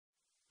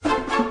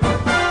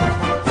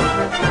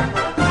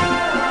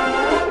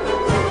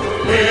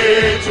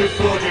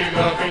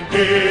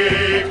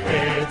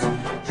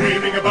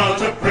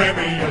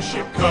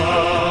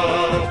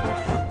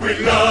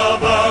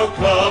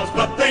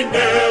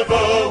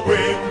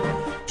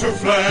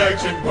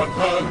legs in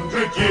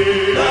 100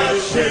 years.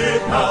 That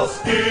shit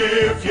house.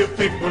 If you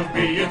think we'll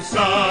be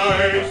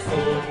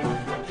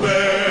insightful,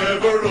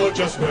 clever, or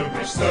just well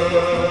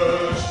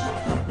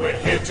researched, we're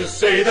here to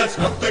say that's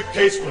not the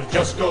case. We'll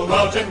just go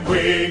out and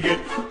wing it.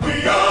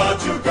 We are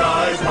two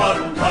guys,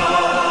 one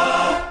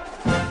car.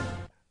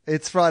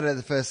 It's Friday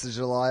the 1st of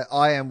July.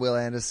 I am Will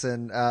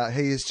Anderson.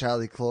 He is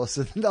Charlie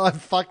Clausen. I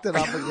fucked it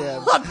up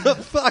again. What the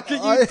fuck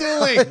are you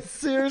doing? I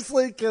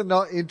seriously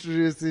cannot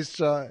introduce this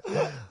show.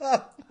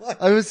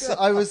 I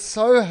was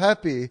so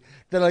happy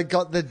that I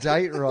got the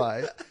date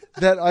right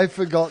that I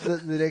forgot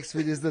that the next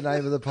video is the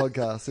name of the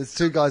podcast. It's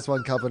Two Guys,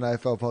 One Cup, an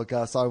AFL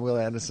podcast. I'm Will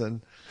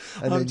Anderson.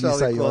 And I'm then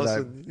Charlie you say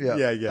Clausen. your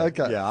name. Yeah.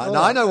 Okay. Yeah.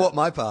 I know what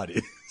my part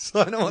is.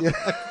 I know what my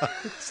part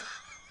is.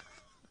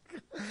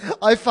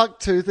 I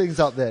fucked two things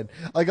up then.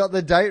 I got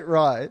the date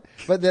right,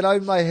 but then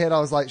in my head I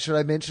was like, should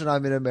I mention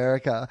I'm in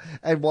America?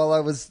 And while I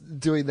was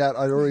doing that,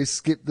 I'd already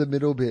skipped the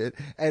middle bit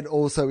and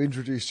also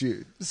introduced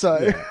you. So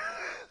yeah.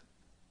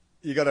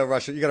 You got to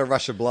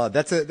rush of blood.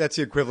 That's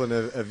the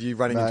equivalent of you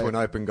running into an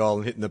open goal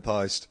and hitting the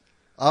post.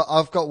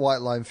 I've got white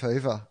line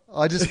fever.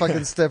 I just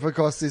fucking step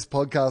across this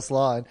podcast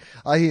line.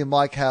 I hear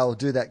Mike Howell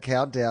do that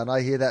countdown.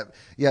 I hear that,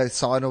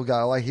 sign will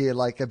go. I hear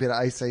like a bit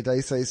of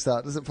AC/DC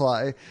start. Does it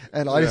play?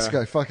 And I just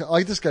go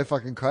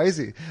fucking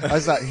crazy. I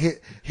start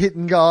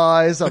hitting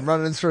guys. I'm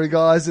running through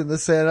guys in the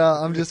center.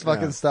 I'm just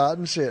fucking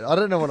starting shit. I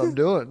don't know what I'm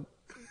doing.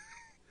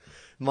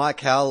 Mike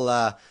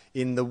Howell,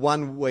 in the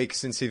 1 week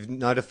since he's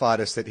notified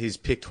us that he's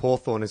picked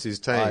Hawthorn as his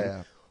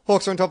team,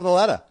 Hawks are on top of the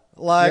ladder.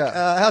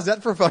 How's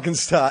that for a fucking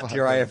start to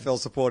your AFL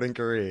supporting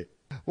career?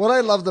 What I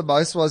loved the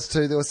most was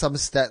too, there was some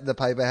stat in the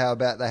paper how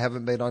about they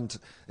haven't been on,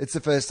 it's the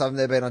first time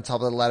they've been on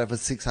top of the ladder for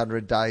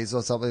 600 days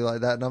or something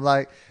like that. And I'm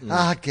like,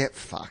 get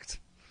fucked.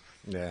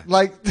 Yeah.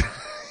 Like,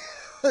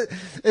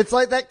 it's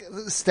like that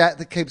stat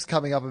that keeps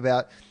coming up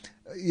about,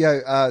 they're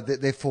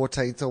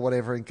 14th or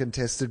whatever in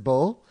contested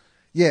ball.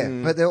 Yeah.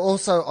 But they're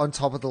also on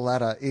top of the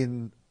ladder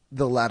in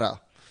the ladder.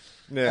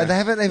 Yeah. And they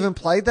haven't even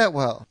played that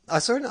well. I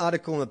saw an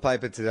article in the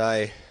paper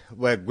today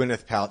where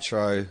Gwyneth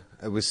Paltrow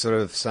was sort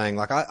of saying,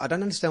 like, I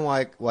don't understand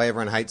why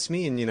everyone hates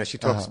me. And, she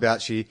talks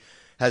about she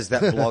has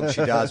that blog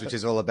she does, which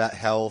is all about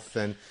health.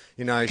 And,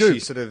 Goop. she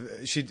sort of,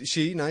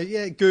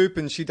 Goop.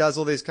 And she does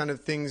all these kind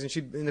of things. And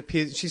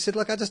she said,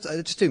 like, I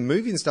just do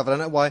movies and stuff. I don't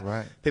know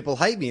why people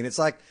hate me. And it's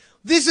like,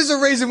 this is a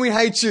reason we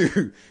hate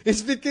you.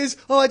 It's because,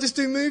 I just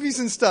do movies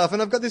and stuff.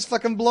 And I've got this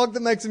fucking blog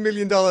that makes $1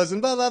 million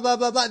and blah, blah, blah,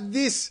 blah, blah.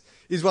 This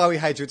is why we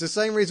hate you. It's the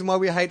same reason why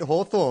we hate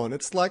Hawthorn.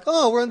 It's like,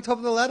 we're on top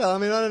of the ladder. I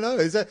mean, I don't know.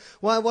 Is that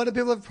why do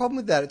people have a problem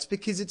with that? It's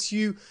because it's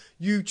you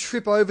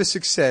trip over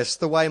success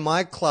the way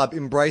my club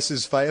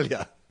embraces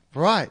failure.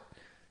 Right.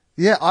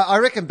 Yeah, I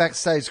reckon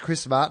backstage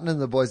Chris Martin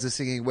and the boys are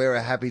singing We're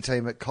a Happy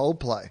Team at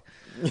Coldplay.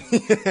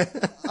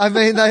 I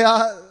mean, they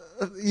are,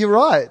 you're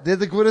right. They're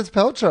the Gwyneth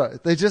Paltrow.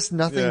 They're just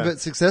nothing but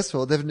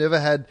successful. They've never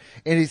had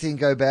anything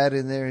go bad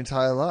in their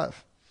entire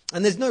life.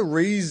 And there's no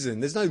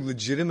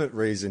legitimate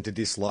reason to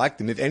dislike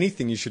them. If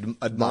anything, you should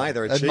admire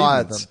their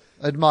achievements.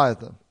 Admire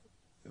them.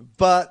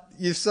 But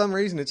for some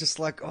reason, it's just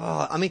like,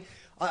 I mean,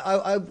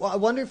 I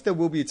wonder if there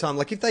will be a time,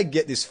 like if they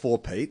get this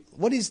four-peat,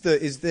 is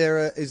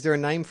there a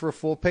name for a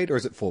four-peat or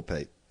is it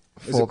four-peat?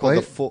 Is it called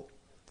the four?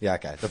 Yeah,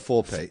 okay, the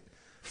four-peat.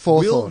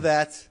 Will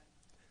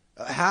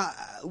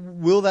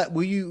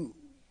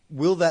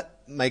that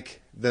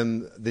make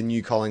them the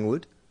new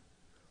Collingwood?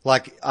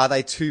 Like, are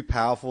they too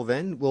powerful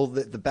then? Will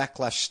the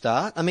backlash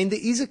start? I mean, there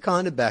is a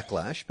kind of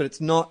backlash, but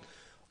it's not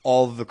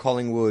of the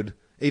Collingwood,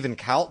 even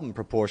Carlton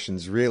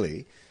proportions,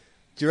 really.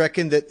 Do you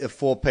reckon that a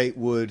four-peat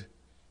would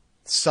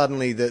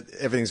suddenly, that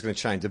everything's going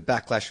to change, the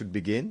backlash would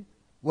begin?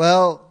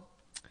 Well,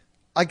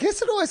 I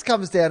guess it always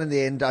comes down in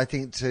the end, I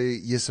think, to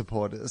your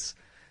supporters.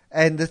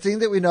 And the thing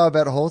that we know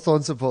about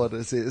Hawthorn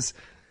supporters is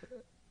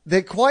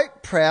they're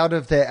quite proud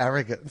of their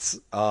arrogance.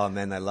 Oh,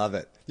 man, they love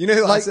it. You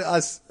know, like,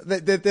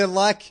 they're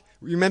like...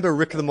 You remember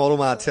Rick the Model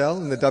Martel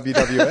in the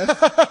WWF?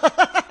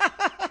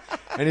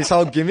 And his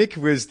whole gimmick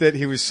was that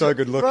he was so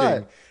good looking.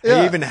 Right.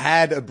 Yeah. He even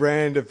had a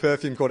brand of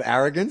perfume called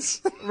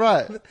Arrogance.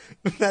 Right.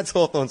 That's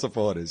Hawthorn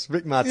supporters.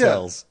 Rick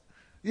Martels.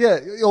 Yeah,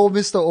 all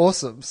Mr.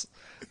 Awesomes.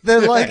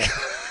 They're like...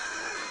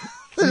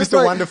 Mr.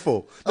 Like,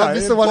 Wonderful. No,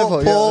 Mr.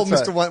 Wonderful. Paul,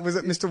 yeah, was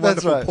it Mr.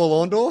 Wonderful right.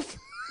 Paul Orndorff?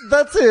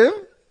 That's him.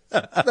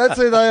 That's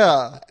who they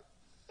are.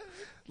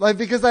 Like,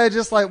 because they're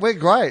just like, we're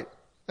great.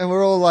 And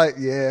we're all like,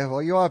 yeah,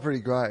 well, you are pretty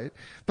great.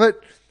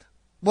 But,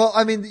 well,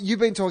 I mean, you've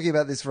been talking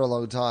about this for a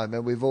long time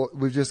and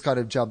we've just kind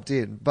of jumped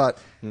in.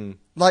 But,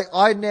 like,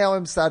 I now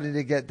am starting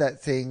to get that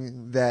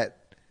thing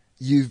that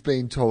you've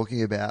been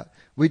talking about,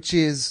 which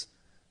is,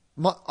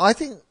 I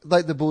think,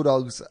 like, the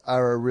Bulldogs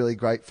are a really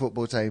great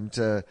football team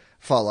to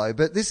follow,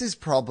 but this is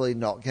probably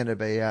not going to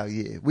be our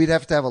year. We'd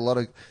have to have a lot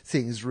of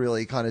things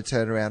really kind of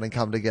turn around and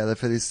come together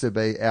for this to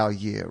be our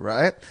year,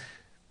 right?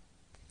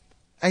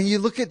 And you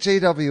look at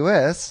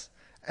GWS...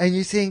 And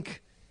you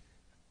think,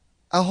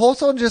 are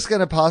Hawthorn just going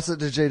to pass it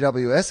to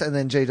GWS and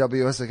then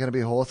GWS are going to be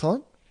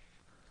Hawthorn?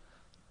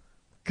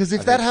 Because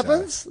if that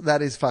happens,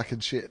 that is fucking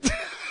shit.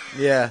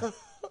 Yeah.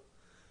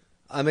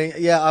 I mean,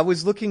 yeah, I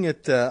was looking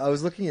at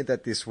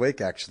that this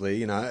week. Actually,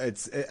 you know,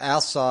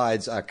 our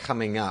sides are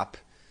coming up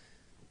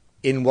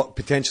in what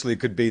potentially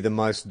could be the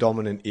most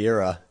dominant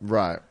era,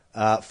 Right.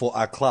 For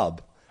our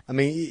club. I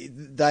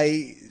mean,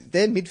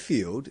 their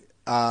midfield.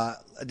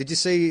 Did you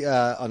see?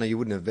 I know you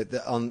wouldn't have,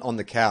 but on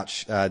the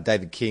couch,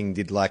 David King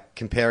did like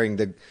comparing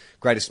the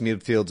greatest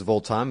midfields of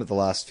all time of the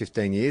last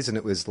 15 years, and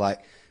it was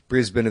like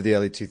Brisbane of the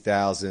early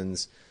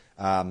 2000s,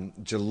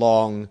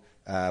 Geelong.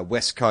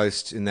 West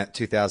Coast in that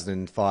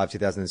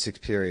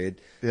 2005-2006 period,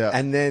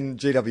 and then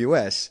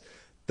GWS.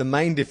 The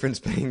main difference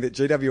being that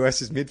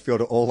GWS's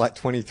midfield are all like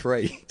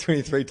 23,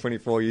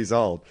 24 years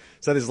old.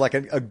 So there's like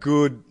a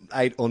good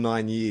 8 or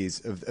 9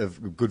 years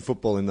of good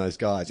football in those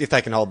guys, if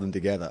they can hold them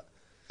together.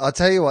 I'll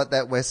tell you what,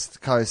 that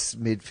West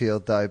Coast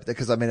midfield, though,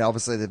 because, I mean,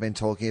 obviously they've been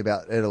talking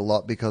about it a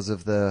lot because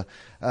of the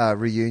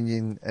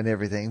reunion and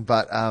everything,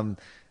 but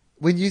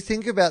when you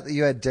think about that,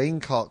 you had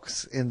Dean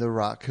Cox in the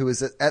ruck, who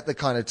was at the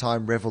kind of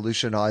time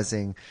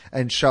revolutionising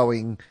and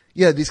showing,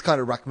 this kind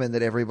of ruckman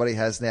that everybody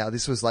has now.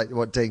 This was like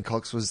what Dean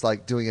Cox was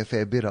like doing a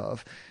fair bit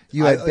of.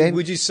 You had Ben.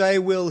 Would you say,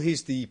 Will,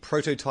 he's the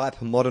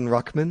prototype modern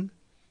ruckman?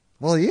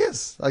 Well, he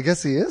is. I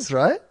guess he is,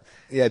 right?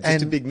 Yeah,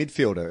 just a big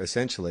midfielder,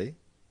 essentially.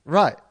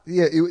 Right.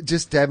 Yeah,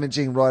 just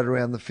damaging right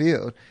around the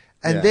field.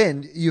 And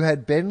then you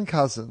had Ben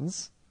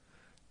Cousins,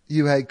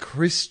 you had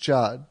Chris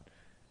Judd,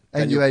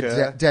 and you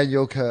had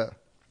Daniel Kerr.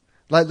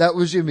 Like, that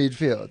was your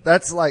midfield.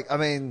 That's like, I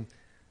mean,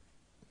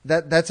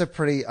 that's a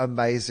pretty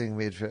amazing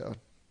midfield.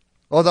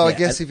 Although I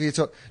guess if you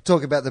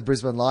talk about the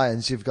Brisbane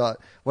Lions, you've got,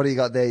 what do you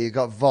got there? You've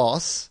got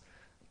Voss,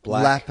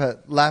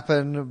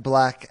 Lappin,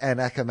 Black, and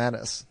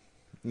Ackermanis.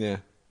 Yeah.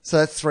 So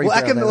that's three.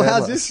 Well,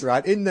 how's this,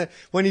 right?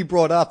 When he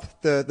brought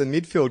up the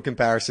midfield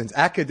comparisons,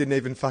 Acker didn't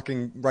even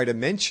fucking rate a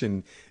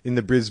mention in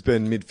the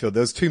Brisbane midfield.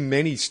 There was too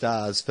many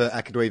stars for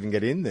Acker to even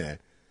get in there.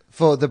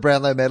 For the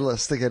Brownlow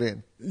medalists to get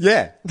in.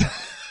 Yeah.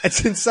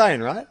 It's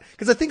insane, right?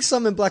 Because I think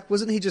Simon Black,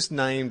 wasn't he just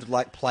named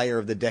like Player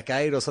of the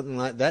Decade or something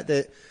like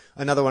that?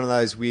 Another one of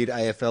those weird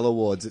AFL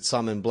awards that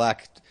Simon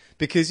Black,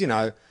 because,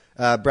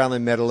 Brownlow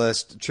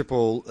medalist,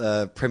 triple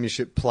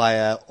premiership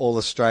player, all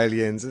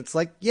Australians. It's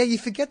like, yeah, you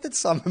forget that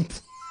Simon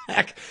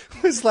Black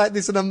was like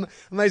this an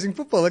amazing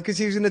footballer because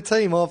he was in a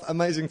team of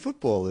amazing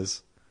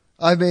footballers.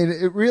 I mean,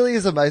 it really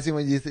is amazing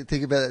when you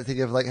think about it. Think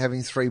of like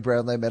having 3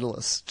 Brownlow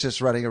medalists just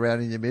running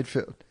around in your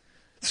midfield.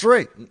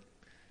 3.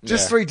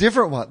 Just 3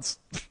 different ones.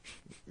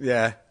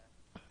 Yeah.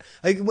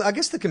 I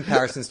guess the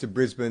comparisons to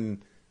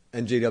Brisbane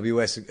and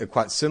GWS are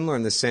quite similar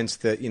in the sense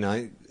that,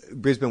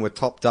 Brisbane were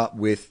topped up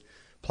with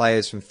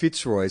players from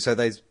Fitzroy, so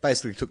they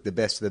basically took the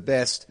best of the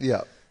best.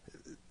 Yeah.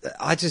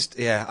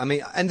 I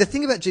mean, and the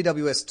thing about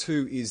GWS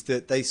too is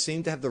that they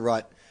seem to have the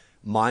right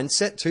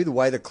mindset too, the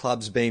way the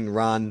club's been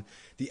run,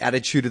 the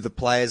attitude of the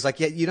players. Like,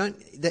 you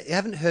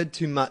haven't heard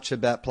too much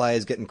about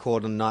players getting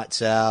caught on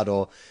nights out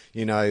or,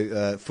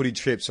 footy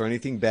trips or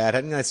anything bad.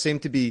 I think they seem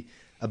to be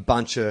a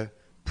bunch of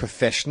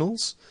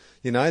professionals.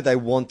 They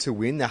want to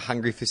win. They're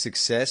hungry for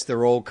success.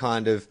 They're all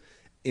kind of,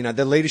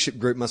 the leadership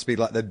group must be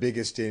like the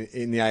biggest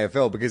in the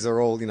AFL because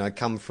they're all,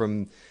 come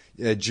from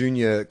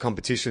junior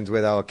competitions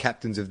where they were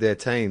captains of their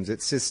teams.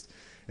 It's just,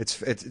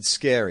 it's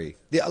scary.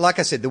 Like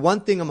I said, the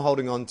one thing I'm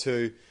holding on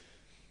to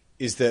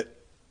is that,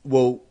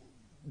 well,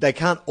 they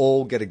can't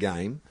all get a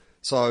game.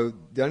 So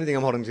the only thing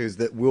I'm holding to is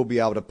that we'll be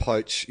able to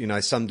poach,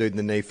 some dude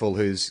in the NEFL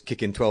who's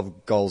kicking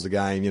 12 goals a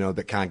game,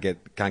 but can't get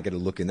a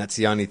look in. That's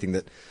the only thing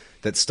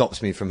that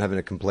stops me from having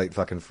a complete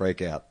fucking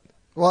freak out.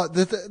 Well,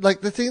 the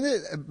thing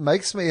that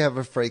makes me have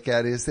a freak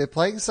out is they're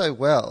playing so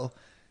well,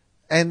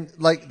 and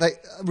like they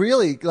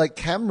really like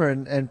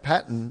Cameron and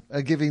Patton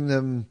are giving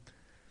them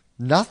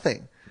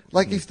nothing.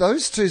 Like if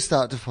those two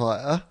start to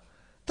fire,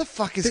 the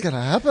fuck is going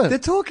to happen? They're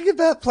talking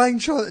about playing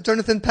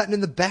Jonathan Patton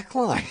in the back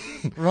line.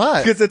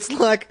 Right. Because it's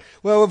like,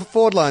 well, if a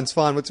forward line's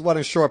fine, why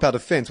don't shore up our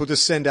defence? We'll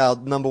just send our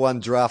number 1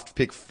 draft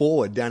pick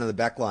forward down to the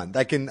back line.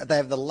 They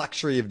have the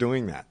luxury of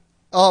doing that.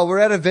 Oh, we're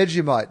out of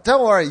Vegemite.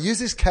 Don't worry, use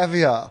this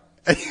caviar.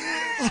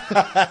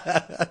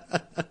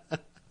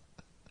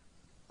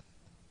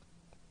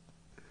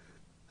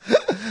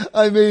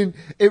 I mean,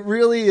 it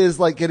really is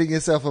like getting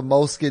yourself a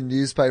moleskin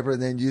newspaper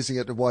and then using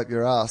it to wipe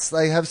your ass.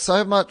 They have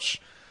so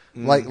much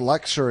like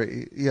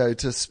luxury,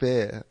 to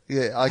spare.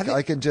 Yeah,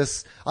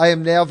 I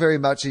am now very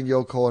much in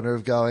your corner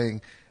of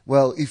going,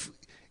 well, if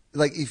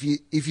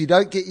you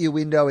don't get your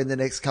window in the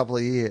next couple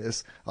of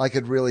years, I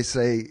could really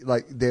see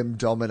like them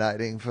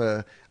dominating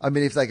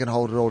if they can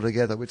hold it all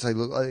together, which they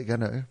look like they're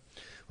going to.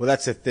 Well,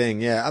 that's the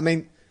thing. Yeah. I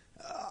mean,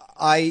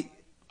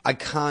 I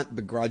can't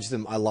begrudge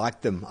them. I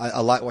like them.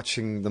 I like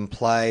watching them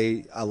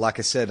play. Like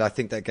I said, I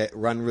think they get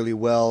run really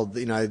well.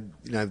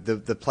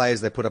 The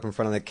players they put up in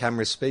front of their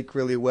cameras speak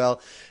really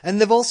well.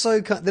 And they're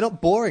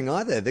not boring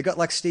either. They've got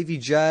like Stevie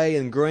J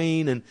and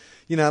Green and,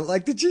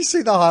 did you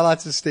see the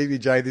highlights of Stevie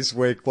J this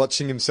week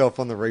watching himself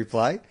on the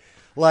replay?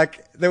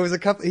 Like there was a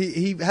couple,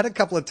 he had a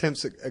couple of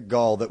attempts at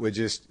goal that were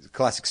just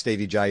classic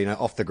Stevie J,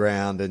 off the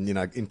ground and,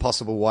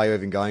 impossible way of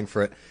even going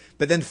for it.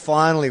 But then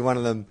finally one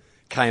of them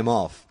came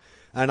off.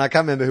 And I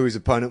can't remember who his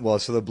opponent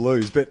was for the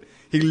Blues, but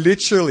he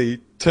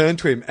literally turned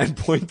to him and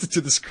pointed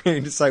to the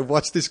screen to say,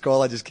 "Watch this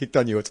goal I just kicked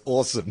on you. It's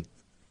awesome."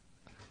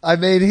 I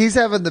mean, he's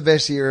having the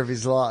best year of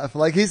his life.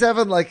 Like, he's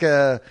having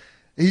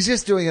he's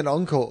just doing an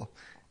encore.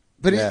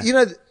 But,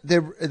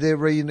 they're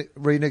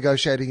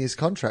renegotiating his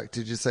contract.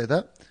 Did you see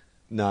that?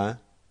 No.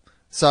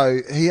 So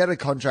he had a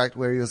contract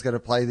where he was going to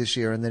play this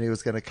year and then he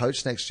was going to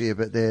coach next year,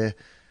 but they're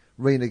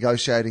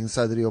renegotiating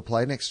so that he'll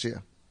play next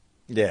year.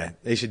 Yeah,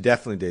 he should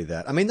definitely do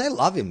that. I mean, they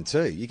love him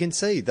too. You can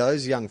see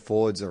those young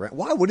forwards around.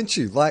 Why wouldn't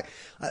you? Like,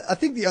 I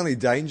think the only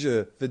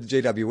danger for the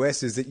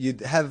GWS is that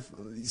you'd have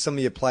some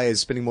of your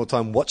players spending more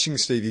time watching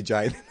Stevie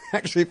J than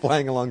actually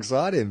playing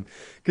alongside him,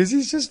 because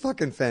he's just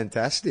fucking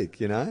fantastic,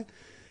 you know?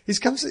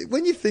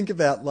 When you think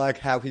about like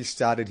how he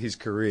started his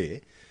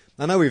career,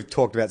 I know we've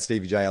talked about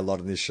Stevie J a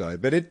lot on this show,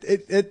 but it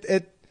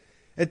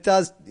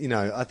does,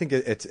 I think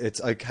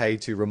it's okay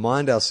to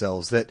remind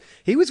ourselves that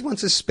he was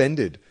once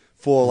suspended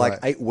for like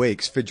 8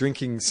 weeks for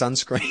drinking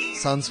sunscreen.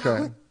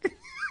 Sunscreen.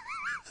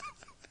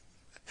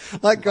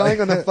 Like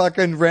going on a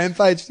fucking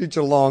rampage to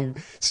Geelong,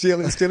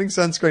 stealing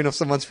sunscreen off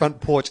someone's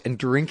front porch and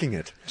drinking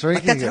it.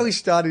 That's how he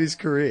started his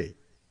career.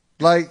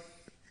 Like,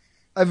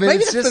 I mean,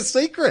 maybe that's the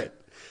secret.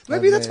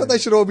 Maybe that's what they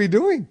should all be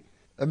doing.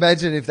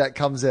 Imagine if that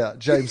comes out,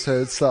 James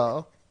Hird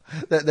style,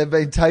 that they've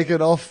been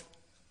taken off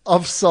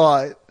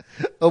site.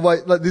 Oh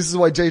wait, like this is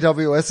why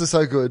GWS are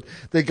so good.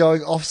 They're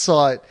going off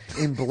site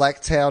in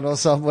Blacktown or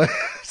somewhere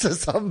to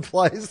some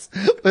place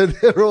where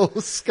they're all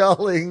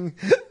sculling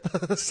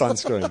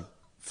sunscreen.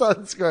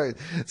 Sunscreen.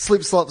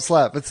 Slip, slop,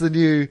 slap. It's the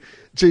new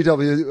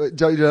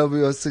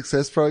GWS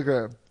success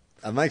program.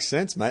 That makes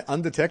sense, mate.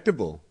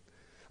 Undetectable.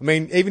 I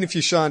mean, even if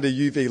you shined a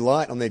UV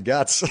light on their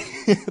guts,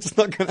 it's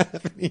not going to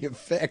have any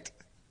effect.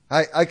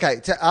 Hey, okay.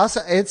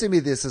 Answer me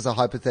this as a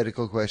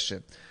hypothetical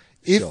question.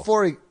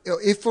 Sure.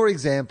 If for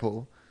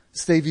example,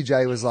 Stevie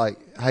J was like,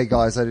 "Hey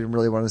guys, I didn't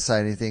really want to say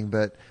anything,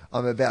 but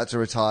I'm about to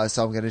retire,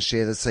 so I'm going to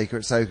share the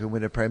secret so we can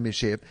win a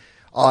premiership."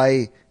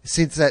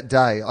 Since that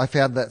day, I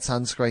found that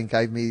sunscreen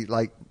gave me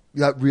like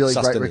really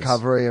great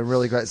recovery and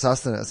really great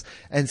sustenance.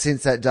 And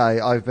since that day,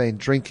 I've been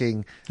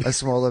drinking a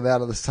small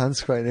amount of the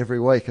sunscreen every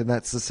week, and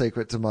that's the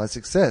secret to my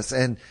success.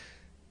 And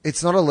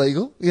it's not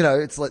illegal,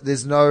 it's like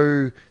there's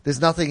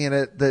nothing in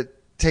it that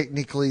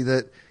technically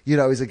that,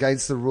 is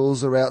against the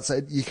rules or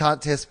outside. You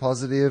can't test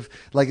positive.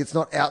 Like, it's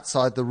not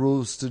outside the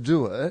rules to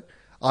do it.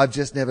 I've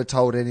just never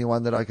told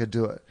anyone that I could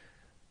do it.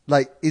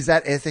 Like, is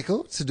that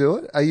ethical to do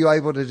it? Are you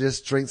able to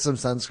just drink some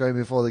sunscreen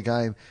before the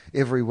game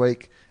every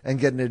week and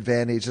get an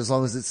advantage as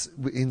long as it's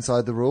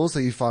inside the rules?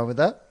 Are you fine with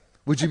that?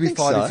 Would you be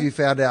fine if you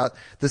found out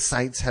the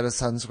Saints had a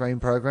sunscreen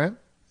program?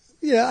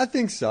 Yeah, I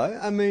think so.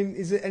 I mean,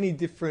 is it any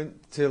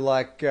different to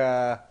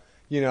a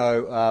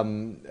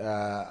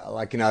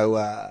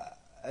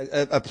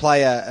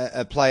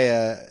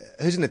player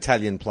who's an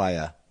Italian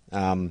player? I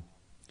can't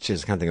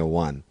think of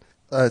one.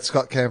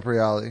 Scott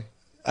Campriali.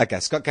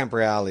 Okay, Scott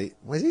Campriali.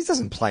 Well, he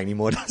doesn't play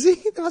anymore, does he?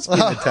 There must be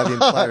an Italian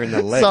player in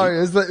the league. Sorry,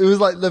 it was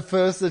like the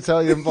first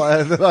Italian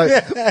player that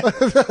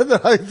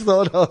that I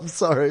thought of.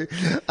 Sorry.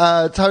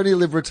 Tony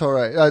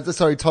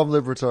Liberatore. Tom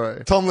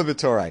Liberatore. Tom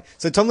Liberatore.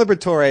 So Tom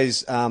Liberatore's,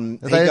 he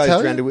goes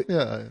Italian? around to...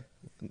 Yeah.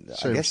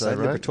 I guess so,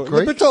 right?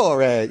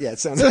 Liberatore. Yeah, it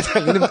sounds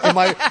Italian. in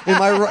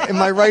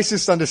my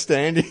racist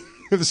understanding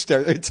of the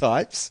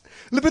stereotypes.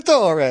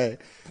 Liberatore.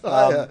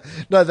 Yeah.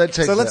 No, that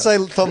checks So let's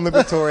out. say Tom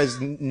Liberatore's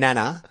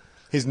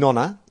his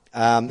nonna.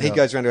 He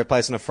goes around to her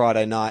place on a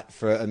Friday night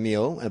for a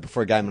meal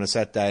before a game on a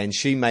Saturday, and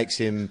she makes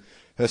him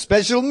her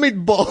special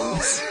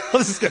meatballs.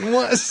 This is getting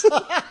worse.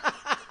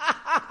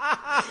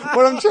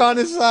 What I'm trying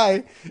to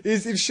say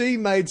is, if she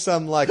made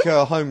some like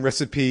her home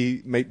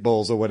recipe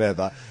meatballs or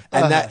whatever,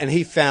 and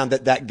he found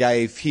that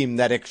gave him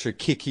that extra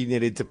kick he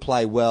needed to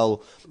play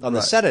well on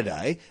the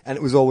Saturday, and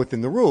it was all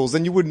within the rules,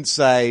 then you wouldn't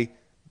say,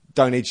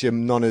 "Don't eat your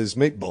nonna's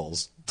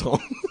meatballs,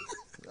 Tom."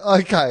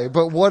 Okay,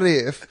 but what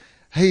if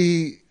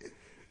he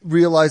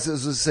realised it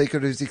was a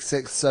secret of his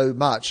success so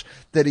much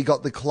that he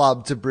got the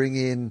club to bring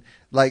in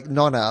like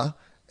Nonna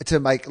to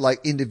make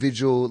like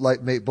individual like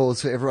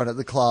meatballs for everyone at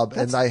the club,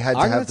 and they had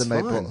to have the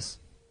meatballs.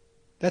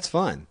 That's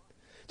fine.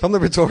 Tom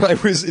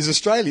Liberatore is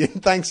Australian.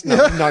 Thanks. No,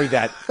 know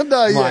that.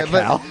 No, yeah,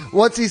 but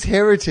what's his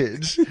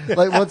heritage?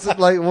 What's?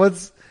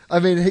 I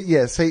mean,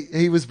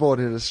 he was born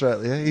in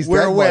Australia. His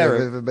dad might have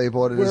even been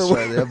born in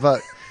Australia,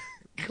 but.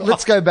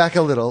 Let's go back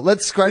a little.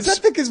 Let's scratch. Is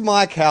that because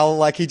Mike Howell,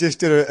 like, he just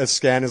did a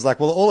scan? Is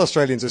like, well, all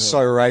Australians are so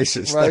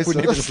racist. They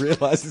wouldn't even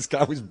realise this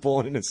guy was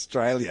born in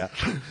Australia.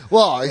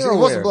 Well, he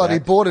wasn't bloody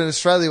born in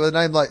Australia with a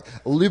name like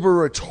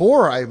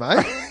Liberatore,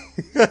 mate.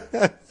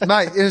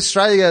 Mate, in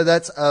Australia,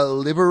 that's a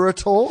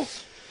Liberator.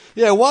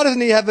 Yeah, why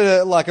doesn't he have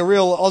a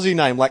real Aussie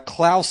name like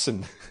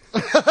Clausen?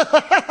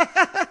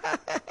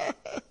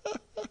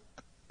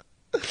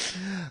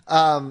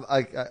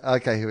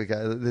 Okay, here we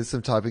go. There's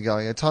some typing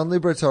going. Tom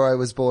Liberatore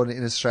was born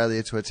in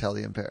Australia to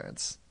Italian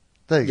parents.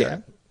 There you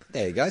go.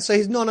 There you go. So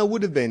his nonna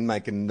would have been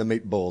making the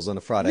meatballs on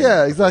a Friday.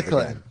 Yeah,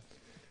 exactly.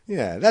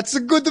 Yeah, that's the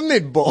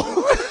meatball.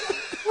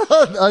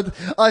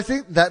 I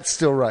think that's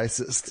still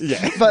racist.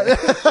 Yeah. But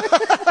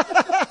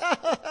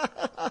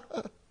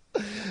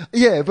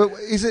Yeah, but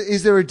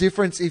is there a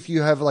difference if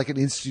you have like an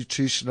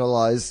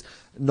institutionalized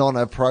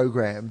Nonna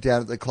program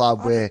down at the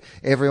club where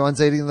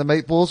everyone's eating the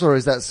meatballs, or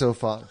is that still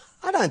fun?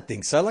 I don't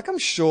think so. Like, I'm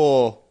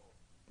sure,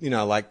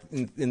 like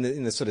in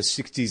the sort of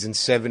 60s and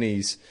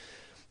 70s,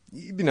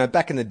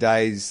 back in the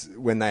days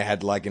when they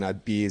had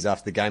like, beers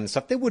after the game and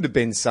stuff, there would have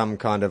been some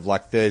kind of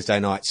like Thursday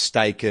night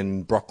steak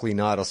and broccoli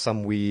night or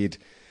some weird,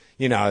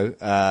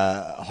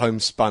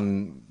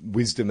 homespun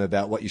wisdom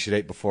about what you should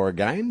eat before a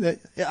game.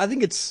 I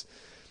think it's,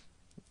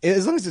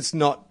 as long as it's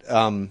not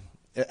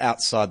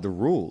outside the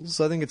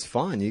rules, I think it's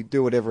fine. You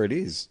do whatever it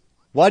is.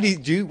 Why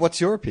what's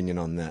your opinion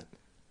on that?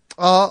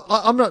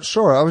 I'm not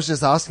sure. I was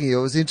just asking you.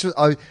 It was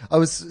I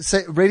was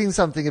reading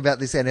something about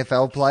this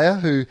NFL player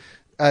who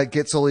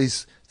gets all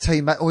his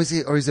teammates,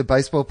 or he's a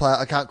baseball player.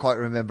 I can't quite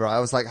remember. I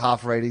was like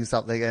half reading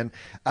something, and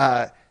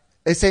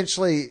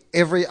essentially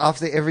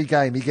after every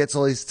game, he gets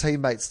all his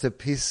teammates to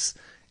piss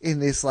in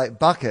this like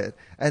bucket,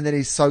 and then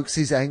he soaks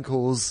his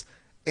ankles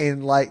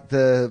in like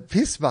the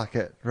piss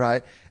bucket,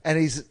 right? And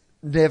he's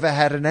never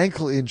had an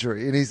ankle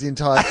injury in his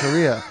entire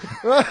career.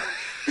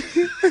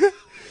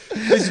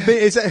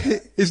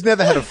 He's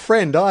never had a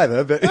friend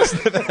either, but he's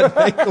never had an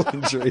ankle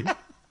injury.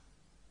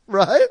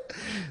 Right?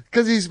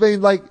 Because he's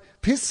been like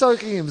piss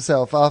soaking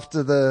himself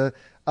after the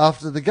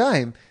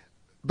game.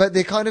 But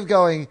they're kind of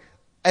going,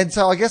 and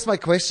so I guess my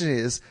question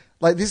is,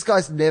 like, this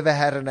guy's never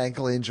had an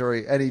ankle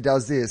injury and he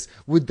does this.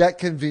 Would that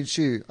convince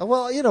you? Oh,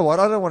 well, you know what?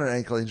 I don't want an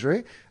ankle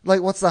injury.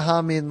 Like, what's the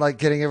harm in like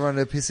getting everyone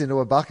to piss into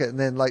a bucket and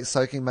then like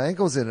soaking my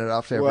ankles in it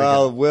after every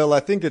game? Well,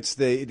 I think it's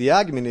the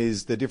argument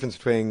is the difference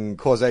between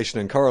causation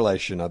and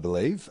correlation, I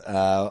believe.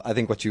 I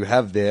think what you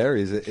have there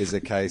is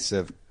a case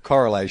of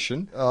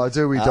correlation. Oh,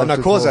 do we? No,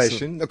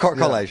 causation.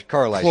 Correlation.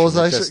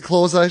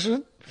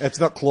 Causation? It's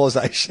not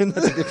clausation.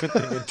 That's a different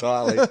thing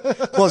entirely.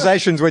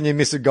 Clausation's when you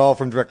miss a goal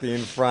from directly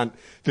in front,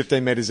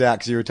 15 metres out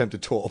because you attempt to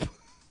torp.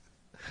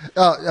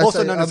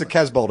 Also known as the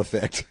Casbolt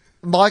effect.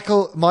 Mike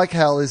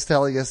Howell is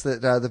telling us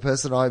that the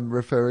person I'm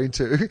referring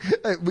to,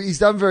 he's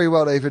done very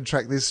well to even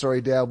track this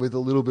story down with a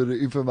little bit of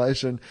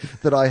information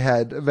that I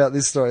had about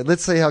this story.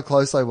 Let's see how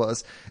close I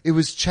was. It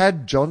was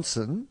Chad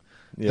Johnson,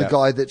 the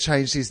guy that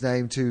changed his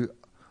name to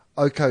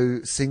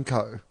Oko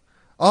Cinco.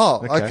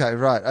 Oh, okay,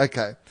 right,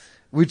 okay.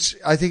 Which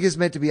I think is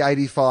meant to be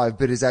 85,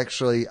 but is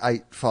actually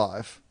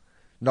 85,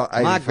 not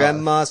 85. My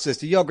grandma says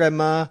to your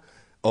grandma,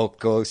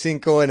 Oko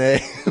Cinco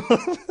and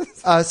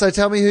So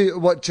tell me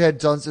what Chad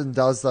Johnson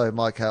does, though,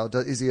 Mike Howell.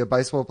 Is he a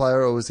baseball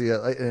player or was he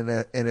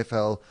an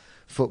NFL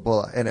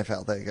footballer?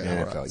 NFL, there you go.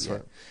 NFL, right, yeah.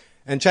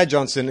 And Chad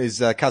Johnson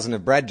is a cousin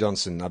of Brad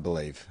Johnson, I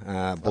believe,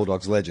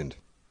 Bulldogs legend.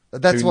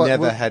 That's who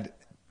never had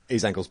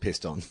his ankles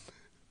pissed on.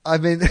 I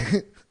mean...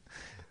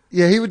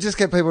 Yeah, he would just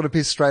get people to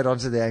piss straight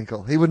onto the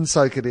ankle. He wouldn't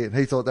soak it in.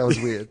 He thought that was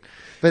weird.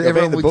 But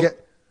everyone would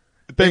get...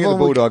 Being the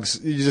Bulldogs,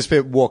 you just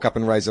walk up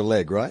and raise a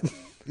leg, right?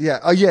 Yeah.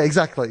 Oh, yeah,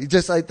 exactly.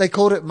 They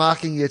called it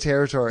marking your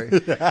territory.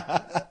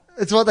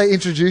 It's what they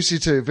introduced you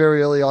to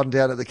very early on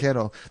down at the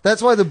kennel.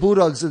 That's why the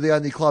Bulldogs are the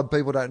only club,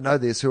 people don't know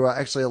this, who are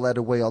actually allowed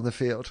to wee on the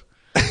field.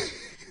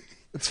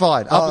 It's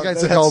fine. Up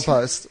against the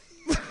goalpost.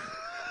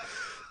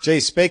 Gee,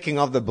 speaking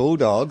of the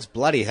Bulldogs,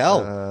 bloody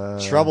hell,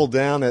 trouble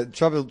down at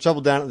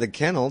the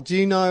kennel. Do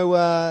you know?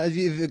 Have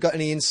you got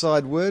any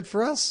inside word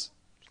for us?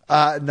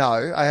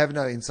 No, I have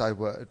no inside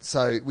word.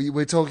 So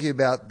we're talking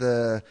about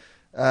the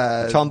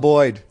Tom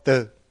Boyd.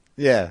 Go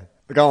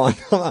on.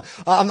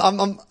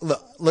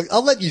 Look,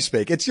 I'll let you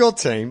speak. It's your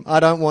team. I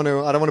don't want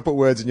to put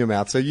words in your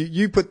mouth. So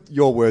you put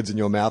your words in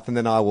your mouth, and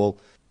then I will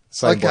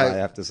say what I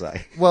have to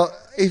say. Well,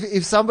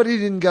 if somebody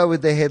didn't go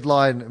with the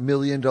headline $1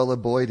 Million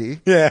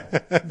Boydie,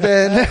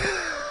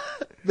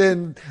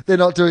 then they're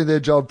not doing their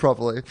job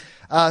properly.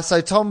 So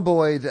Tom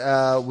Boyd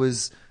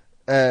was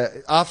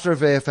after a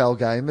VFL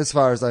game, as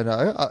far as I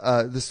know,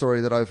 the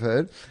story that I've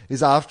heard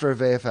is after a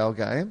VFL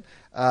game,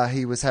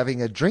 he was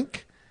having a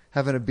drink,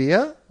 having a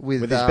beer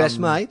with his best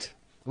mate.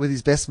 With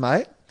his best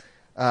mate,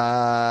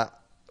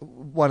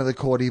 one of the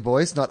Cordy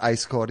boys, not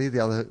Ace Cordy,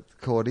 the other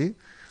Cordy.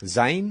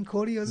 Zane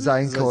Cordy, is it?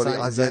 Zane Cordy.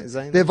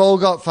 Zane? They've all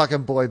got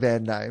fucking boy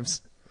band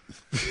names.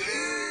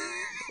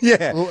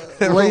 Yeah,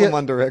 they're all in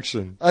One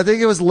Direction. I think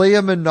it was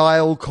Liam and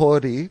Niall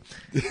Cordy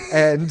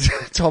and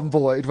Tom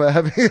Boyd were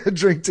having a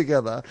drink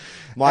together.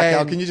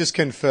 Michael, can you just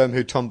confirm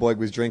who Tom Boyd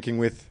was drinking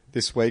with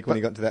this week when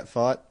he got into that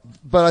fight?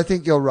 But I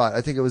think you're right.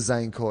 I think it was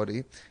Zane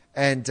Cordy.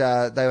 And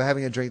they were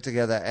having a drink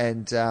together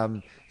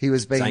and he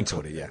was being... Zane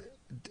Cordy, yeah.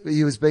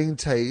 He was being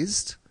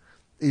teased,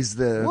 is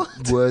the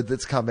word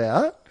that's come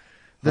out.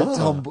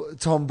 That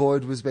Tom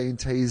Boyd was being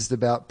teased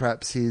about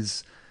perhaps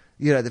his,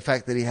 the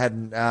fact that he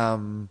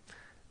hadn't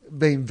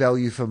been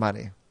value for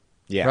money.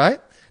 Yeah.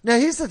 Right? Now,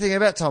 here's the thing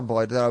about Tom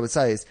Boyd that I would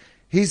say is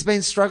he's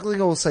been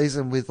struggling all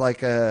season with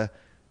like a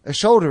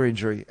shoulder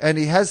injury, and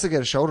he has to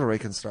get a shoulder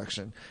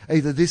reconstruction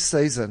either this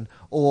season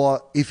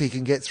or if he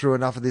can get through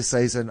enough of this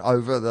season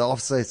over the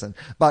off season.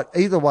 But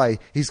either way,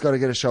 he's got to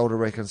get a shoulder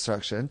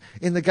reconstruction.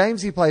 In the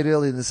games he played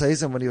early in the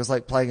season when he was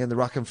like playing in the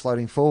ruck and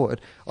floating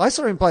forward, I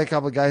saw him play a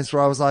couple of games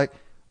where I was like,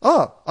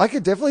 Oh, I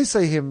could definitely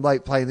see him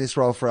like playing this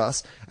role for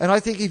us. And I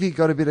think if he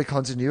got a bit of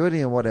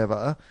continuity and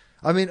whatever,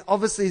 I mean,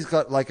 obviously he's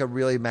got like a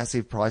really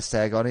massive price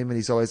tag on him and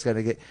he's always going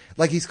to get,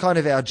 like he's kind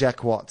of our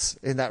Jack Watts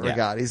in that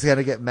regard. He's going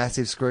to get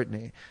massive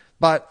scrutiny.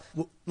 But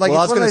like,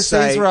 it's one of those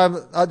things where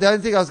the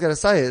only thing I was going to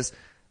say is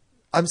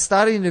I'm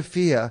starting to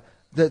fear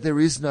that there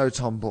is no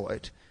Tom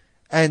Boyd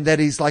and that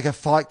he's like a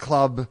Fight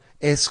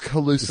Club-esque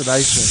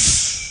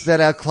hallucination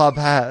that our club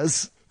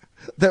has.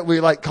 That we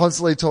like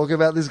constantly talk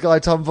about this guy,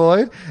 Tom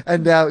Boyd,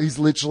 and now he's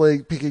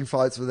literally picking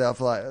fights with our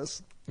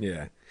players.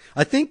 Yeah.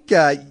 I think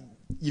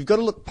you've got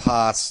to look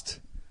past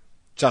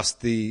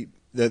just the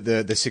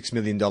 $6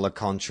 million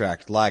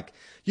contract. Like,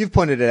 you've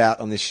pointed it out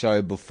on this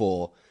show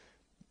before.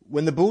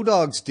 When the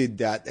Bulldogs did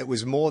that, it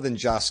was more than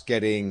just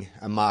getting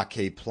a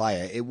marquee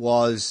player. It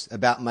was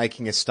about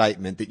making a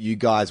statement that you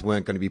guys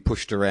weren't going to be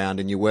pushed around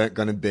and you weren't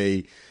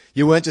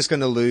just going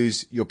to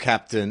lose your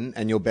captain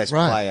and your best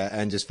player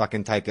and just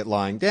fucking take it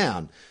lying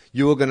down.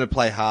 You were going to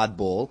play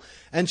hardball.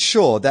 And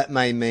sure, that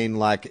may mean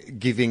like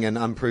giving an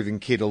unproven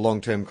kid a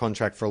long-term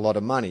contract for a lot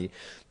of money.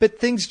 But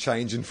things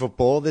change in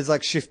football. There's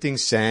like shifting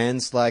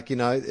sands. Like, you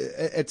know,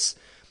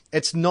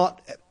 it's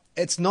not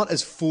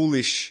as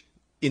foolish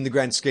in the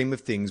grand scheme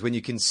of things when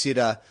you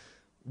consider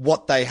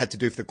what they had to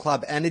do for the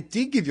club. And it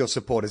did give your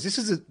supporters. This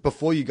is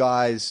before you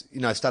guys,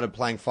 you know, started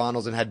playing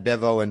finals and had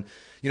Bevo and,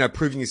 you know,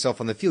 proving yourself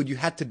on the field. You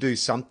had to do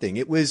something.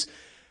 It was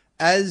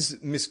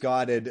as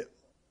misguided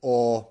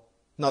or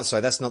not.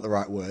 Sorry, that's not the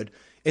right word.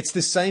 It's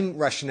the same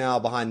rationale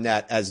behind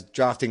that as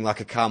drafting like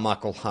a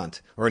Carmichael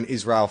Hunt or an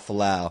Israel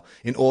Folau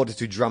in order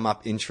to drum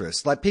up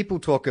interest. Like, people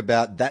talk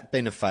about that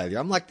being a failure.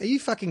 I'm like, are you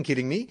fucking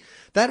kidding me?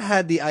 That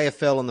had the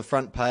AFL on the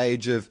front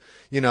page of,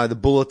 you know, the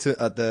bulletin,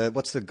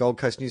 what's the Gold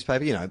Coast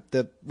newspaper? You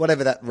know,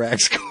 whatever that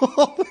rag's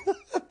called.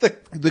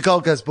 The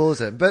Gold Coast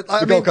Bulletin. But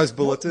I mean, Gold Coast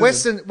Bulletin.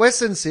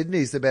 Western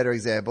Sydney's the better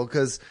example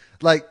because,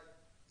 like,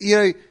 you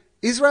know,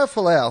 Israel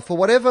Folau, for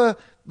whatever,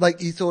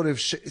 like, you thought of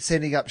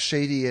sending up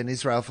Sheedy and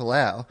Israel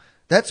Folau,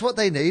 that's what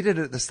they needed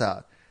at the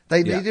start.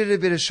 They needed a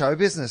bit of show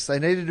business. They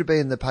needed to be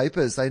in the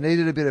papers. They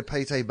needed a bit of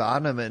P.T.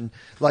 Barnum and,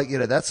 like, you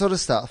know, that sort of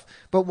stuff.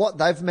 But what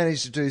they've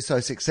managed to do so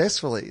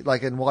successfully,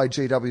 like, and why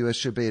GWS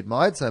should be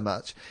admired so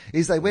much,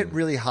 is they went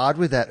really hard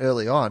with that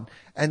early on.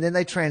 And then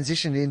they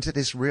transitioned into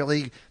this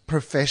really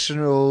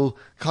professional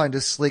kind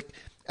of slick.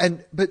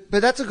 But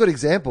that's a good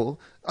example.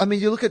 I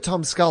mean, you look at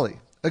Tom Scully,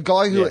 a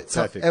guy who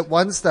at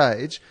one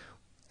stage,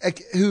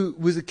 who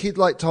was a kid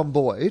like Tom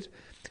Boyd,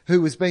 who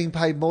was being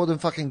paid more than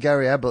fucking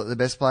Gary Ablett, the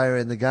best player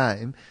in the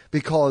game,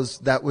 because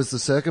that was the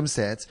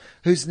circumstance,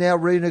 who's now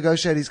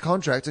renegotiated his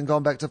contract and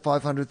gone back to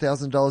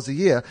 $500,000 a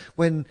year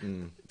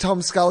when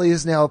Tom Scully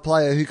is now a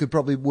player who could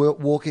probably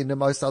walk into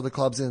most other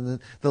clubs in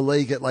the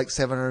league at like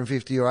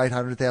 $750,000 or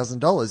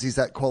 $800,000. He's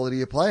that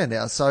quality of player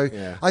now. So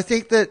I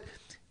think that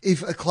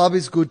if a club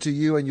is good to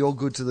you and you're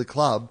good to the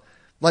club,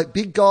 like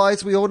big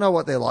guys, we all know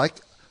what they're like.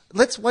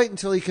 Let's wait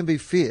until he can be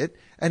fit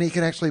and he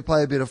can actually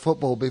play a bit of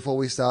football before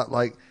we start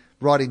like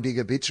writing big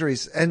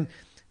obituaries. And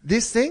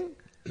this thing,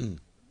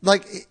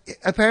 like,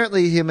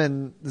 apparently him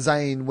and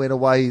Zane went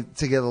away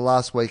together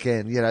last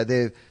weekend. You know,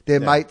 they're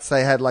mates.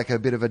 They had like a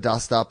bit of a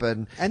dust up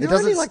and they're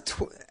only like,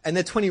 and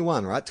they're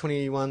 21, right?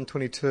 21,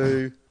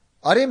 22.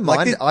 I didn't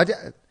mind.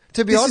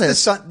 To be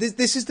honest,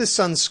 this is the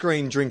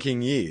sunscreen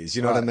drinking years.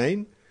 You know what I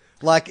mean?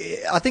 Like,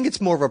 I think it's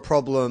more of a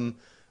problem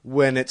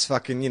when it's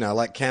fucking, you know,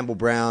 like Campbell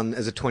Brown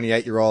as a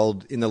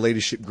 28-year-old in the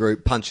leadership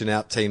group punching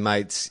out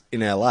teammates in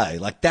LA.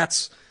 Like,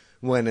 that's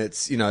when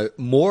it's, you know,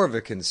 more of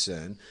a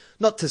concern.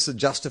 Not to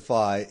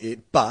justify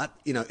it, but,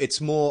 you know, it's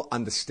more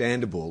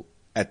understandable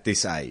at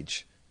this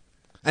age.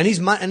 And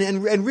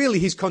and really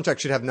his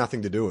contract should have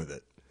nothing to do with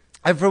it.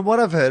 And from what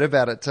I've heard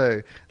about it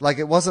too, like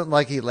it wasn't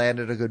like he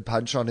landed a good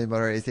punch on him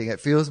or anything. It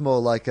feels more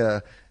like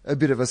a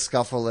bit of a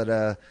scuffle and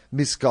a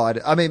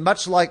misguided. I mean,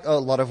 much like a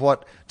lot of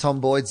what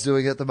Tom Boyd's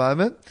doing at the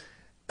moment.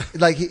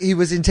 Like he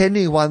was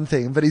intending one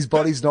thing, but his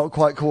body's not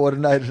quite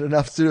coordinated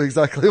enough to do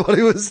exactly what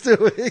he was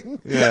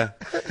doing. Yeah.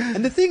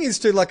 And the thing is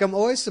too, like I'm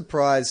always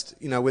surprised,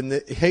 you know, when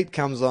the heat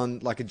comes on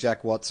like a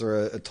Jack Watts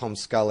or a Tom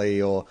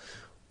Scully or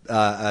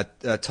a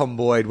Tom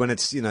Boyd, when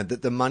it's, you know,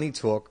 the money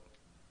talk.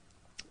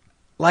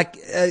 Like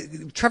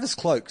Travis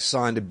Cloak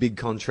signed a big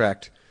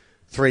contract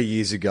 3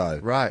 years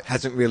ago. Right.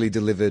 Hasn't really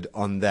delivered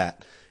on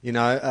that. You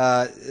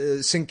know,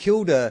 St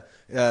Kilda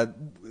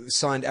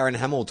signed Aaron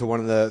Hamill to one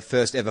of the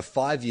first ever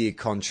 5-year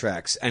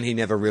contracts, and he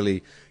never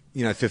really,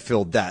 you know,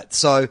 fulfilled that.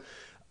 So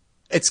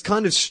it's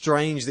kind of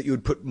strange that you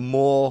would put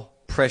more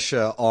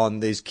pressure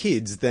on these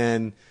kids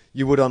than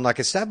you would on like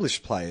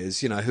established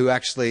players, you know, who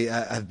actually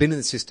have been in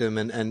the system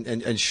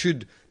and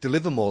should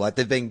deliver more. Like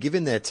they've been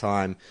given their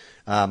time.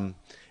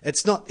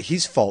 It's not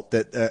his fault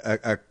that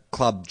a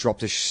club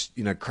dropped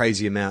a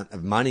crazy amount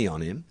of money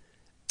on him.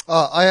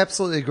 Oh, I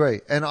absolutely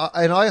agree. And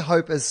I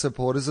hope as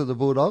supporters of the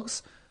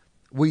Bulldogs,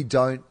 we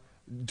don't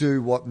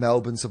do what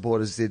Melbourne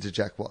supporters did to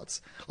Jack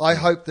Watts. I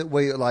hope that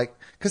we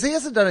because he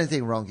hasn't done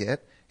anything wrong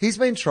yet. He's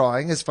been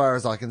trying as far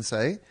as I can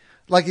see.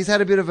 Like, he's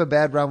had a bit of a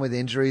bad run with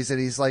injuries, and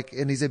he's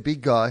a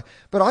big guy.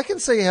 But I can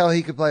see how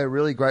he could play a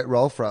really great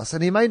role for us.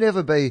 And he may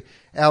never be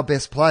our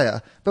best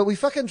player, but we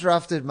fucking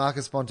drafted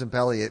Marcus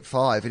Bontempelli at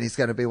 5, and he's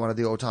going to be one of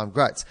the all-time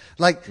greats.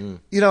 Like,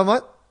 you know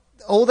what?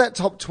 All that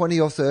top 20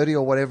 or 30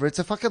 or whatever, it's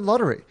a fucking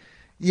lottery.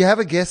 You have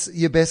a guess,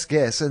 your best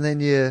guess, and then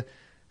you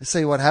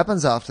see what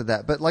happens after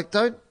that. But, like,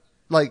 don't,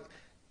 like,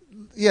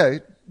 you know,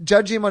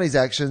 judge him on his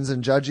actions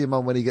and judge him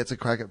on when he gets a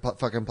crack at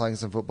fucking playing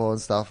some football and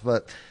stuff.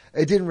 But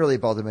it didn't really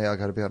bother me, I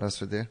got to be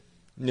honest with you.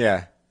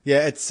 Yeah.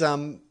 Yeah, it's,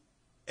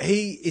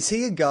 is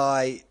he a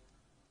guy,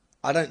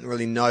 I don't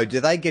really know. Do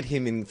they get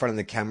him in front of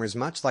the cameras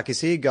much? Like,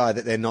 is he a guy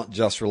that they're not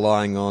just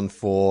relying on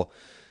for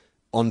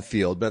on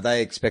field, but are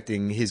they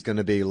expecting he's going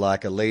to be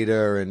like a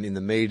leader and in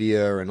the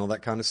media and all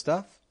that kind of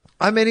stuff?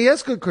 I mean, he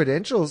has good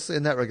credentials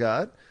in that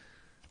regard.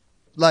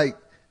 Like,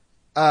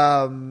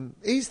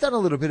 he's done a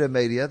little bit of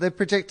media. They've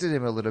protected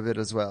him a little bit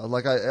as well.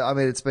 Like, I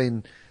mean, it's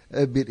been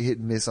a bit hit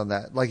and miss on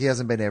that. Like, he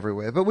hasn't been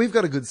everywhere. But we've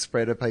got a good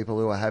spread of people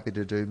who are happy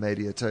to do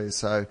media too.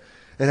 So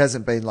it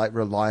hasn't been, like,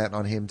 reliant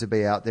on him to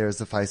be out there as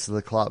the face of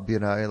the club, you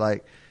know.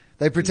 Like,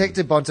 they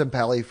protected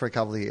Bontempelli for a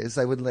couple of years.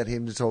 They wouldn't let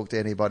him to talk to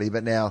anybody.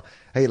 But now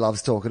he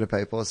loves talking to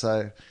people.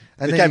 So,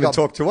 and he came and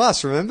talked to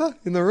us, remember?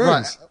 In the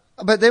rooms. Right.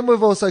 But then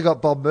we've also got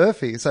Bob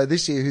Murphy. So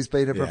this year, who's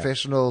been a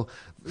professional,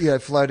 you know,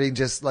 floating,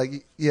 just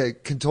like, you know,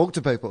 can talk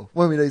to people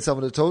when we need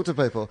someone to talk to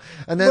people.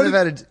 And then they've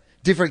had a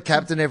different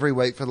captain every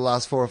week for the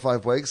last 4 or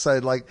 5 weeks. So,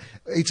 like,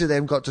 each of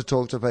them got to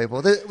talk to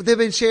people. They've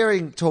been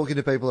sharing talking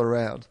to people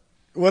around.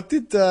 What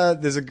did they're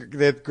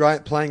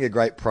playing a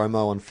great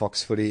promo on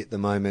Fox Footy at the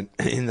moment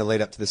in the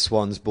lead up to the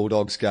Swans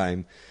Bulldogs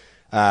game.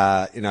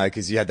 You know,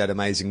 because you had that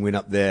amazing win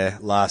up there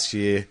last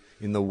year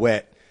in the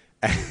wet,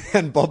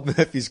 and Bob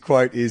Murphy's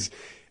quote is,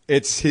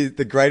 "It's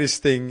the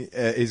greatest thing.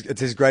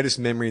 It's his greatest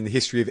memory in the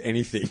history of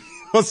anything,"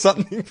 or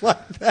something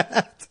like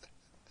that.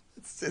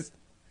 It's just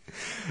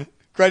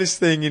greatest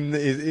thing in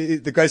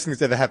the greatest thing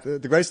that's ever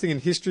happened. The greatest thing in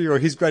history, or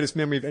his greatest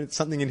memory of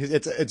something in his.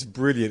 It's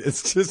brilliant.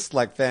 It's just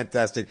like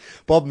fantastic.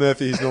 Bob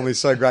Murphy is normally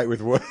so great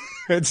with words.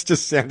 It's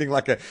just sounding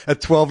like a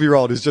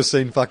 12-year-old who's just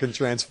seen fucking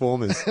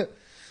Transformers.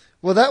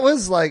 Well, that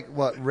was like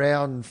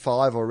round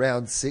 5 or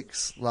round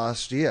 6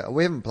 last year.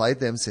 We haven't played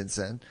them since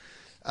then.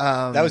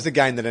 That was the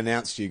game that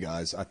announced you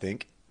guys, I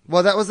think.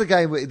 Well, that was the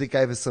game that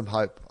gave us some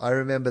hope. I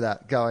remember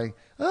that going,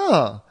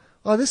 oh,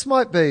 this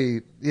might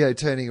be, you know,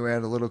 turning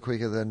around a little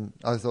quicker than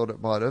I thought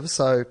it might have.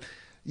 So,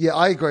 yeah,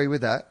 I agree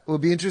with that. It'll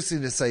be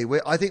interesting to see.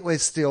 I think we're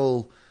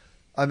still,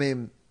 I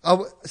mean,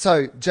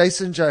 so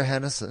Jason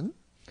Johannesson.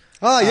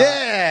 Oh,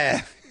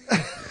 yeah.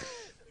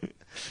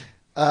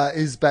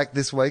 Is back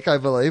this week, I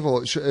believe,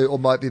 or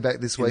might be back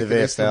this week. In the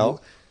VFL.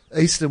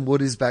 Easton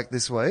Wood is back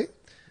this week.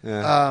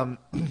 Yeah.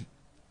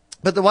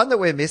 But the one that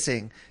we're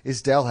missing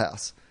is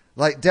Dalhouse.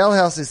 Like,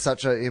 Dalhouse is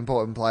such an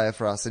important player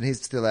for us, and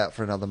he's still out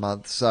for another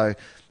month. So,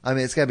 I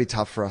mean, it's going to be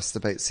tough for us to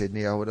beat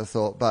Sydney, I would have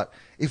thought. But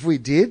if we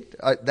did,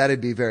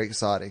 that'd be very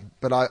exciting.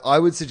 But I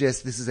would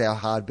suggest this is our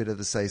hard bit of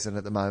the season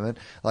at the moment.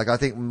 Like, I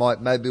think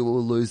maybe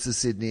we'll lose to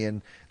Sydney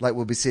and, like,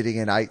 we'll be sitting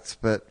in 8th,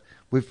 but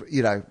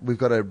we've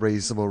got a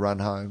reasonable run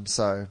home.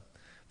 So,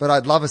 but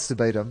I'd love us to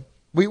beat them.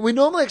 We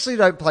normally actually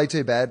don't play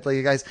too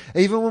badly, guys.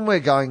 Even when we're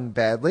going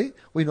badly,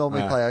 we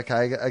normally play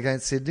okay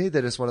against Sydney.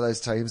 They're just one of those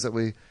teams that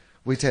we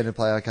tend to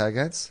play okay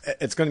against.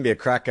 It's going to be a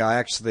cracker. I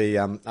actually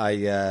I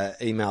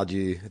emailed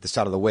you at the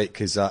start of the week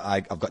because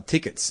I've got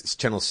tickets. It's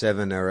Channel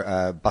 7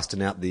 are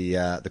busting out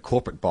the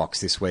corporate box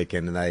this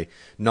weekend, and they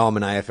know I'm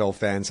an AFL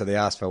fan, so they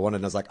asked if I wanted,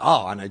 and I was like,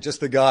 oh, I know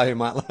just the guy who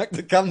might like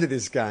to come to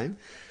this game.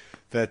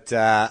 But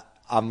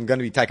I'm going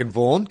to be taking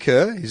Vaughan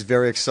Kerr. He's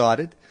very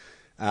excited.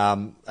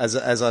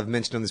 As I've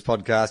mentioned on this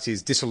podcast,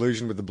 he's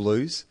disillusioned with the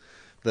Blues.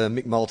 The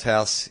Mick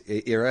Malthouse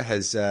era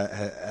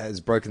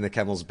has broken the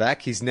camel's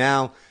back. He's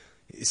now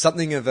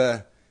something of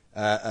an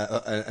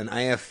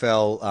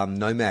AFL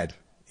nomad.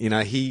 You know,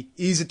 he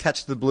is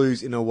attached to the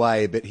Blues in a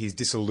way, but he's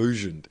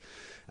disillusioned.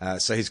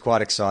 So he's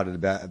quite excited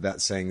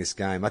about seeing this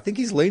game. I think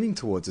he's leaning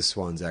towards the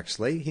Swans,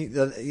 actually.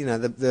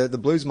 The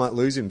Blues might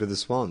lose him to the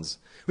Swans,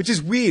 which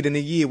is weird in a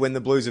year when the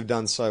Blues have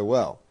done so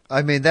well.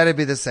 I mean, that'd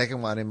be the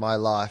second one in my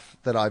life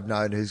that I've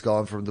known who's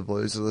gone from the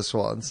Blues to the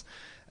Swans.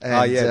 And,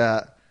 oh,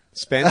 yeah.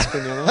 Spence,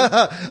 been the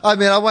other one? I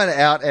mean, I won't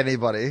out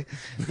anybody,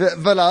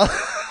 but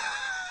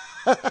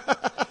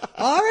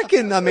I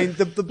reckon, I mean,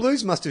 the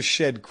Blues must have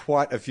shed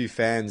quite a few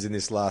fans in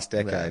this last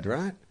decade,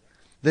 right?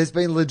 There's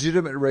been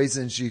legitimate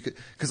reasons you could,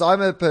 because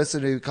I'm a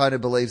person who kind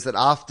of believes that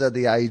after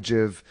the age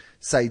of,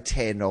 say,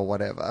 10 or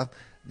whatever,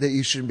 that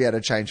you shouldn't be able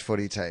to change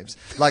footy teams.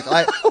 Like,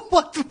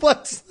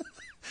 What?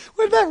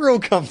 Where did that rule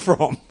come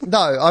from? No,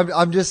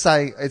 I'm just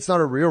saying it's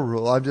not a real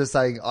rule. I'm just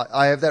saying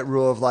I have that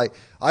rule of, like,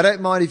 I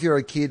don't mind if you're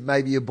a kid,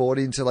 maybe you're brought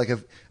into like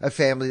a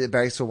family that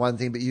barracks for one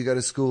thing, but you go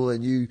to school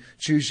and you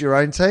choose your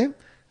own team.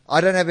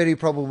 I don't have any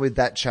problem with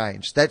that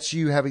change. That's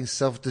you having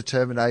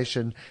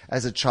self-determination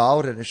as a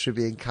child, and it should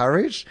be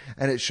encouraged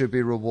and it should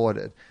be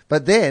rewarded.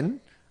 But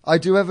then I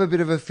do have a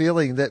bit of a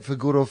feeling that for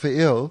good or for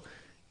ill,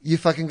 you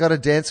fucking got to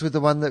dance with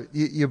the one that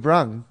you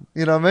brung.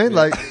 You know what I mean? Yeah.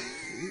 Like,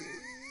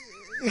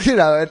 You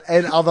know,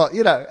 and other,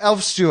 you know,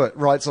 Alf Stewart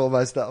writes all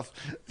my stuff.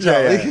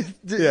 Yeah,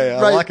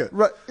 I like it.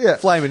 Yeah.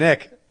 Flame and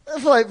neck.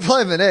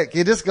 Flame and neck.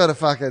 You just got to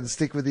fucking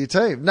stick with your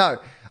team. No,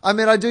 I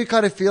mean, I do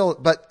kind of feel,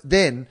 but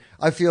then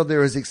I feel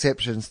there is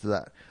exceptions to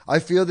that. I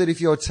feel that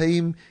if your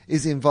team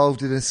is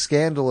involved in a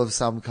scandal of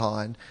some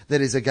kind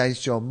that is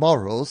against your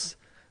morals,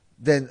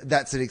 then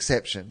that's an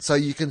exception. So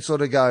you can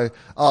sort of go,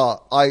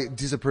 oh, I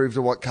disapproved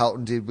of what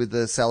Carlton did with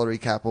the salary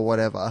cap or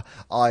whatever.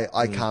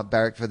 I can't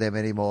barrack for them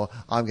anymore.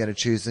 I'm going to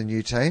choose a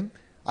new team.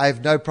 I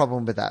have no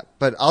problem with that.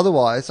 But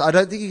otherwise, I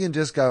don't think you can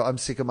just go, I'm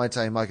sick of my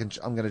team. I'm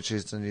going to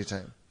choose a new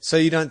team. So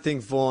you don't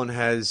think Vaughan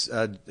has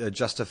a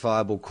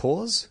justifiable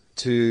cause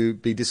to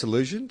be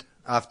disillusioned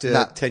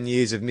after 10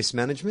 years of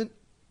mismanagement?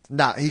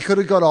 Nah, he could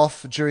have got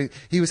off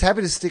he was happy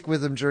to stick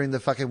with them during the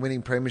fucking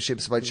winning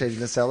premierships by cheating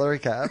the salary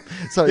cap.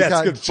 So he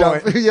can't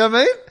jump. Point. You know what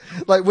I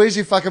mean? Like, where's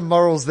your fucking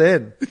morals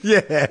then?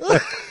 Yeah.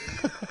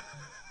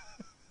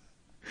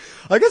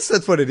 I guess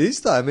that's what it is,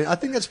 though. I mean, I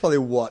think that's probably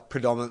what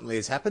predominantly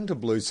has happened to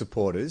Blues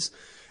supporters.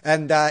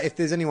 And if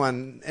there's any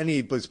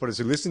Blues supporters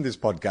who listen to this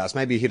podcast,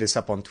 maybe hit us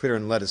up on Twitter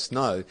and let us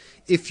know.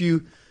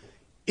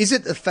 Is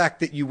it the fact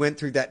that you went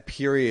through that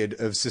period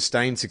of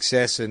sustained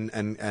success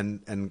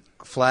and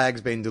flags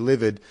being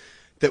delivered,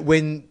 that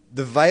when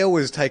the veil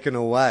was taken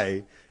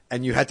away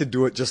and you had to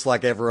do it just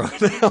like everyone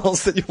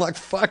else, that you're like,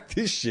 fuck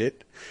this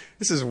shit.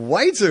 This is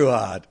way too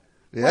hard.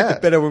 Yeah. I like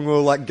it better when we were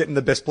like getting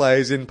the best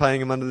players in, paying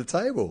them under the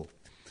table.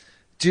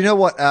 Do you know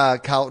what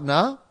Carlton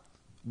are?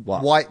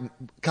 What?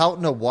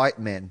 Carlton are white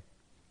men.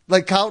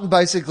 Like, Carlton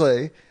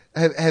basically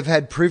have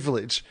had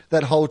privilege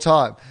that whole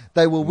time.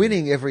 They were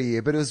winning every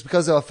year, but it was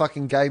because they were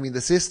fucking gaming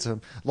the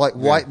system, like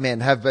white men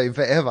have been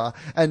forever.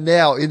 And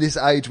now, in this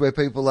age where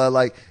people are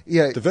like,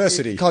 you know,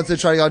 diversity,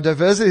 concentrating on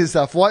diversity and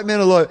stuff, white men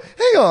are like,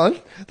 hang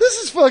on,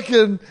 this is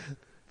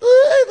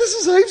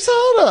heaps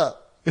harder.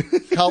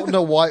 Carlton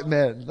are white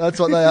men. That's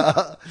what they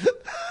are.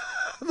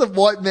 The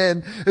white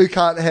men who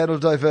can't handle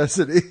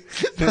diversity.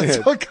 That's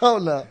what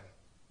Carlton are.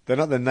 They're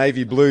not the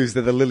navy blues,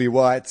 they're the lily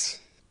whites.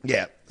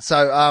 Yeah.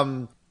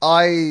 So,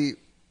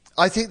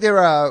 I think there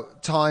are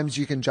times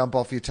you can jump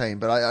off your team,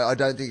 but I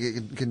don't think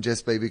it can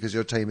just be because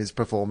your team is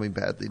performing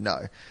badly.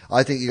 No.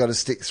 I think you got to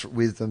stick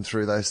with them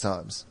through those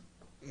times.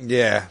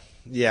 Yeah.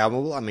 Yeah.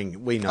 Well, I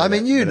mean, we know I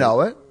mean, you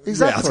know it.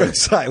 Exactly. Yeah, I was going to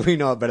say, we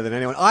know it better than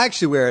anyone. I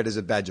actually wear it as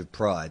a badge of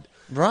pride.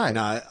 Right.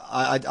 No,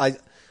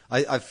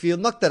 I feel,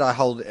 not that I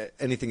hold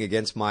anything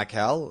against Mike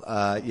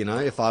Howell. You know,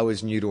 if I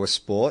was new to a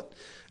sport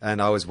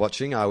and I was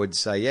watching, I would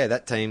say, yeah,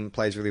 that team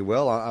plays really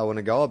well. I want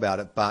to go about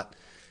it. But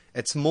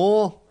it's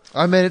more...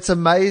 I mean, it's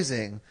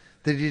amazing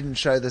that he didn't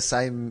show the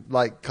same,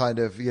 like, kind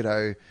of, you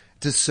know,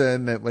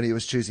 discernment when he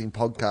was choosing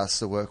podcasts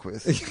to work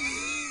with.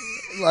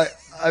 Like,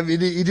 I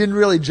mean, he didn't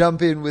really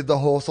jump in with the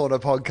Hawthorne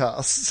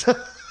podcasts.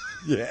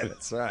 Yeah,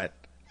 that's right.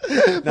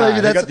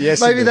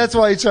 Maybe that's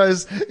why he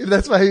chose.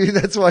 That's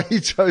why he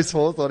chose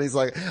Hawthorne. He's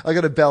like, I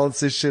got to balance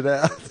this shit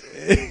out.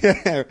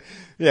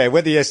 Yeah,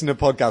 we're the Essendon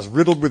podcast,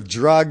 riddled with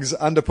drugs,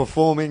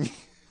 underperforming,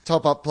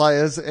 top up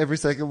players every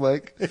second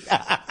week.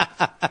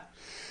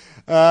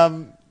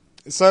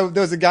 So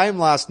there was a game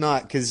last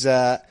night because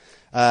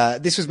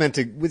this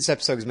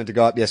episode was meant to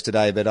go up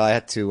yesterday, but I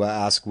had to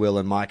ask Will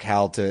and Mike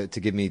Howell to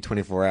give me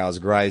 24 hours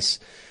grace,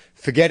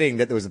 forgetting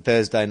that there was a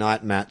Thursday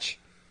night match.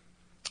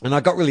 And I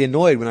got really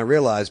annoyed when I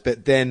realised,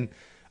 but then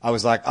I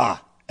was like,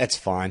 it's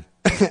fine.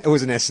 It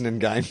was an Essendon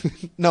game.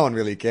 No one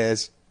really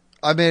cares.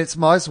 I mean, it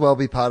might as well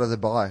be part of the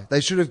bye.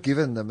 They should have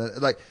given them,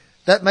 like,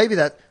 that. Maybe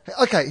that...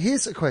 Okay,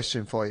 here's a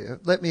question for you.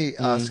 Let me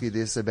ask you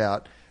this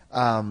about...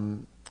 how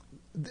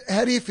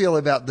do you feel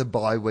about the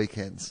bye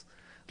weekends?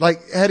 Like,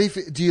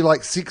 do you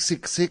like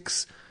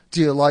 666? Do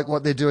you like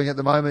what they're doing at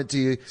the moment?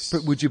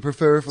 Would you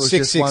prefer if it was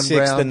just one round?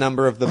 666, the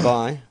number of the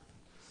bye.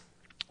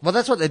 Well,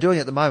 that's what they're doing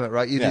at the moment,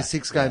 right? You do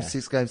 6 games,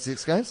 6 games,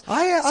 6 games.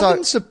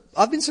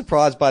 I've been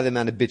surprised by the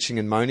amount of bitching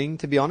and moaning,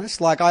 to be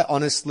honest. Like, I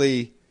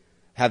honestly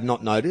have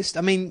not noticed.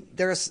 I mean,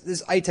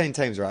 there's 18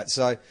 teams, right?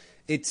 So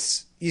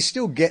you're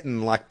still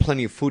getting like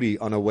plenty of footy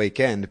on a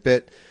weekend,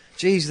 but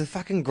geez, the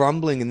fucking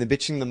grumbling and the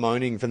bitching, the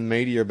moaning from the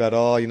media about,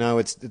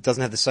 it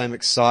doesn't have the same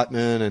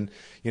excitement, and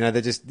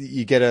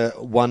you get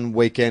one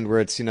weekend where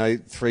it's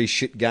 3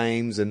 shit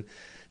games, and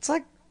it's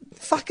like,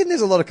 fucking,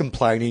 there's a lot of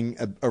complaining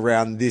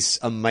around this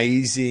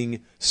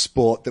amazing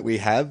sport that we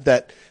have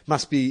that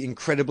must be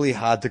incredibly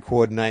hard to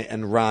coordinate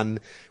and run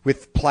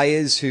with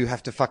players who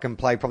have to fucking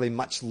play probably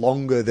much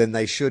longer than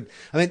they should.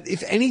 I mean,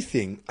 if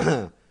anything,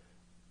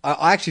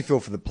 I actually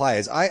feel for the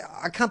players.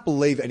 I can't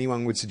believe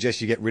anyone would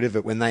suggest you get rid of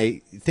it when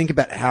they think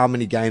about how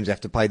many games they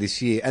have to play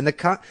this year and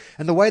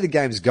the way the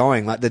game's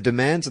going, like the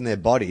demands on their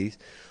bodies.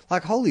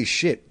 Like, holy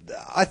shit.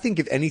 I think,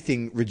 if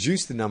anything,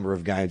 reduce the number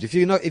of games. If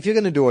you're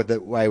going to do it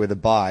that way with a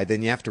bye,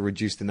 then you have to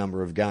reduce the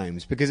number of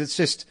games because it's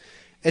just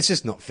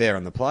not fair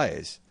on the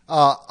players.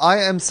 I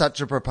am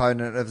such a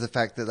proponent of the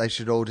fact that they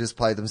should all just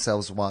play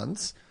themselves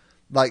once,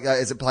 like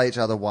play each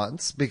other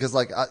once, because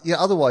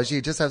otherwise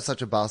you just have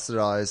such a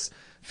bastardized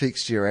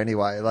fixture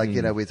anyway,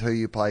 with who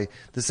you play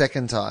the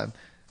second time.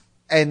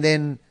 And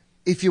then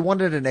if you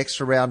wanted an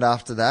extra round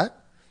after that,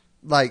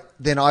 like,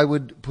 then I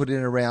would put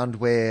in a round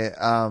where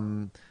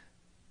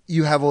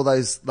you have all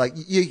those, like,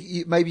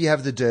 maybe you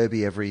have the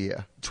derby every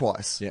year,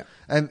 twice. Yeah.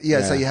 And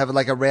so you have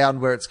like a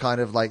round where it's kind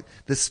of like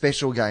the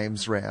special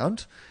games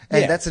round.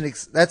 And that's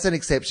an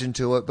exception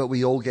to it, but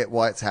we all get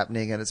why it's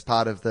happening and it's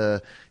part of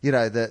the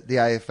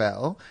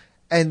AFL.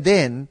 And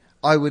then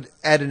I would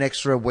add an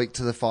extra week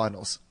to the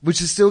finals, which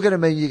is still going to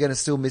mean you're going to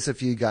still miss a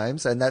few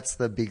games. And that's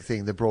the big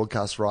thing, the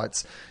broadcast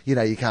rights. You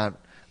can't,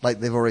 like,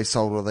 they've already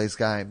sold all these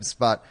games.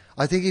 But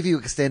I think if you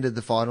extended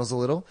the finals a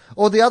little,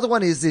 or the other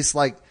one is this,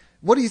 like,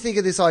 what do you think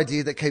of this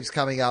idea that keeps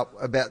coming up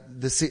about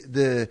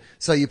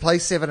so you play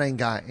 17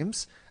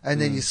 games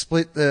and then you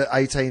split the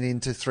 18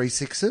 into 3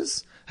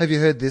 sixes? Have you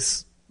heard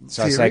this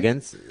theory? Say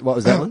again, what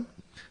was that one?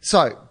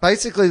 So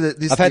basically,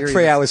 I've had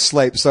 3 hours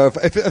sleep, so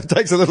if it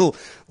takes a little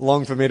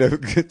long for me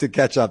to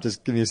catch up,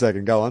 just give me a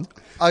second. Go on.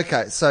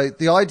 Okay, so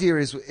the idea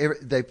is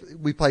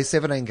we play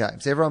 17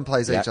 games. Everyone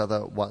plays each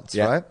other once,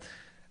 right?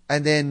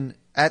 And then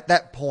at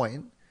that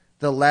point,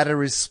 the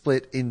ladder is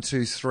split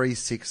into 3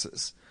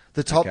 sixes.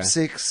 The top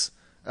 6,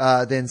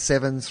 then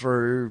 7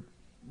 through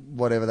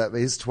whatever that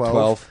is,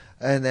 12.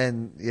 And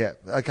then,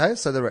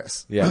 so the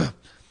rest. Yeah.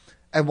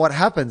 And what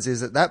happens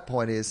is at that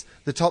point is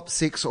the top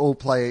 6 all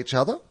play each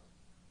other,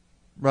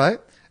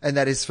 right? And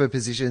that is for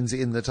positions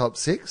in the top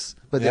 6,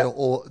 but they're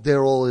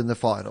all in the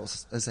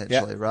finals,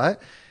 essentially, right?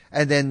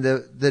 And then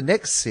the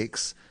next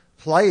 6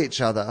 play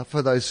each other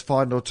for those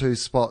final 2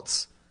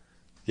 spots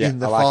in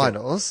the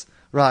finals.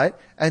 Right,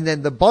 and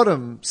then the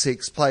bottom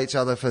 6 play each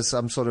other for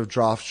some sort of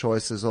draft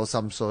choices or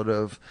some sort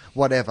of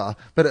whatever.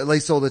 But at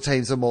least all the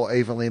teams are more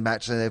evenly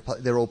matched, and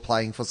they're all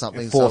playing for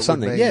something.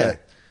 Yeah,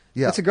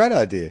 that's a great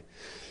idea.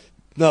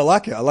 No, I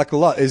like it. I like it a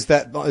lot. Was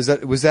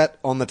that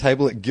on the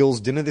table at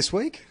Gill's dinner this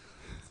week?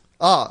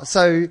 Oh,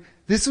 so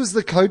this was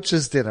the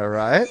coaches' dinner,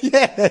 right?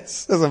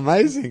 Yes, it was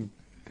amazing.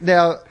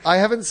 Now I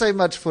haven't seen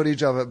much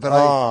footage of it,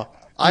 but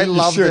I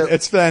loved it.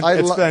 It's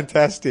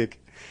fantastic.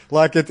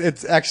 Like,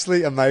 it's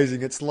actually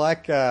amazing. It's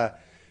like all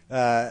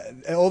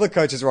the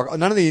coaches rock.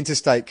 None of the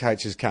interstate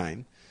coaches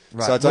came.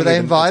 Right. So were they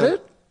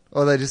invited?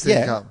 Or they just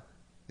didn't come?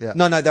 Yeah.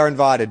 No, they're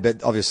invited,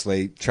 but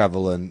obviously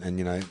travel and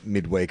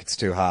midweek, it's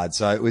too hard.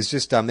 So it was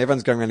just,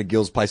 everyone's going around to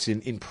Gill's place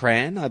in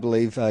Pran. I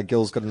believe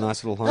Gill's got a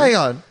nice little home. Hang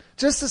on.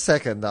 Just a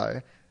second,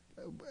 though.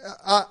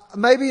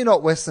 Maybe you're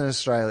not Western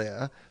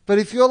Australia, but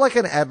if you're like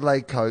an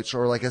Adelaide coach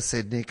or like a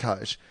Sydney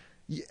coach,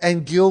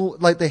 and Gill,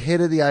 like the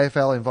head of the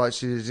AFL,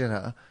 invites you to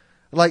dinner,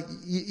 like,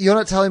 you're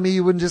not telling me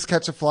you wouldn't just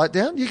catch a flight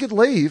down? You could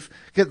leave,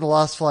 get the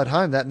last flight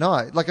home that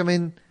night. Like, I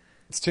mean...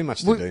 It's too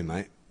much to do,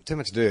 mate. Too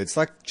much to do. It's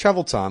like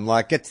travel time.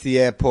 Like, get to the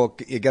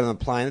airport, you get on a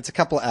plane, it's a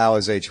couple of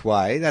hours each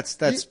way. That's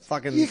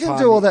fucking You can time.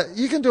 do all that.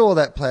 You can do all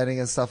that planning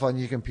and stuff on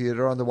your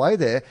computer on the way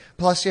there.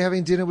 Plus, you're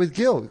having dinner with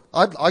Gill.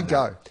 I'd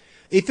go.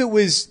 It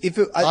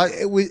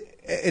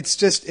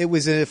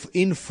was an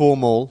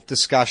informal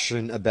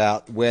discussion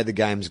about where the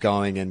game's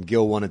going, and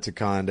Gill wanted to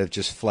kind of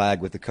just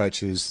flag with the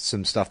coaches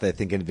some stuff they're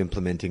thinking of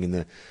implementing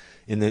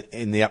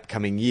in the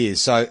upcoming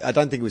years. So I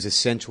don't think it was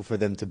essential for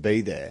them to be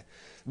there.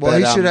 Well,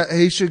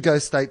 he should go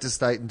state to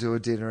state and do a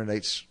dinner in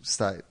each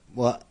state.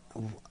 Well,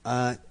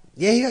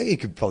 he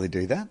could probably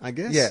do that, I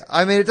guess. Yeah,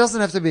 I mean, it doesn't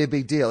have to be a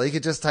big deal. He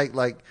could just take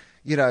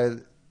he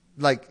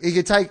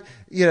could take,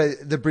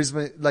 the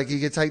Brisbane, like he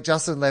could take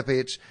Justin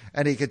Lepich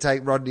and he could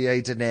take Rodney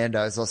E to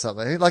Nando's or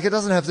something. Like, it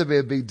doesn't have to be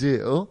a big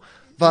deal.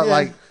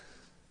 But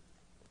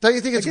don't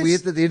you think it's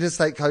weird that the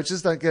interstate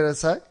coaches don't get a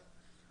say?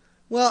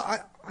 Well,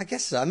 I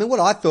guess so. I mean, what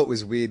I thought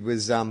was weird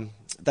was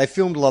they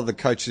filmed a lot of the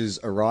coaches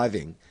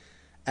arriving,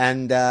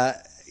 and they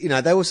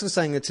were sort of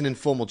saying it's an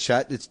informal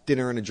chat, it's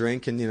dinner and a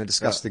drink, and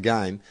discuss the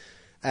game,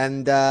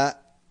 and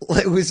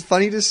it was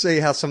funny to see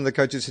how some of the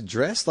coaches had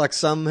dressed. Like,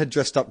 some had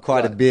dressed up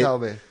quite a bit. Tell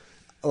me.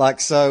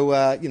 Like, so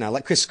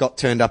like Chris Scott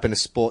turned up in a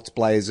sports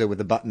blazer with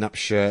a button-up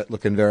shirt,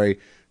 looking very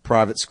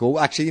private school.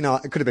 Actually,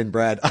 it could have been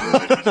Brad.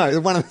 I don't know.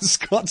 One of the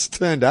Scotts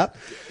turned up.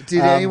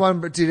 Did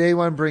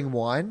anyone bring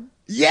wine?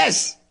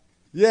 Yes.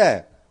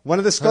 Yeah. One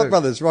of the Scott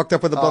brothers rocked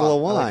up with a bottle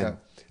of wine. Okay.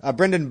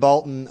 Brendan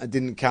Bolton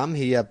didn't come.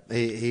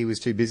 He was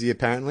too busy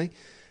apparently.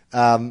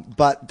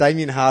 But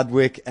Damien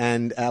Hardwick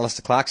and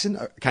Alistair Clarkson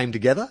came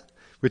together,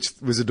 which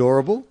was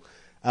adorable.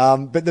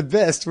 But the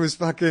best was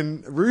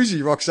fucking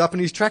Rugy rocks up in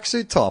his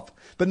tracksuit top,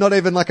 but not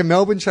even like a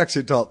Melbourne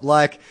tracksuit top.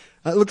 Like,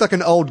 it looked like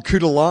an old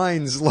Cooter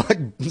Lines, like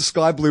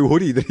sky blue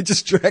hoodie that he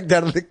just dragged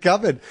out of the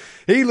cupboard.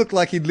 He looked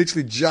like he'd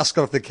literally just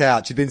got off the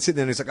couch. He'd been sitting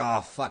there and he's like,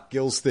 oh, fuck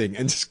Gill's thing.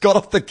 And just got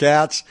off the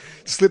couch,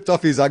 slipped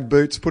off his Ugg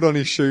boots, put on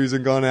his shoes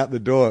and gone out the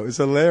door. It was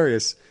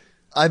hilarious.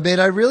 I mean,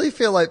 I really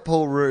feel like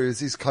Paul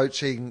Roos is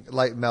coaching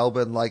like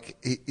Melbourne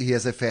like he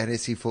has a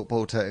fantasy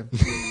football team.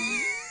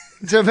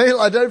 To me,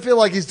 I don't feel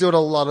like he's doing a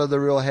lot of the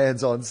real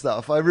hands-on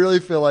stuff. I really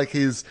feel like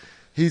he's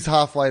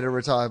halfway to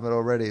retirement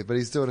already, but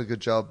he's doing a good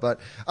job.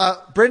 But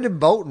Brendan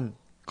Bolton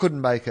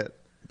couldn't make it.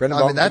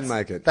 Couldn't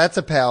make it. That's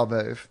a power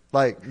move.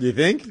 Like, you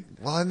think?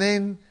 Well, I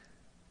mean,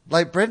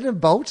 like Brendan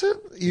Bolton.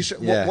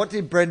 What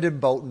did Brendan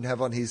Bolton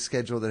have on his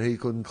schedule that he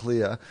couldn't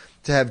clear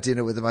to have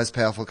dinner with the most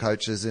powerful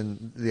coaches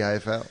in the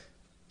AFL?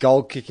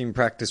 goal kicking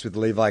practice with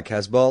Levi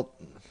Casbolt.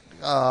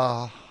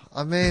 I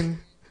mean...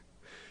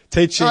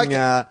 Teaching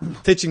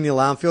Neil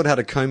Armfield how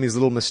to comb his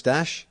little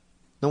moustache.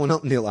 No,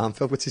 not Neil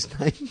Armfield. What's his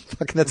name?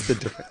 Fucking, that's the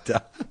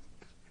director.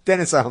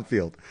 Dennis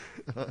Armfield.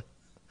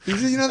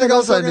 You know the guy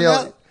I'm talking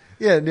about?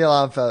 Yeah, Neil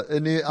Armfield.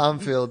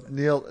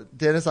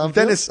 Dennis Armfield?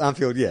 Dennis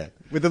Armfield, yeah.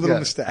 With the little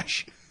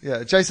moustache.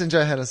 Yeah, Jason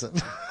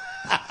Johannesson.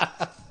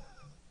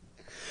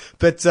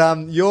 But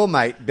your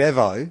mate,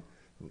 Bevo.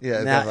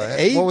 Yeah, now,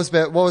 Bevo.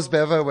 What was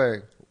Bevo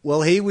wearing?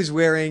 Well, he was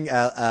wearing,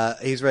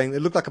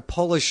 it looked like a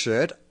polo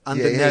shirt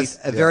underneath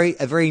a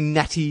very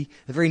natty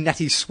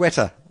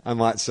sweater, I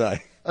might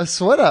say. A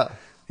sweater?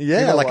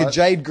 Yeah, like a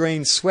jade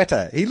green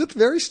sweater. He looked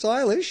very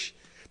stylish,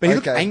 but he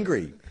looked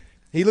angry.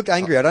 He looked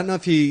angry. I don't know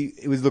if he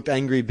looked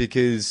angry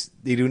because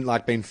he didn't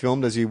like being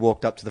filmed as he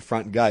walked up to the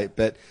front gate,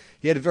 but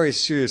he had a very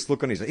serious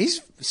look on his face.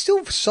 He's still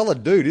a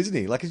solid dude, isn't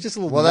he? Like, he's just a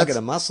little nugget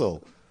of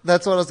muscle.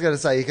 That's what I was going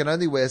to say. He can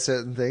only wear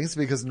certain things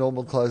because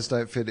normal clothes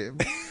don't fit him.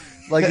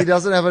 Like, he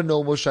doesn't have a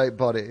normal shaped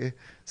body.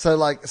 So,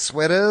 like,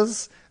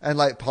 sweaters and,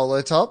 like,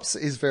 polo tops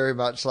is very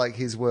much like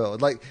his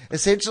world. Like,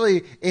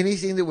 essentially,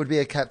 anything that would be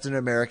a Captain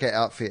America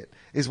outfit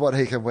is what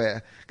he can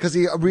wear. Because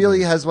he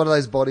really has one of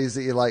those bodies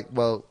that you're like,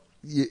 well,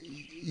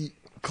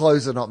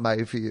 clothes are not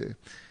made for you.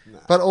 No.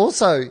 But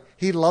also,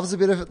 he loves a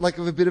bit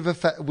of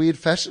a weird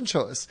fashion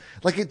choice.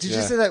 Like, did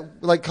you see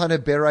that, like, kind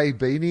of beret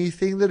beanie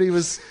thing that he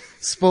was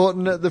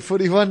sporting at the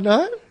footy one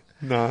night?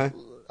 No.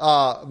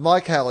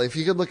 Mike Halley, if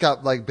you could look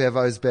up like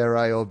Bevo's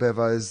beret or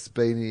Bevo's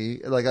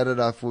beanie, like I don't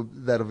know if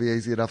that'll be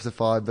easy enough to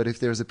find, but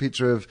if there's a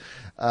picture of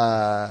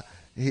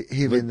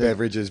him Luke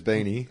Beveridge's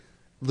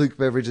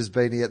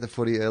beanie at the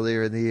footy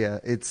earlier in the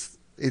year, it's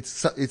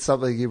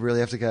something you really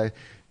have to go.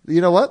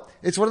 You know what?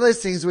 It's one of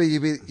those things where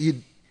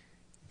you'd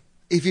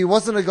if he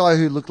wasn't a guy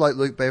who looked like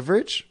Luke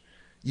Beveridge,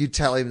 you'd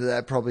tell him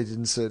that probably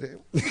didn't suit him.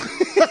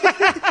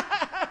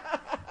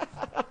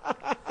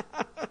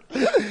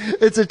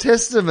 It's a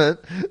testament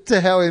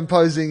to how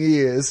imposing he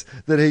is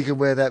that he can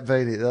wear that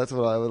beanie. That's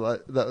what I would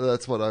like.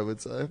 That's what I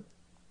would say.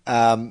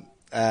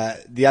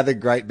 The other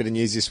great bit of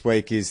news this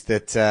week is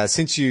that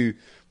since you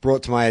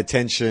brought to my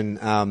attention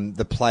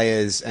the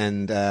players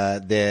and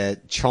their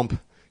chomp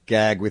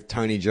gag with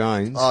Tony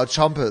Jones. Oh,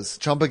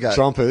 chomper gag.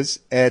 Chompers.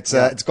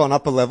 It's gone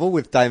up a level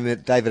with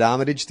David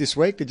Armitage this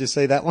week. Did you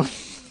see that one?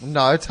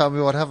 No, tell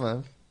me what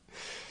happened.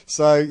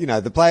 So,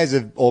 the players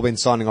have all been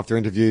signing off their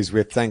interviews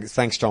with thanks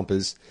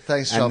Chompers.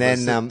 Thanks Chompers.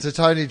 And then, to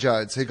Tony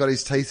Jones, who got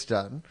his teeth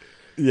done.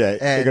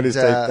 Yeah, he got his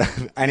teeth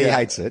done. And he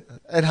hates it.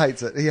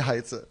 He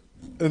hates it.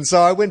 And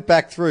so I went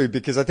back through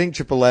because I think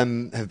Triple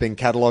M have been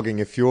cataloguing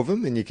a few of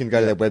them, and you can go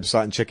to their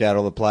website and check out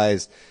all the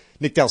players.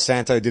 Nick Del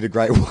Santo did a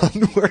great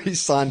one where he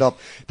signed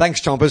off,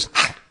 thanks Chompers.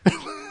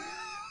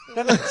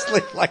 And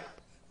actually,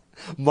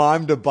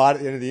 mimed a bite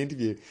at the end of the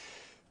interview.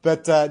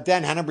 But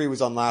Dan Hanbury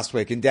was on last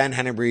week, and Dan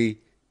Hanbury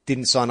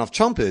didn't sign off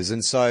Chompers,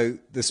 and so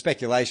the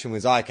speculation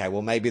was, okay,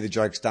 well, maybe the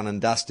joke's done and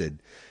dusted.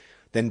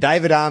 Then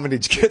David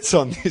Armitage gets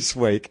on this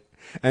week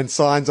and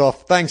signs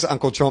off, thanks,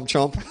 Uncle Chomp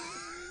Chomp.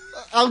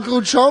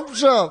 Uncle Chomp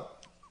Chomp!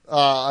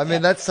 I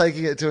mean, that's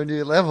taking it to a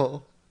new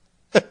level.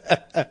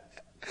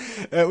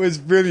 It was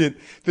brilliant,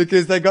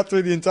 because they got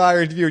through the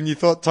entire interview,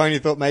 and Tony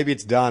thought maybe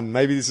it's done,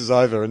 maybe this is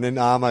over, and then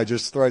Armo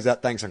just throws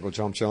out, thanks, Uncle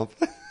Chomp Chomp.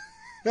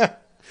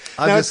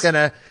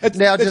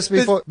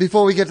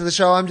 Before we get to the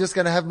show, I'm just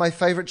going to have my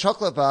favourite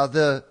chocolate bar,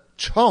 the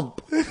Chomp.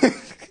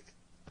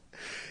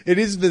 It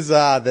is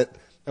bizarre that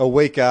a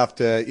week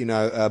after,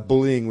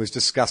 bullying was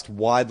discussed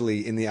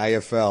widely in the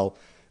AFL,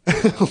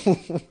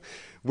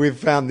 we've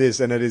found this,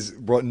 and it has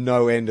brought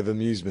no end of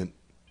amusement.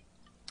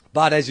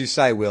 But as you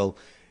say, Will,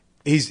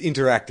 he's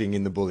interacting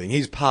in the bullying.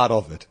 He's part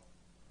of it.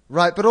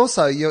 Right, but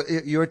also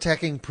you're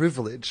attacking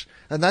privilege,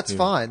 and that's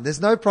fine.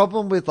 There's no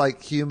problem with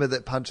humour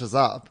that punches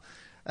up.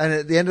 And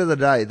at the end of the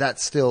day,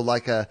 that's still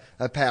like a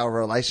power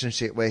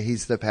relationship where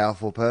he's the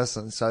powerful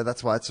person. So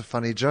that's why it's a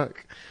funny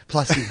joke.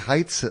 Plus, he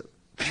hates it.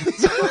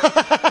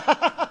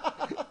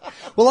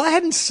 Well, I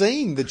hadn't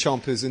seen the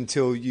Chompers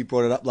until you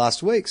brought it up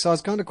last week, so I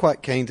was kind of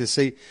quite keen to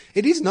see.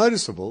 It is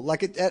noticeable.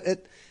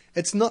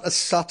 It's not a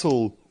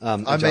subtle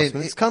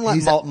adjustment. It's kind of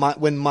like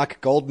when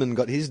Mike Goldman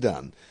got his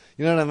done.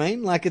 You know what I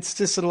mean? It's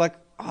just sort of like,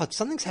 oh,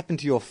 something's happened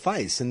to your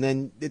face, and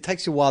then it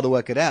takes you a while to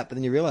work it out, but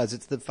then you realise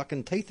it's the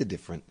fucking teeth are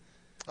different.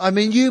 I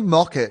mean, you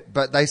mock it,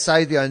 but they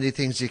say the only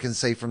things you can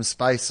see from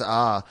space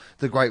are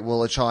the Great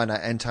Wall of China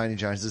and Tony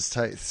Jones's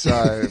teeth.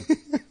 So,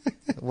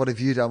 what have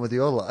you done with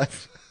your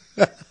life?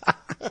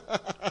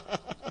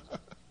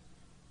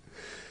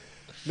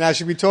 Now,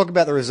 should we talk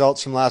about the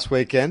results from last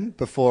weekend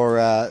before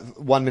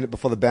 1 minute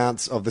before the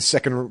bounce of the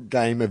second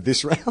game of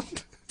this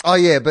round? Oh,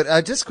 yeah,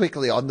 but just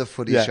quickly on the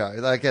footy show,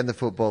 again, the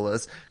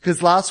footballers,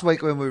 because last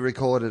week when we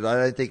recorded, I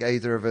don't think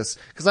either of us,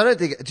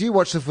 do you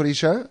watch the footy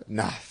show?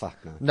 Nah, fuck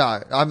no.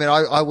 No, I mean,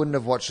 I wouldn't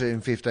have watched it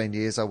in 15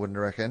 years, I wouldn't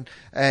reckon.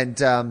 And,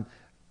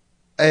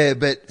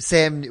 but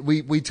Sam,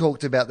 we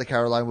talked about the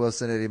Caroline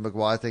Wilson, Eddie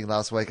Maguire thing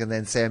last week, and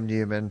then Sam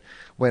Newman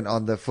went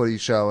on the footy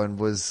show and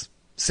was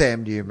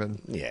Sam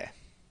Newman. Yeah.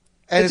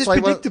 And it's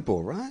just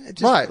predictable, right?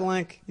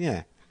 Right.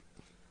 Yeah.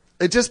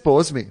 It just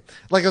bores me.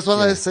 Like, it's one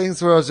of those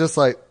things where I was just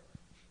like,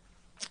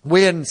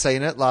 we hadn't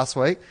seen it last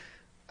week,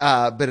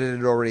 but it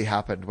had already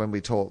happened when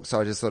we talked.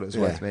 So I just thought it was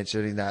worth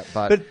mentioning that.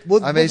 But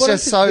it's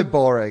just so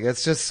boring.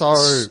 It's just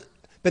so...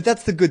 But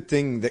that's the good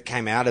thing that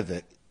came out of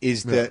it,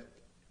 is that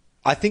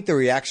I think the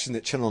reaction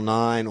that Channel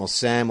 9 or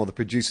Sam or the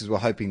producers were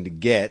hoping to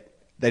get,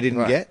 they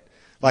didn't get.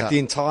 Like, the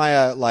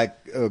entire,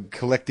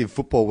 collective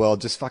football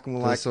world just fucking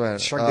were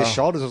shrugged their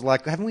shoulders. It was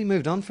like, haven't we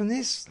moved on from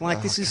this?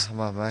 Like, this is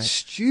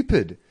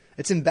stupid.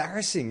 It's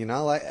embarrassing, you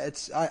know? Like,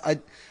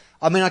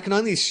 I mean, I can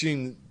only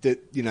assume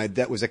that,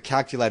 that was a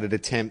calculated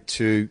attempt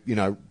to,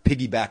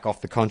 piggyback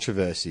off the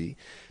controversy.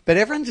 But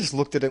everyone just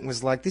looked at it and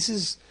was like,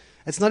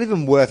 it's not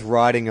even worth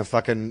writing a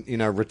fucking,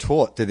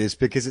 retort to this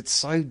because it's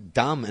so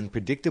dumb and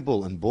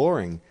predictable and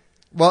boring.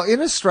 Well,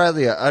 in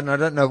Australia, and I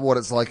don't know what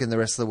it's like in the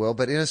rest of the world,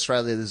 but in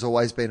Australia, there's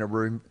always been a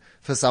room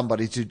for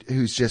somebody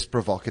who's just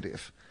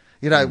provocative.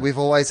 We've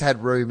always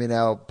had room in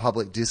our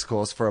public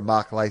discourse for a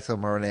Mark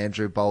Latham or an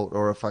Andrew Bolt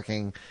or a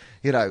fucking,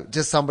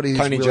 just somebody who's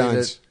Tony willing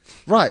Jones.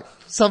 Right.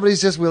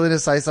 Somebody's just willing to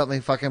say something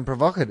fucking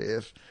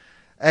provocative.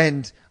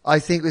 And I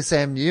think with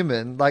Sam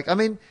Newman,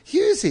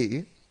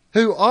 Hughesy,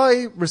 who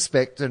I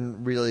respect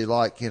and really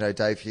like,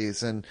 Dave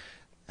Hughes, and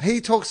he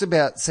talks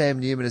about Sam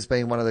Newman as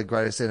being one of the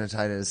greatest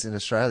entertainers in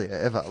Australia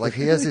ever. Like,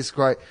 he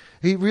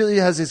really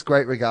has this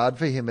great regard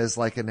for him as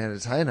like an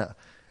entertainer.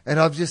 And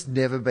I've just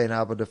never been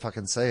able to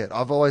fucking see it.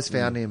 I've always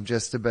found him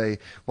just to be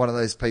one of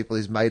those people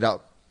who's made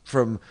up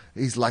from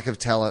his lack of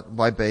talent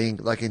by being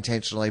like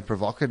intentionally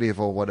provocative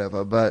or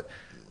whatever. But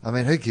I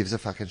mean, who gives a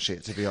fucking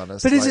shit, to be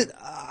honest?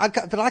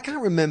 But I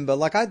can't remember.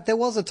 There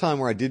was a time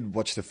where I did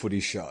watch the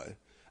footy show.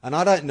 And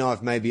I don't know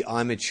if maybe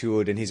I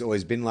matured and he's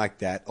always been like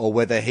that, or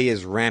whether he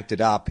has ramped it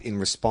up in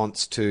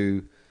response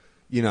to,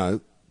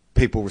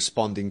 people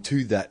responding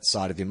to that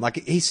side of him.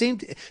 Like, it's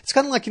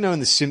kind of like, in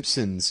The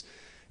Simpsons,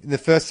 in the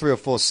first 3 or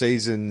 4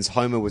 seasons,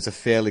 Homer was a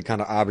fairly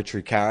kind of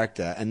arbitrary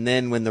character. And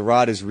then when the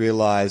writers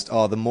realized,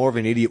 the more of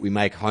an idiot we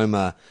make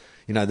Homer,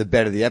 the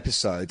better the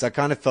episodes. I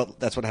kind of felt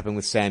that's what happened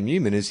with Sam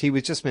Newman, is he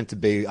was just meant to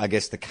be, I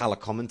guess, the color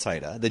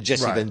commentator, the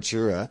Jesse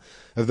Ventura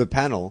of the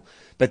panel.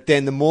 But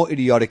then the more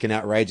idiotic and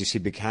outrageous he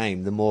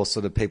became, the more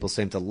sort of people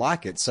seemed to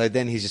like it. So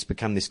then he's just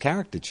become this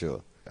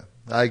caricature.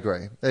 I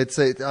agree.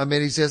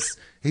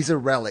 He's a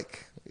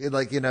relic.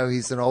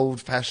 He's an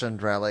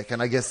old-fashioned relic.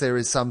 And I guess there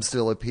is some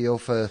still appeal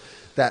for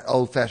that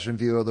old-fashioned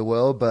view of the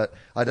world, but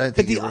I don't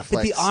think it reflects...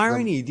 But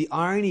the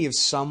irony of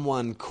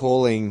someone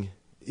calling...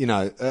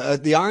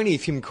 the irony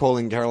of him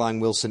calling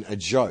Caroline Wilson a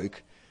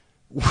joke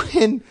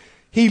when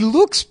he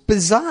looks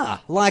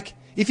bizarre. Like,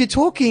 if you're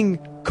talking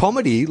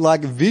comedy,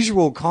 like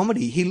visual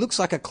comedy, he looks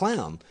like a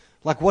clown.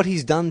 Like, what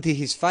he's done to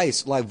his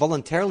face, like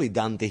voluntarily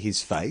done to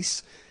his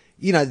face,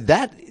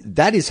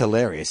 that is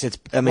hilarious.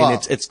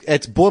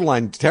 It's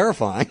borderline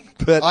terrifying,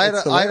 but I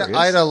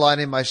had a line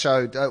in my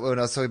show when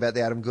I was talking about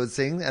the Adam Goods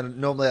thing, and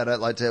normally I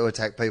don't like to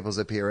attack people's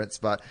appearance,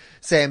 but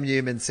Sam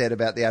Newman said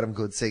about the Adam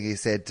Goods thing, he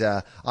said,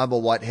 I'm a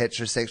white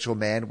heterosexual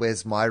man,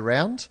 where's my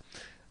round?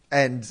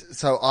 And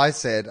so I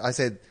said,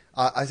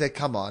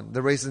 come on,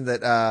 the reason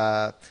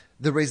that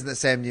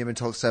Sam Newman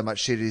talks so much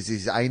shit is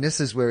his anus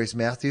is where his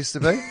mouth used to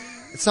be.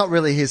 It's not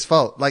really his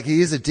fault. Like,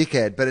 he is a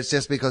dickhead, but it's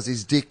just because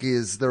his dick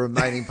is the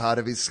remaining part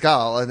of his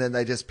skull, and then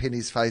they just pin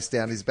his face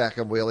down his back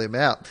and wheel him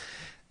out.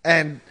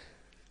 And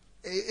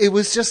it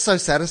was just so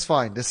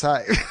satisfying to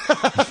say.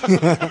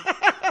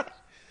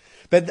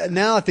 But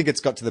now I think it's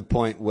got to the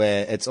point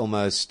where it's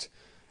almost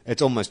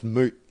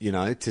moot,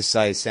 to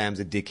say Sam's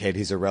a dickhead,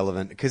 he's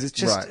irrelevant, because it's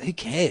just, who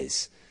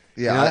cares?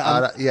 Yeah,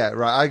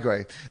 I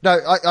agree. No,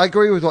 I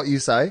agree with what you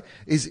say.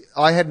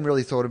 I hadn't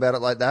really thought about it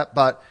like that,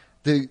 but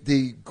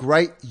the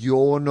great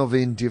yawn of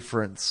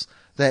indifference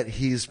that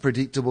his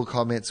predictable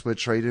comments were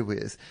treated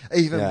with,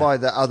 even by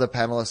the other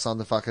panelists on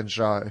the fucking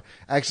show,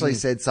 actually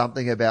said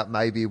something about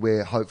maybe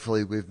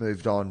hopefully we've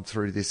moved on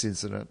through this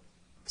incident.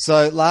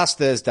 So last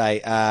Thursday,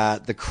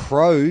 the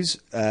Crows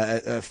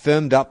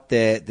firmed up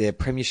their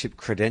premiership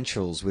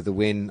credentials with a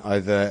win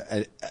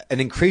over an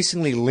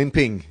increasingly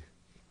limping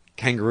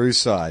Kangaroo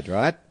side,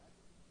 right?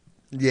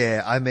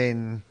 Yeah, I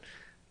mean,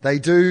 they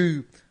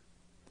do.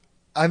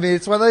 I mean,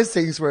 it's one of those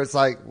things where it's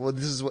like, well,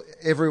 this is what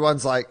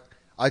everyone's like,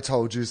 I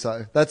told you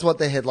so. That's what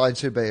the headline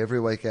should be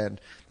every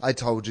weekend. I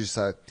told you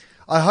so.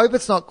 I hope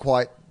it's not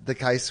quite the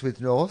case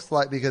with North,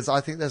 because I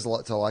think there's a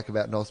lot to like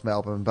about North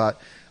Melbourne, but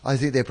I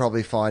think they're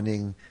probably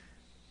finding...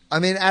 I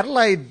mean,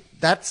 Adelaide,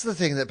 that's the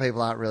thing that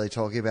people aren't really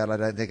talking about, I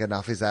don't think,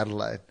 enough, is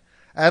Adelaide.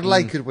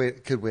 Adelaide could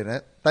win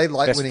it. They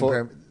like best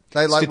winning...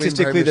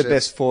 Statistically, the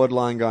best forward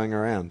line going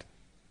around.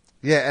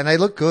 Yeah, and they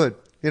look good,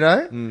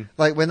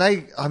 Like, when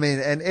they... I mean,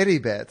 and Eddie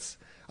Betts...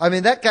 I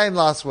mean, that game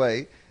last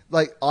week,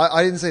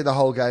 I didn't see the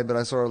whole game, but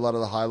I saw a lot of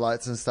the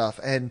highlights and stuff.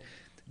 And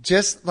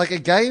just like a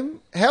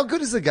game, how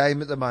good is the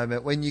game at the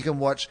moment when you can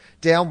watch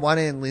down one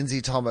end Lindsay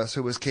Thomas,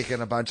 who was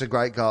kicking a bunch of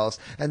great goals,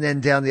 and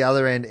then down the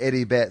other end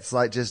Eddie Betts,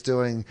 just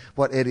doing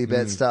what Eddie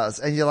Betts does.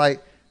 And you're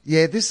like,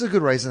 yeah, this is a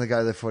good reason to go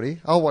to the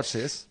footy. I'll watch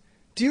this.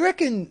 Do you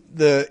reckon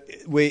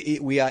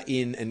we are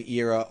in an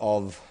era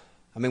of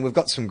I mean, we've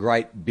got some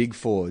great big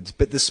forwards,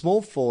 but the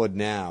small forward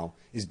now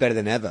is better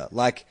than ever.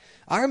 Like,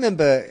 I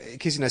remember,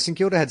 because, St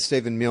Kilda had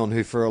Stephen Milne,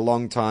 who for a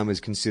long time was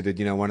considered,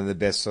 one of the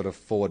best sort of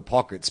forward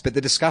pockets, but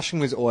the discussion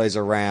was always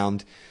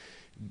around,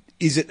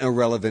 is it a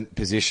relevant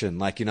position?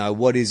 Like,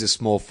 what is a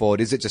small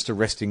forward? Is it just a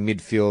resting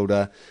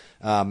midfielder?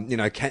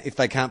 If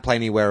they can't play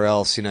anywhere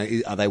else,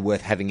 are they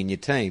worth having in your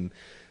team?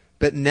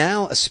 But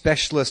now a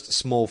specialist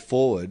small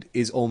forward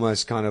is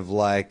almost kind of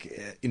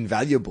like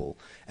invaluable.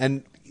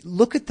 And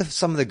look at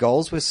some of the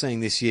goals we're seeing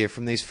this year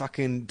from these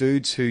fucking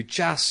dudes who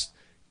just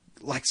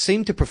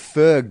seem to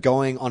prefer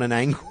going on an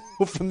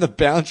angle from the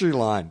boundary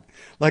line.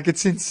 Like,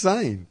 it's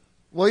insane.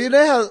 Well, you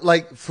know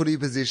how footy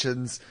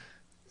positions,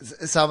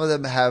 some of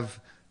them have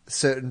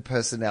certain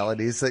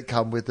personalities that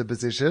come with the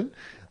position.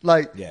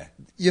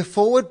 Your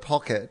forward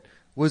pocket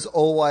was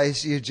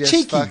always you just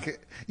cheeky.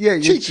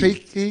 You're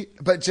cheeky,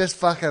 but just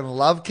fucking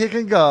love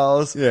kicking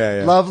goals.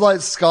 Yeah. Love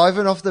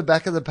skiving off the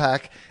back of the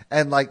pack,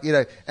 and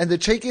and the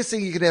cheekiest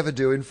thing you could ever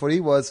do in footy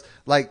was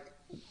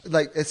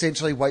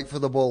essentially wait for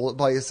the ball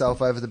by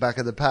yourself over the back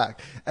of the pack.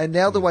 And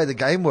now the way the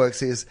game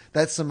works is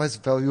that's the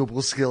most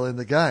valuable skill in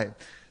the game.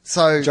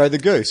 So Joe the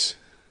Goose.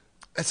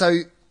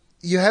 So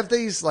you have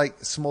these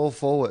small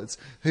forwards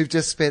who've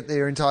just spent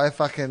their entire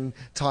fucking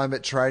time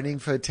at training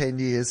for 10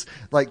 years,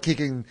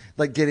 kicking,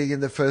 getting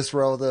in the first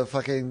row of the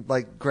fucking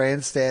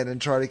grandstand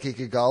and trying to kick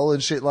a goal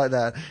and shit like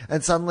that.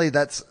 And suddenly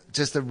that's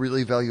just a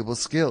really valuable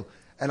skill.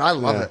 And I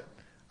love it.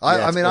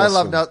 I mean, awesome.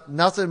 I love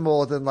nothing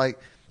more than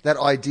that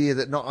idea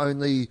that not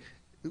only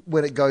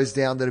when it goes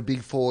down that a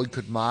big forward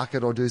could mark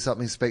it or do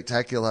something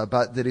spectacular,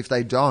 but that if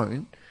they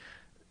don't,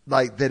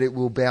 that it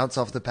will bounce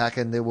off the pack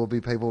and there will be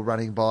people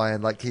running by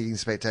and kicking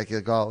spectacular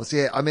goals.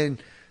 Yeah, I mean,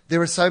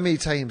 there are so many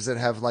teams that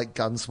have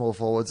gun small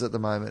forwards at the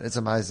moment. It's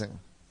amazing.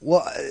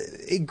 Well,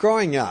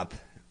 growing up,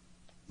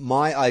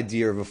 my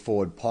idea of a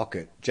forward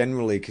pocket,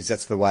 generally, because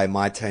that's the way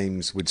my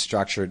teams would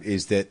structure it,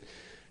 is that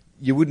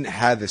you wouldn't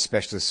have a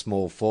specialist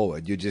small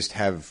forward. You just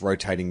have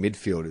rotating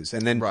midfielders.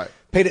 And then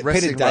Peter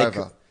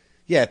Dacos.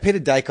 Yeah, Peter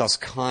Dacos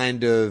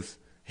kind of...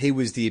 He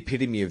was the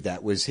epitome of that.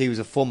 He was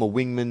a former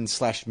wingman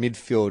 /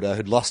 midfielder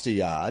who'd lost a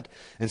yard,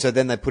 and so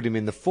then they put him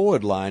in the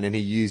forward line, and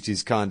he used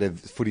his kind of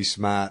footy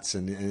smarts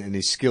and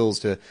his skills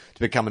to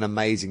become an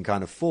amazing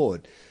kind of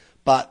forward.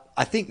 But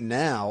I think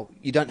now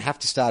you don't have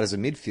to start as a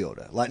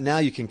midfielder. Now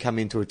you can come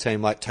into a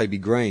team like Toby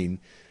Green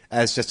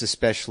as just a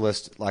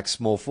specialist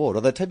small forward.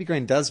 Although Toby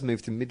Green does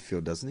move to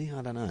midfield, doesn't he?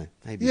 I don't know.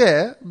 Maybe.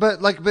 Yeah, but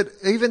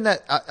even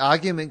that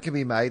argument can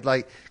be made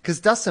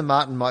because Dustin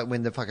Martin might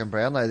win the fucking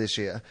Brownlow this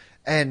year,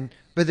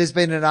 but there's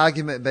been an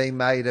argument being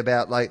made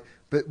about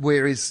but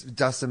where is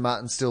Dustin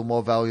Martin still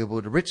more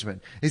valuable to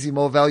Richmond? Is he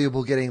more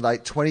valuable getting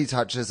 20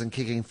 touches and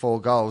kicking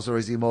 4 goals, or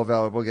is he more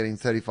valuable getting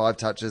 35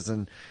 touches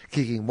and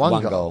kicking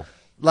one goal?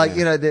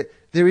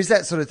 There is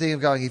that sort of thing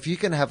of going, if you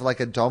can have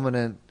a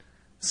dominant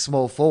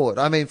small forward.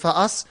 I mean, for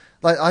us,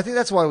 I think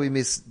that's why we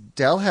miss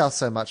Dalhouse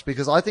so much,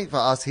 because I think for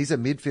us, he's a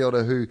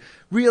midfielder who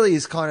really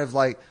is kind of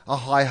a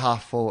high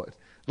half forward.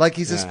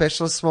 He's a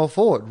specialist small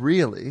forward,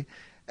 really.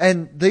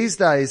 And these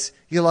days,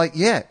 you're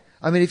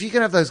I mean, if you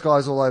can have those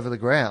guys all over the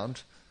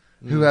ground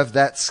who have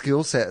that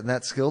skill set and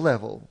that skill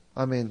level,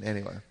 I mean,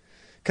 anyway.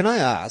 Can I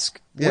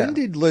ask, when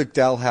did Luke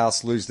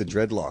Dalhouse lose the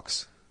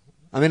dreadlocks?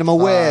 I mean, I'm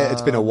aware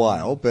it's been a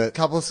while, but...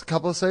 Couple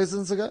of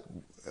seasons ago.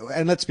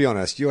 And let's be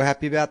honest, you're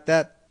happy about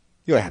that?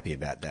 You're happy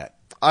about that.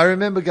 I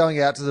remember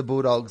going out to the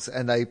Bulldogs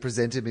and they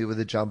presented me with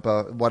a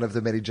jumper, one of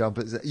the many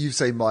jumpers. You've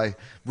seen my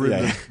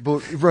room,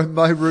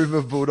 my room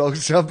of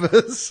Bulldogs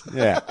jumpers.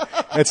 Yeah.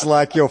 It's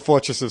like your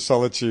Fortress of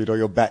Solitude or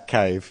your Bat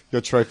Cave,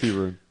 your trophy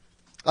room.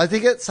 I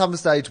think at some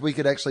stage we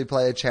could actually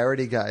play a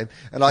charity game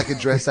and I could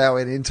dress our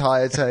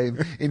entire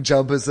team in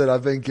jumpers that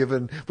I've been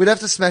given. We'd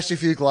have to smash a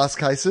few glass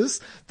cases,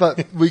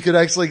 but we could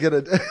actually get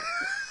it.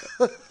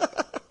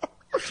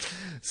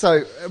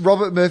 So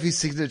Robert Murphy's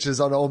signature's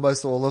on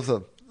almost all of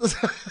them.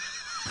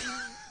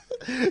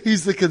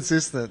 He's the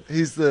consistent.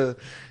 He's the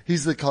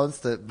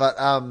constant. But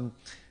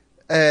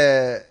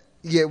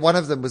one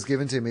of them was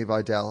given to me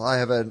by Dal. I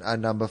have a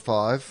number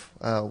 5,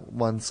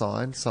 one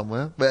signed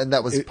somewhere, and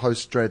that was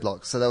post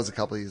dreadlocks. So that was a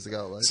couple of years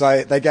ago.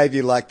 So they gave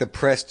you the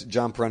pressed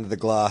jumper under the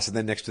glass, and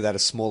then next to that a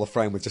smaller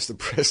frame with just the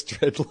pressed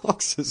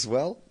dreadlocks as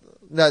well.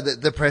 No,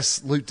 the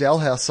pressed Luke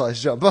Dalhouse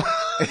size jumper.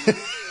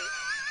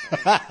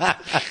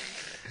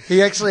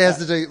 He actually has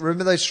to do,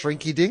 remember those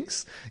shrinky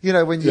dinks? When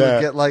you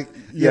would get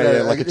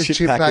a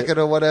chip packet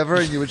or whatever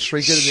and you would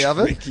shrink it in the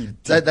oven?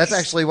 That's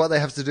actually what they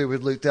have to do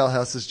with Luke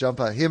Dalhouse's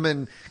jumper. Him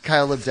and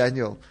Caleb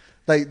Daniel.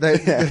 They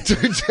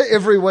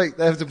every week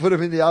they have to put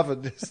him in the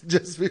oven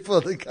just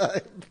before the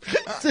game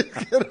to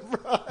get it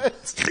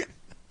right.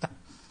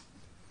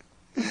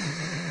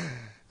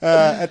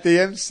 At the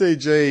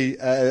MCG,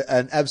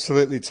 an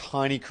absolutely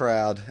tiny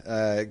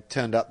crowd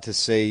turned up to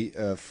see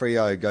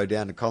Freo go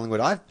down to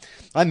Collingwood.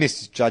 I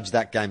misjudged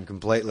that game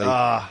completely.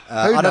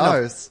 Who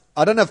knows?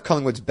 I don't know if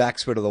Collingwood's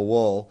backs were to the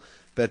wall,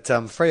 but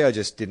Freo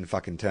just didn't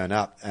fucking turn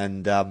up.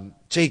 And,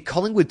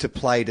 Collingwood to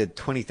play to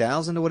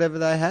 20,000 or whatever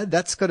they had,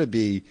 that's got to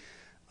be...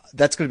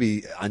 that's going to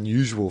be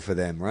unusual for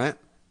them, right?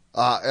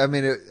 I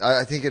mean,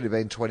 I think it had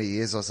been 20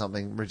 years or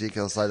something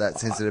ridiculous like that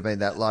since it had been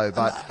that low.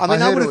 But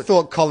I would have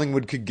thought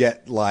Collingwood could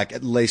get like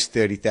at least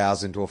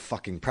 30,000 to a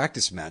fucking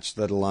practice match,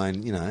 let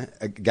alone,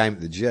 a game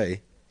at the G.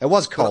 It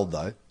was cold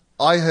though.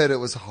 I heard it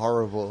was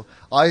horrible.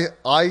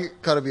 I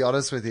got to be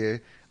honest with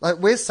you. Like,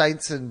 we're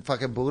Saints and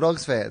fucking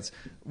Bulldogs fans.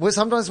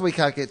 Sometimes we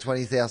can't get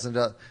 20,000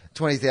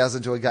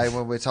 to a game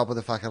when we're top of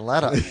the fucking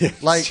ladder.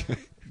 Like,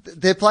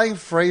 they're playing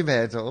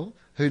Fremantle,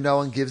 who no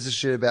one gives a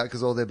shit about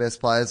because all their best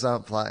players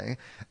aren't playing,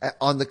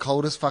 on the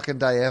coldest fucking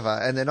day ever,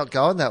 and they're not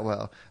going that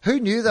well. Who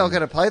knew they were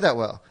going to play that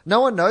well? No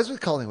one knows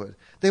with Collingwood.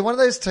 They're one of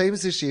those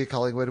teams this year,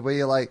 Collingwood, where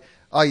you're like,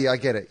 oh yeah, I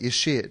get it, you're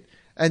shit.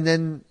 And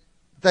then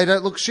they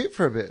don't look shit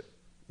for a bit.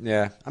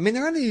 Yeah. I mean,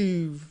 they're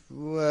only,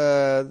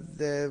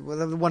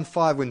 they've won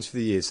 5 wins for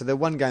the year, so they're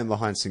one game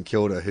behind St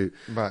Kilda, who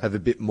have a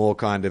bit more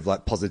kind of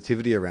like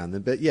positivity around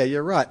them. But yeah,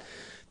 you're right.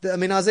 I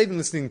mean, I was even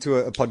listening to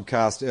a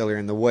podcast earlier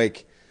in the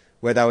week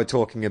where they were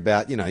talking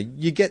about,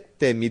 you get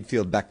their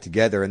midfield back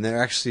together and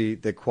they're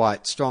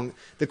quite strong.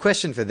 The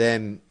question for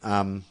them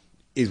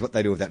is what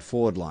they do with that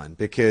forward line,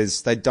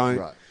 because they don't.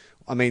 Right.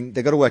 I mean,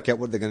 they've got to work out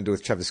what they're going to do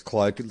with Travis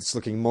Cloke. It's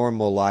looking more and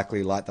more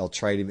likely like they'll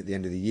trade him at the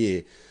end of the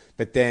year.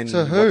 But then,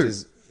 so who?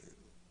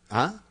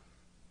 I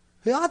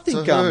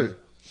think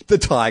the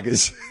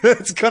Tigers.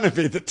 It's going to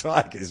be the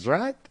Tigers,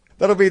 right?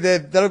 That'll be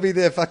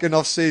their fucking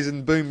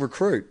off-season boom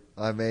recruit.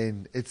 I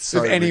mean, it's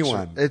so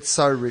anyone. It's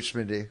so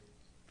Richmondy.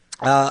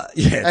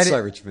 It's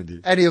so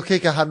Richmondy. And he'll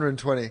kick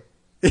 120.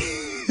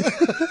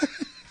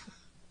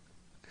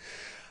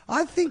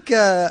 I think.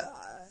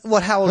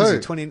 How old is he?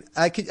 20.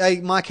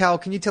 Mike Howell,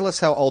 can you tell us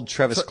how old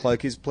Travis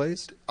Cloke is,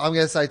 please? I'm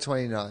going to say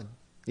 29.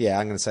 Yeah,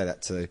 I'm going to say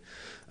that too.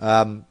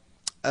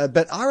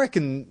 But I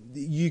reckon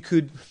you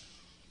could.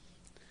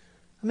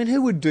 I mean,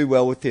 who would do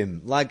well with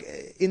him? Like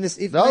in this,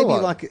 if maybe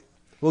one.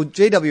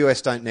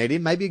 GWS don't need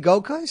him. Maybe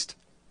Gold Coast.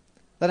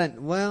 They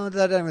don't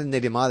really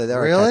need him either.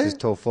 They're okay as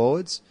tall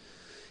forwards.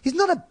 He's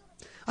not a.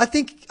 I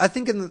think I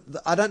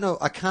don't know.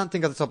 I can't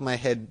think off the top of my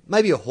head.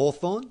 Maybe a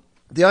Hawthorn.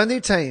 The only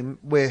team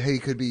where he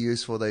could be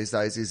useful these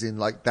days is in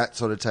like that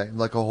sort of team,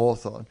 like a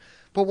Hawthorn.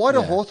 But why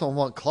do Hawthorn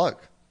want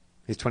Cloke?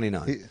 He's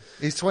 29.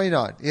 He's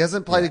 29. He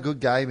hasn't played a good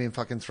game in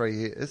fucking 3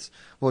 years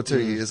or 2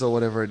 years or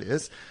whatever it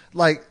is.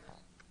 Like,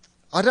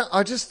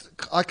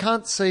 I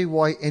can't see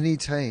why any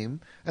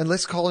team,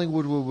 unless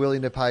Collingwood were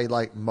willing to pay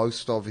like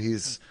most of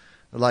his,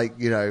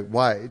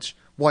 wage,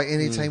 why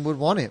any team would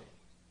want him.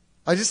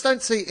 I just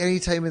don't see any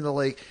team in the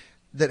league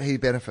that he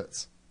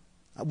benefits.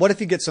 What if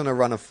he gets on a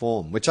run of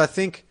form, which I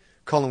think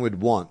Collingwood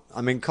want?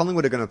 I mean,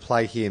 Collingwood are going to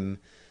play him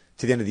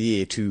to the end of the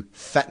year to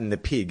fatten the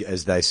pig,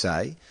 as they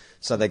say,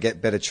 so they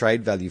get better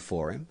trade value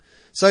for him.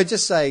 So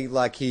just say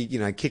like he,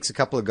 kicks a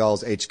couple of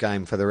goals each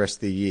game for the rest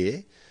of the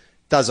year,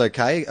 does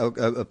okay,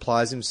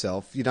 applies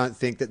himself. You don't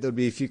think that there'll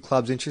be a few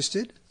clubs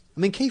interested? I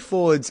mean, key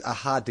forwards are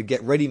hard to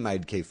get,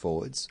 ready-made key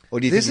forwards. Or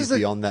do you think he's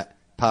beyond that,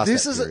 past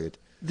that period?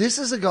 This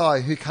is a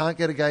guy who can't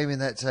get a game in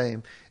that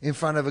team in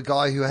front of a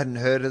guy who hadn't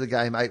heard of the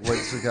game 8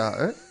 weeks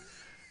ago.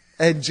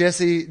 And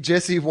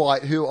Jesse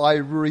White, who I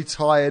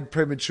retired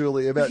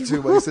prematurely about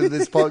 2 weeks into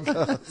this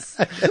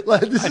podcast.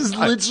 Like, this is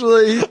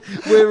literally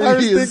where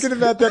he is. I was thinking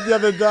about that the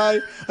other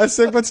day. I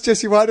said, what's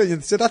Jesse White doing?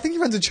 And said, I think he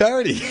runs a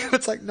charity.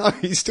 It's like, no,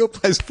 he still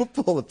plays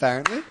football,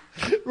 apparently.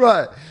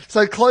 Right.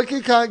 So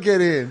Clokey can't get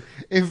in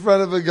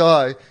front of a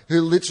guy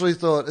who literally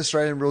thought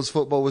Australian rules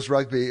football was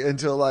rugby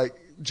until like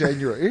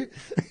January.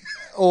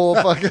 Or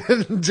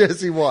fucking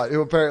Jesse White,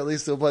 who apparently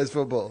still plays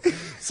football.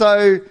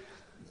 So,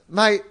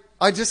 mate,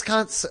 I just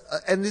can't.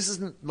 And this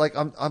isn't like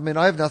I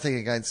have nothing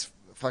against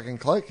fucking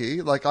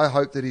Clokey. Like, I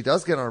hope that he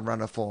does get on a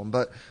run of form.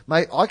 But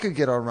mate, I could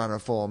get on a run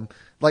of form.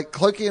 Like,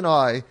 Clokey and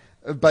I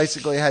have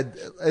basically had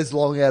as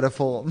long out of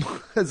form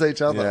as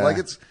each other. Yeah. Like,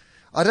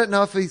 I don't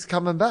know if he's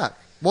coming back.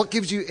 What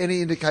gives you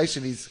any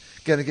indication he's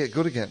going to get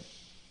good again?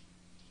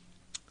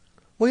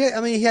 Well, yeah,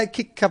 I mean, he had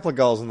kicked a couple of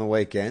goals on the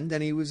weekend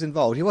and he was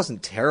involved. He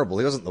wasn't terrible.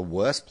 He wasn't the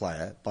worst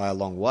player by a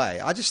long way.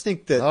 I just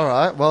think that... All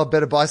right. Well, I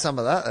better buy some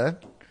of that then.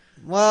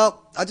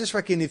 Well, I just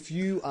reckon okay,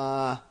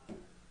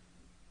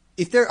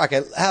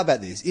 how about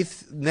this?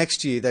 If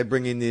next year they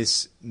bring in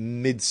this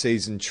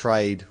mid-season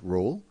trade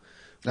rule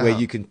where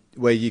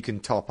you can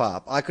top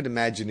up, I could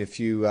imagine if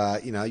you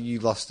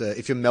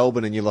if you're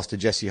Melbourne and you lost to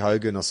Jesse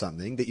Hogan or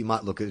something, that you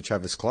might look at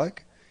Travis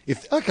Cloke.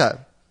 Okay.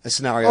 A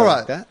scenario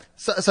like that.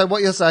 So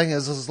what you're saying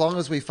is, as long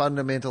as we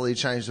fundamentally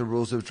change the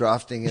rules of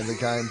drafting in the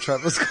game,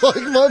 Travis Cloke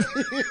might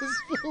be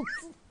useful.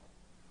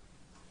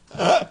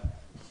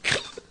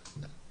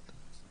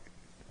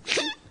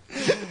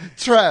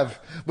 Trav,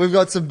 we've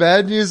got some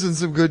bad news and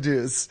some good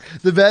news.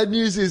 The bad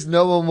news is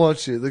no one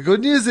wants you. The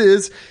good news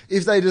is,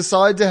 if they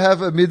decide to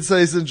have a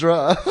mid-season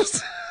draft,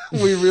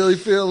 we really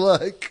feel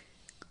like...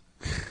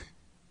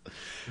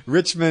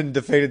 Richmond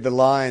defeated the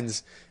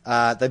Lions.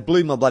 They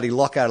blew my bloody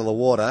lock out of the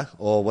water,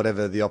 or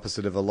whatever the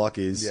opposite of a lock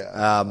is,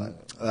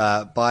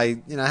 by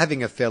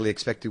having a fairly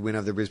expected win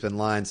over the Brisbane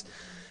Lions.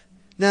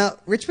 Now,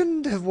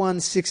 Richmond have won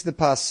 6 of the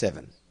past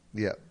 7.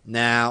 Yeah.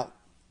 Now,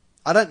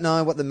 I don't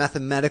know what the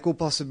mathematical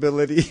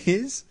possibility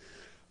is,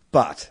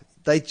 but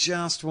they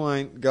just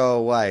won't go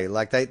away.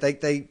 Like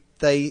they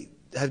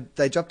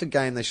dropped a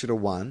game they should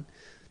have won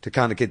to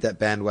kind of get that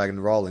bandwagon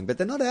rolling, but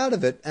they're not out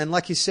of it. And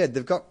like you said,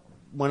 they've got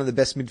one of the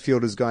best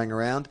midfielders going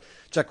around.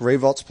 Jack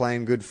Revolt's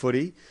playing good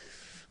footy.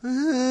 I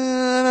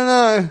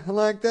don't know,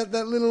 like that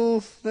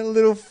little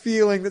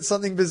feeling that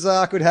something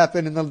bizarre could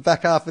happen in the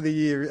back half of the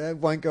year. It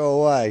won't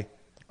go away.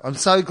 I'm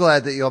so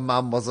glad that your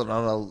mum wasn't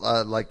on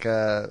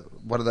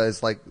one of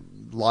those like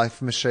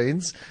life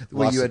machines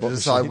where Life you had to support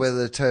decide machines.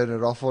 whether to turn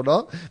it off or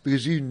not,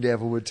 because you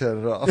never would turn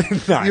it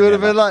off. No, You would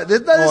have never. been like,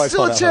 there's Always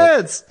still a thought that hurt.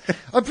 chance.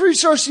 I'm pretty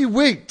sure she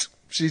winked.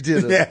 She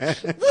didn't. Yeah.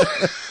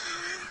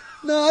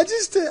 No, I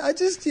just,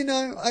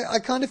 I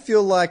kind of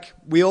feel like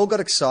we all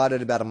got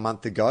excited about a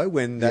month ago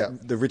when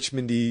the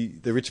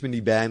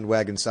Richmondy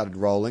bandwagon started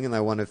rolling and they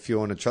won a few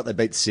on a trot. They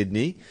beat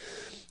Sydney,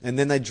 and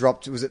then they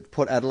dropped. Was it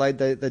Port Adelaide?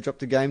 They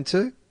dropped a game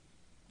to.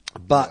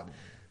 But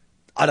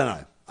I don't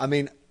know. I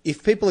mean,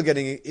 if people are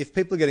getting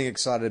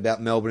excited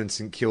about Melbourne and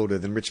St Kilda,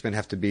 then Richmond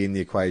have to be in the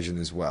equation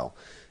as well.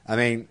 I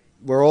mean,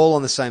 we're all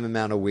on the same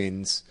amount of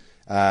wins.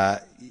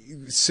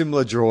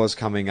 Similar draws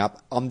coming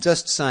up. I'm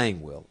just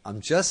saying, Will.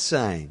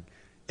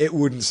 It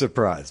wouldn't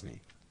surprise me.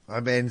 I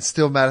mean,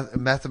 still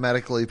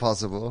mathematically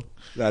possible.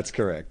 That's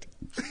correct.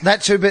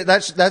 That should be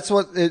that's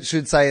what it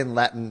should say in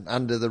Latin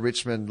under the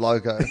Richmond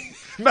logo.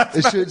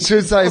 It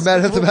should say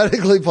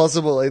mathematically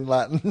possible in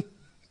Latin.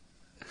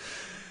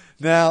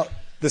 Now,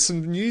 there's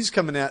some news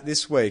coming out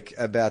this week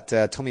about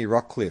Tommy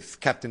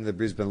Rockcliffe, captain of the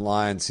Brisbane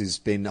Lions, who's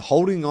been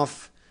holding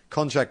off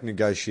contract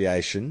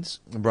negotiations.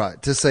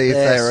 Right, to see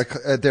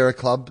if they're a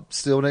club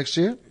still next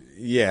year.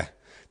 Yeah.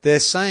 They're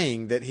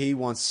saying that he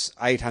wants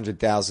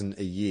 $800,000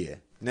 a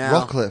year. Now,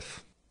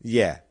 Rockcliffe.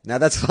 Yeah. Now,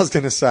 that's what I was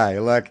going to say.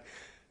 Like,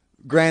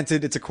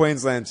 granted, it's a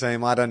Queensland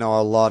team. I don't know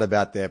a lot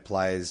about their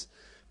players,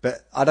 but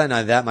I don't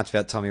know that much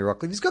about Tommy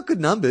Rockcliffe. He's got good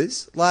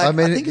numbers. Like, I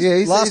mean, think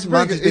he's last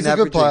month good, he's been he's a good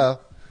averaging. player.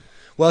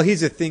 Well,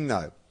 here's the thing,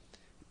 though.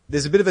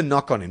 There's a bit of a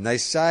knock on him. They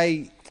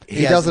say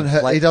He doesn't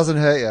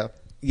hurt you.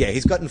 Yeah,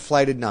 he's got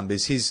inflated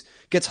numbers. He's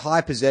gets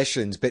high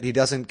possessions, but he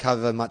doesn't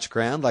cover much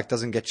ground. Like,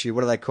 doesn't get you, what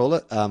do they call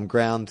it?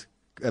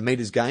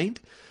 Meters gained.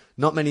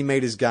 Not many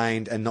meters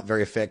gained, and not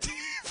very effective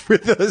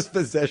with those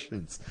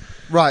possessions.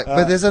 Right,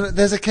 but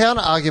there's a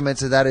counter argument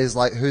to that is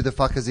like, who the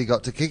fuck has he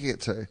got to kick it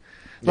to?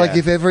 Like,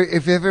 Yeah.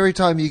 if every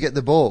time you get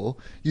the ball,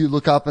 you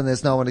look up and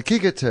there's no one to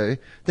kick it to,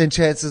 then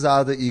chances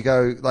are that you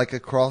go like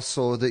across,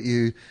 or that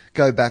you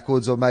go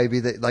backwards, or maybe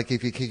that, like,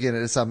 if you're kicking it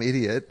to some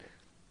idiot,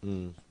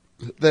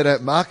 they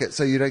don't mark it,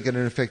 so you don't get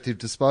an effective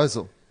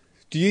disposal.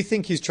 Do you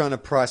think he's trying to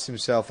price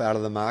himself out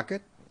of the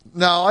market?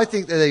 No, I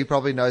think that he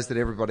probably knows that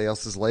everybody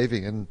else is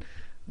leaving, and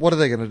what are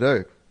they going to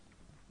do?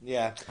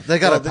 Yeah. They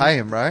got to pay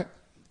him, right?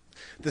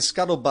 The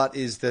scuttlebutt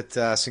is that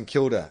St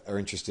Kilda are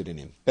interested in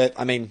him. But,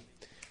 I mean,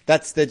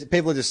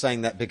 people are just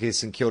saying that because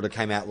St Kilda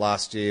came out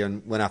last year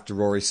and went after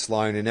Rory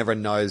Sloane, and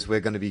everyone knows we're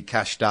going to be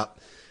cashed up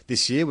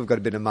this year. We've got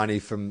a bit of money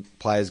from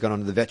players gone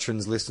onto the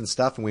veterans list and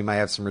stuff, and we may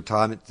have some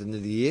retirement at the end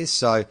of the year.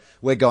 So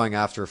we're going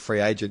after a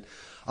free agent.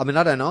 I mean,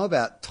 I don't know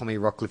about Tommy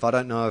Rockcliffe. I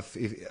don't know if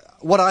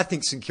what I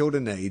think St Kilda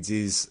needs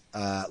is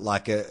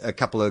like a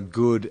couple of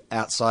good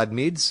outside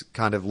mids,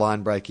 kind of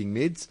line-breaking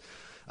mids.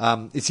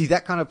 Is he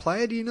that kind of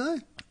player, do you know?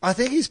 I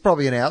think he's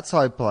probably an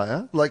outside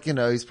player. Like,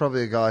 he's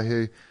probably a guy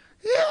who,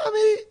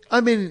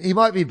 I mean, he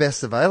might be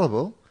best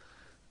available.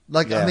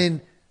 Like, Yeah. I mean,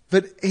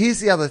 but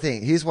here's the other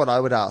thing. Here's what I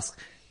would ask.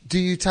 Do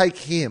you take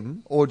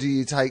him, or do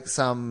you take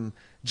some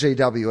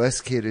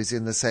GWS kid who's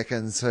in the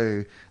seconds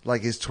who,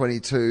 like, is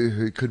 22,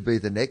 who could be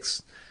the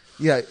next?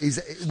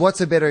 What's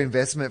a better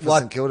investment for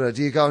St Kilda?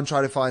 Do you go and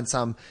try to find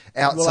some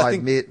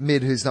outside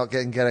mid who's not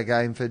going to get a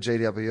game for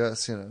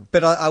GWS?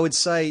 But I would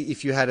say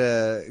if you had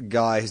a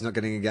guy who's not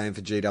getting a game for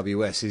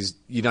GWS,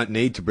 you don't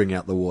need to bring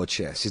out the war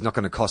chest. He's not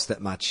going to cost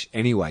that much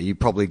anyway. You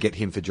probably get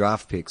him for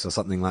draft picks or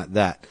something like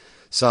that.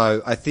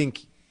 So I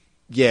think,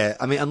 yeah,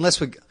 I mean,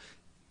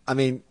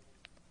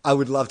 I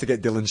would love to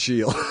get Dylan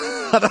Shield.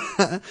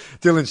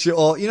 Dylan Shield,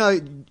 or,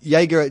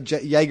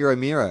 Jaeger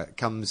O'Meara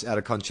comes out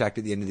of contract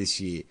at the end of this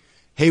year.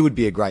 He would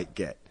be a great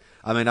get.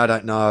 I mean, I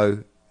don't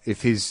know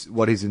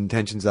what his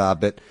intentions are,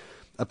 but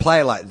a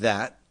player like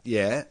that,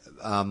 yeah.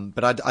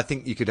 But I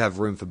think you could have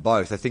room for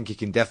both. I think you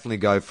can definitely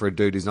go for a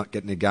dude who's not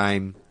getting a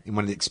game in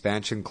one of the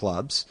expansion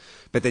clubs,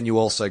 but then you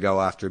also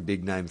go after a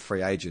big name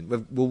free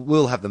agent.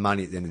 We'll have the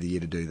money at the end of the year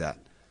to do that.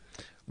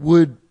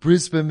 Would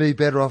Brisbane be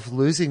better off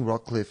losing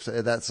Rockcliffe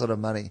at that sort of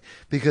money?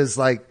 Because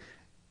like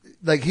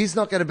he's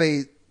not going to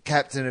be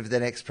captain of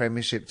the next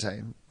premiership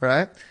team,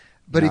 right?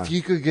 But No. if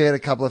you could get a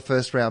couple of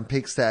first round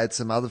picks to add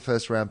some other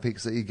first round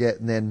picks that you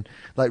get, and then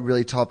like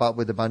really top up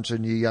with a bunch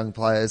of new young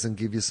players and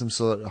give you some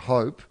sort of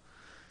hope,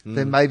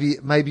 then maybe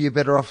you're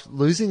better off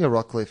losing a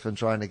Rockcliffe and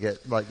trying to get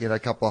a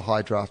couple of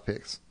high draft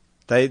picks.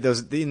 There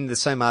was, in the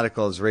same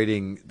article I was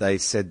reading, they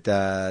said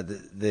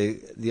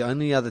the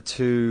only other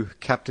two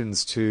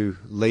captains to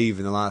leave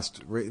in the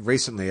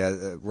recently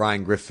are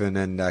Ryan Griffin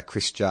and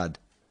Chris Judd.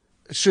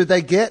 should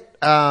they get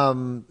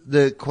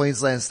the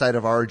Queensland State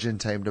of Origin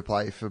team to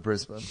play for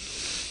Brisbane?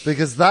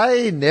 Because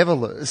they never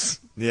lose.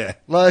 Yeah.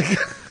 Like,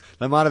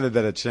 they might have a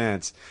better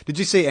chance. Did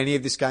you see any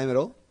of this game at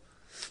all?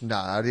 No,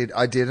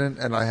 I didn't,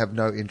 and I have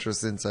no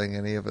interest in seeing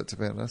any of it, to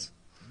be honest.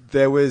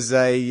 There was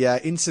a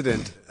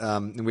incident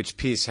in which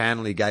Pierce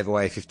Hanley gave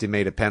away a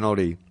 50-metre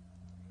penalty,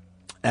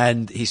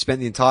 and he spent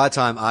the entire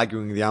time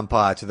arguing with the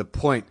umpire to the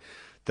point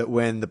that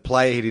when the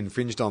player he'd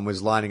infringed on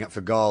was lining up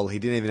for goal, he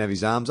didn't even have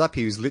his arms up.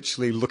 He was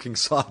literally looking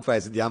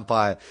sideways at the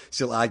umpire,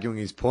 still arguing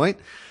his point.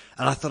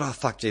 And I thought, oh,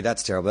 fuck, gee,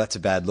 that's terrible. That's a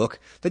bad look.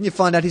 Then you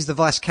find out he's the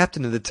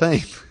vice-captain of the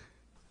team.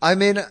 I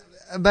mean,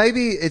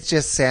 maybe it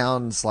just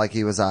sounds like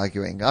he was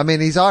arguing. I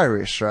mean, he's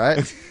Irish,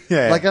 right?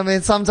 Yeah. Like, I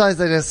mean, sometimes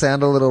they just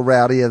sound a little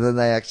rowdier than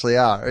they actually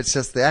are. It's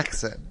just the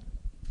accent.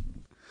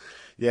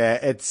 Yeah,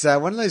 it's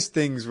one of those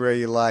things where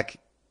you're like,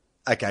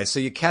 okay, so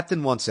your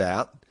captain wants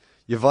out.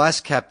 Your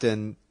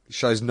vice-captain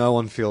shows no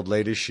on-field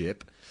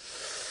leadership.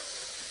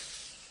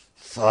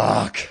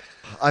 Fuck.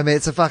 I mean,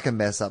 it's a fucking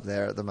mess up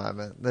there at the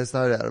moment. There's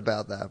no doubt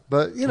about that.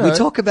 But, you know. We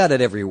talk about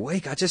it every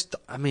week. I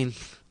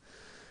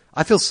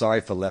feel sorry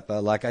for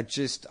Leper. Like, I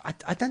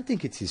don't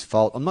think it's his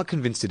fault. I'm not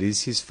convinced it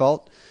is his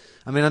fault.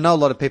 I mean, I know a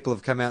lot of people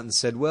have come out and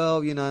said,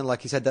 well, you know,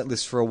 like he's had that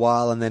list for a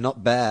while and they're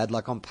not bad.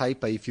 Like on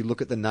paper, if you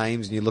look at the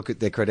names and you look at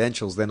their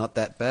credentials, they're not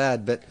that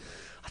bad. But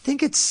I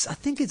think it's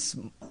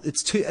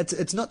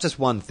not just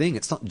one thing.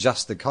 It's not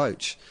just the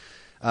coach.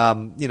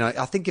 You know,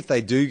 I think if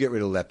they do get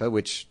rid of Leper,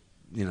 which,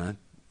 you know,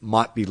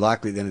 might be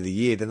likely at the end of the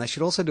year, then they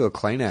should also do a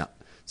clean out.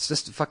 It's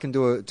just fucking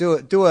do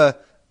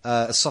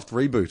a soft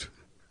reboot.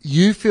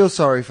 You feel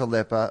sorry for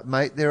Leper,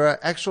 mate. There are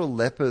actual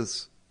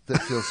lepers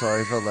that feel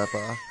sorry for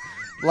Leper.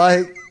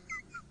 Like,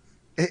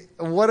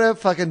 what a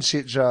fucking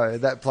shit show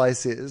that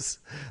place is.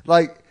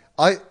 Like,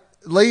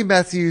 Lee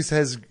Matthews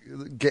has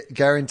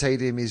guaranteed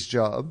him his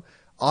job.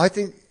 I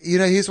think, you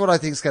know, here's what I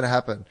think is going to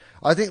happen.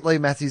 I think Lee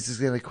Matthews is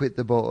going to quit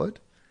the board,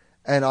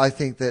 and I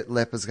think that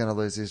Leper's going to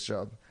lose his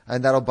job.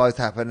 And that'll both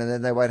happen, and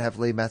then they won't have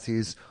Lee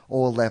Matthews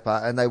or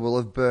Leper, and they will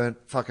have burnt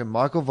fucking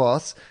Michael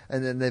Voss,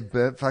 and then they've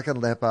burnt fucking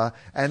Leper,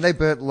 and they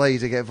burnt Lee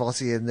to get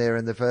Vossi in there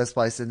in the first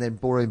place, and then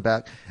bore him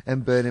back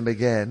and burn him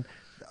again.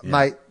 Yeah.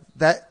 Mate,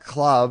 that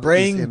club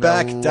Bring is in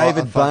back a lot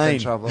David of fucking Bain.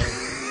 trouble.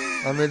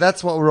 I mean,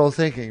 that's what we're all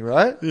thinking,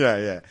 right?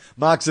 Yeah.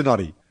 Mark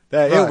Zanotti.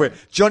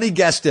 Johnny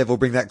Gastev will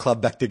bring that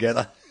club back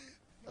together.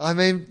 I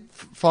mean,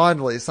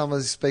 finally,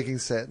 someone's speaking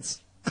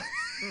sense.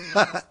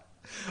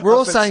 We're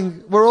all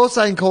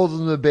saying call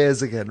them the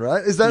Bears again,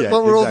 right? Is that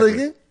what we're all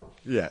thinking?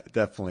 Yeah,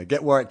 definitely.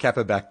 Get Warwick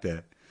Kappa back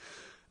there.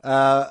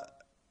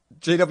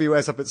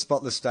 GWS up at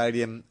Spotless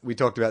Stadium. We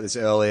talked about this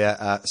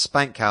earlier.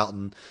 Spank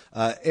Carlton.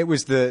 It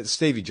was the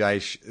Stevie J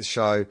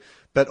show,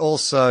 but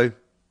also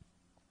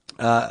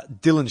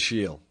Dylan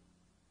Shield.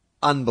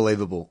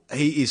 Unbelievable.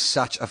 He is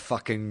such a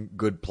fucking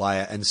good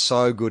player and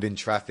so good in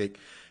traffic.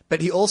 But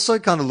he also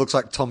kind of looks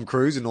like Tom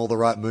Cruise in all the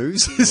right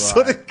moves. He's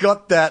sort of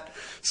got that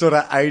sort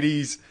of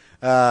 80s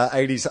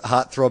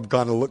heartthrob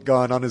kind of look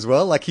going on as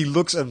well. Like he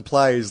looks and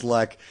plays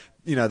like,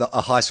 you know,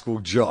 a high school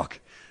jock.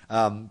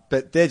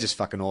 But they're just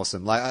fucking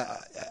awesome. Like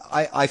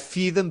I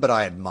fear them, but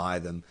I admire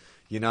them.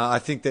 You know, I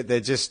think that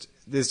there's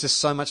just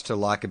so much to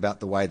like about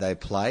the way they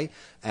play.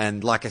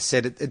 And like I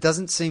said, it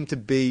doesn't seem to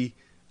be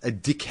a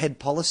dickhead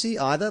policy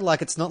either.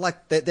 Like it's not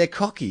like they're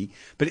cocky,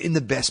 but in the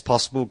best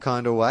possible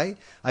kind of way.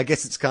 I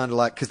guess it's kind of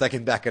like because they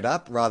can back it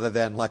up rather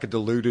than like a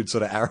deluded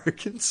sort of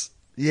arrogance.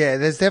 Yeah,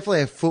 there's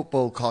definitely a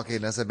football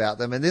cockiness about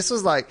them. And this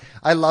was like,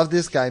 I love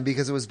this game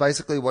because it was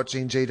basically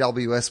watching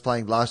GWS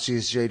playing last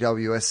year's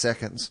GWS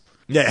seconds.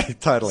 Yeah,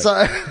 totally.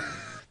 So,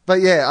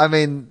 but yeah, I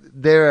mean,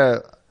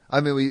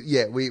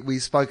 we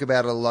spoke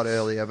about it a lot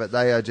earlier, but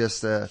they are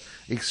just a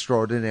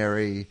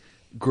extraordinary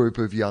group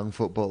of young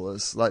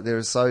footballers. Like there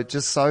are so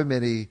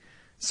many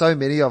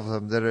of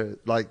them that are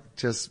like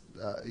just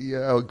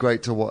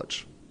great to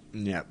watch.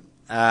 Yeah.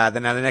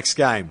 Then now the next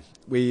game,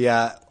 we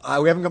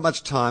haven't got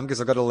much time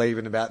because I've got to leave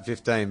in about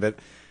 15. But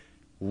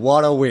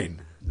what a win!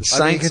 The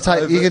Saints.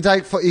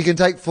 You can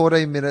take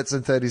 14 minutes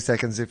and 30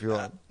 seconds if you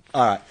want.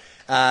 All right.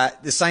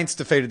 The Saints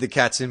defeated the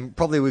Cats and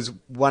probably was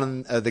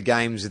one of the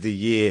games of the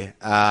year.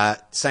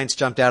 Saints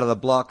jumped out of the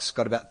blocks,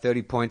 got about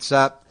 30 points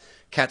up.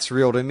 Cats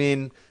reeled them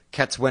in.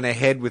 Cats went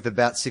ahead with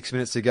about 6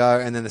 minutes to go,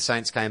 and then the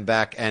Saints came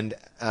back. And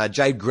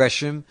Jade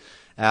Gresham,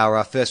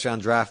 our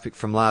first-round draft pick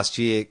from last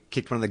year,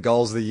 kicked one of the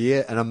goals of the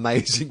year, an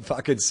amazing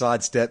fucking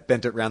sidestep,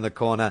 bent it round the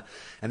corner,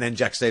 and then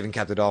Jack Stephen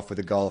capped it off with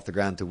a goal off the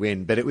ground to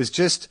win. But it was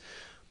just,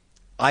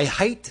 I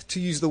hate to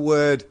use the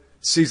word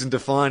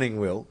season-defining,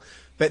 Will,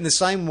 but in the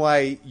same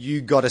way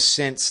you got a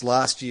sense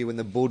last year when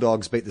the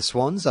Bulldogs beat the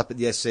Swans up at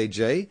the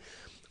SCG,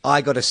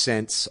 I got a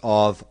sense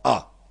of,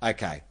 oh,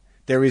 okay,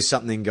 there is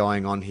something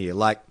going on here.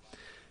 Like,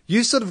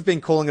 you sort of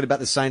been calling it about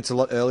the Saints a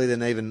lot earlier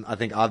than even I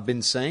think I've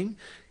been seeing.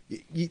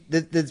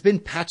 There's been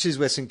patches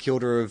where St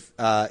Kilda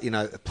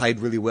have, played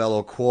really well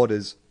or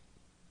quarters,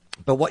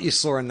 but what you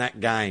saw in that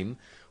game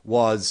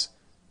was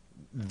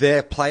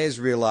their players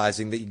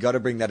realising that you got to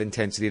bring that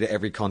intensity to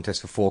every contest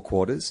for 4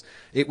 quarters.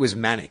 It was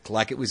manic,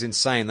 like it was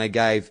insane. They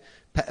gave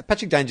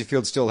Patrick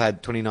Dangerfield still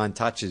had 29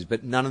 touches,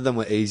 but none of them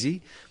were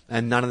easy,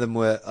 and none of them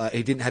were.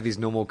 He didn't have his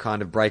normal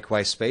kind of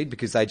breakaway speed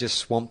because they just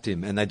swamped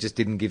him and they just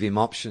didn't give him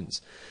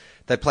options.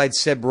 They played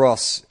Seb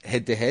Ross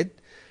head to head.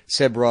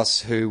 Seb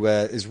Ross, who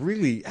is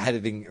really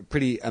having a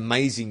pretty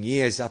amazing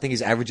years. I think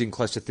he's averaging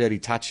close to 30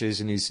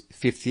 touches in his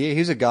 5th year.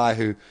 He's a guy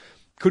who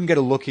couldn't get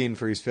a look in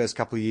for his first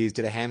couple of years,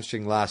 did a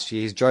hamstring last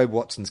year. He's Joe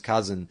Watson's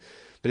cousin,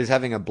 but is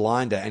having a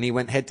blinder, and he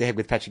went head-to-head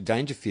with Patrick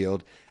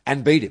Dangerfield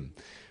and beat him,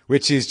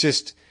 which is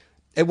just...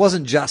 It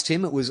wasn't just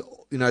him. It was,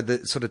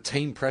 the sort of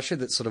team pressure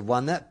that sort of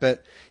won that,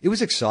 but it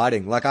was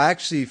exciting. Like, I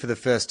actually, for the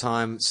first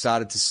time,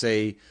 started to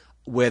see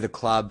where the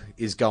club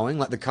is going,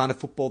 like the kind of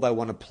football they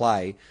want to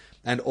play.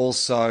 And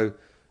also,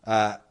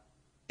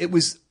 it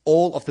was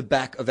all off the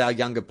back of our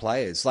younger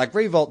players. Like,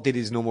 Revolt did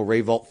his normal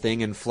Revolt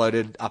thing and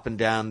floated up and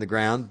down the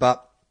ground.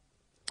 But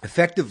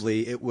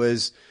effectively, it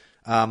was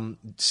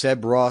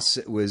Seb Ross,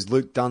 it was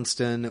Luke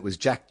Dunstan, it was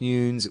Jack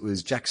Nunes, it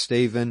was Jack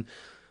Stephen.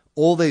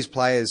 All these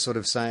players sort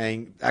of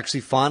saying, actually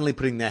finally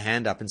putting their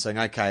hand up and saying,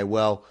 okay,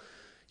 well,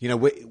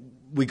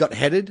 we got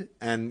headed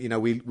and,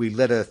 we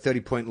let a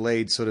 30-point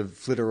lead sort of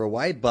flitter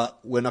away, but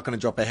we're not going to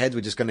drop our heads.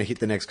 We're just going to hit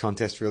the next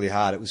contest really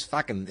hard. It was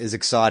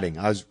exciting.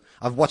 I've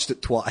watched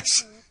it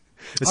twice.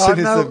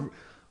 I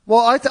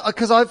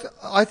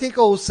think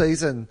all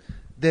season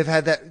they've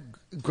had that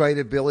great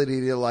ability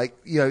to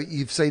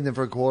you've seen them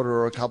for a quarter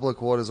or a couple of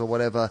quarters or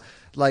whatever,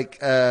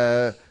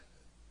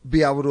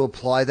 be able to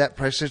apply that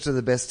pressure to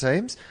the best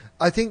teams.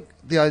 I think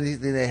the only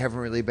thing they haven't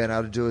really been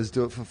able to do is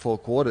do it for 4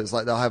 quarters.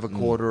 Like, they'll have a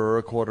quarter or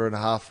a quarter and a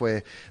half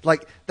where,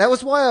 that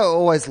was why I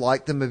always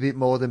liked them a bit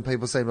more than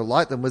people seem to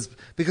like them, was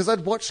because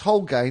I'd watched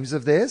whole games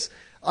of theirs.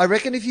 I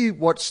reckon if you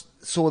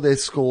saw their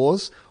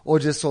scores or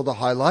just saw the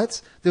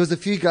highlights, there was a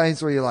few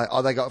games where you're like,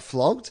 oh, they got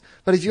flogged.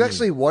 But if you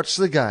actually watched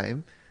the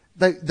game,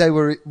 they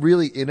were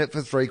really in it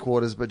for 3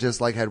 quarters, but just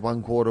had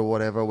 1 quarter or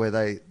whatever where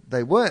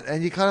they weren't.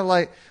 And you're kind of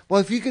like,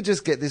 well, if you could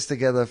just get this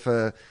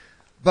together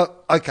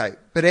but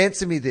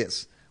answer me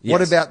this.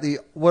 Yes.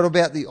 What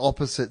about the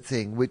opposite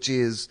thing, which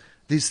is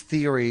this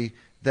theory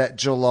that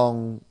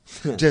Geelong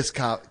just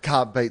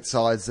can't beat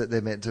sides that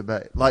they're meant to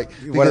beat?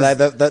 What are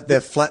they?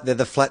 They're flat. They're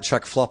the flat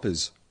track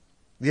floppers.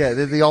 Yeah,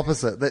 they're the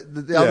opposite.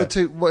 The other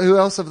two. Who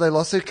else have they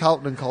lost to?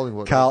 Carlton and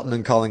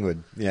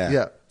Collingwood. Yeah.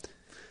 Yeah.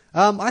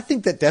 I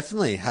think that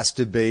definitely has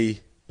to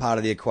be part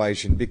of the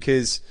equation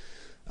because,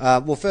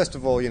 first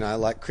of all,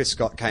 Chris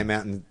Scott came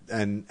out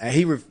and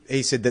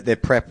he said that their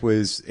prep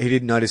was, he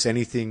didn't notice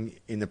anything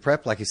in the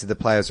prep. Like he said, the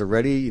players are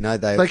ready.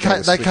 They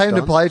came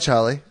to play,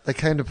 Charlie. They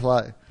came to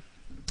play.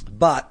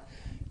 But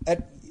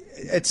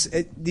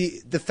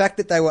the fact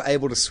that they were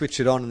able to switch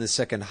it on in the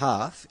second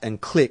half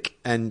and click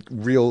and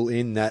reel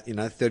in that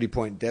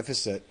 30-point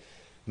deficit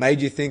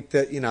made you think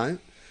that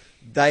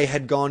they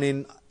had gone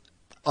in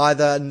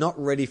either not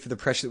ready for the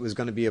pressure that was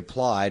going to be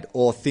applied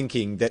or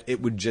thinking that it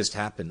would just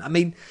happen. I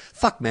mean,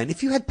 fuck, man,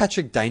 if you had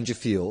Patrick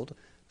Dangerfield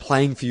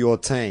playing for your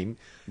team,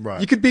 right,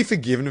 you could be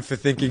forgiven for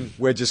thinking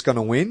we're just going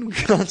to win,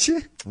 can't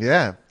you?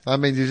 Yeah. I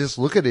mean, you just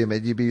look at him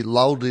and you'd be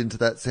lulled into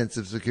that sense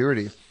of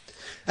security.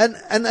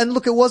 And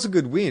look, it was a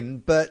good win,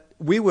 but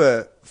we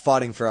were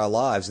fighting for our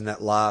lives in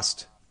that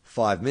last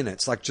 5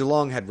 minutes. Like,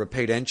 Geelong had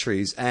repeat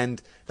entries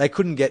and they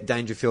couldn't get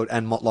Dangerfield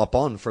and Motlop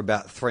on for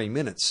about 3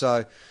 minutes.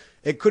 So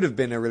it could have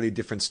been a really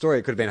different story.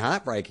 It could have been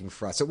heartbreaking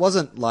for us. It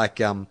wasn't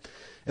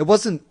it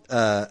wasn't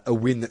a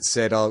win that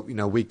said,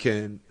 we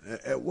can.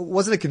 It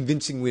wasn't a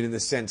convincing win in the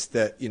sense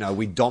that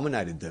we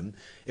dominated them.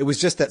 It was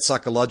just that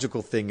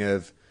psychological thing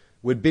of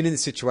we'd been in the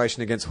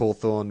situation against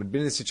Hawthorn, we'd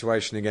been in the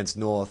situation against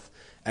North,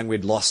 and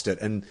we'd lost it.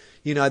 And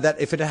that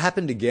if it had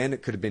happened again,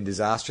 it could have been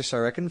disastrous, I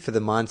reckon, for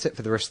the mindset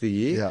for the rest of the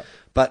year. Yeah.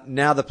 But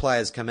now the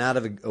players come out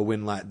of a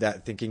win like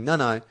that thinking,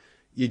 no,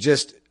 you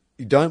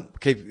don't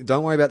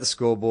worry about the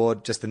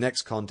scoreboard, just the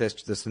next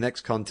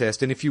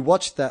contest. And if you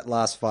watch that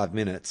last 5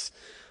 minutes,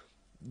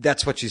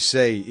 that's what you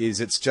see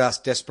is it's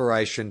just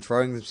desperation,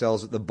 throwing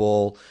themselves at the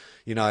ball,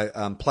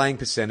 playing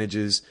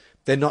percentages.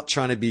 They're not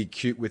trying to be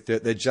cute with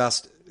it. They're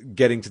just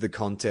getting to the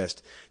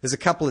contest. There's a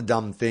couple of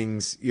dumb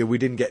things. We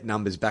didn't get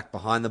numbers back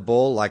behind the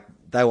ball. Like,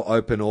 they were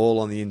open all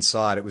on the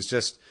inside. It was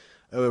just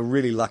a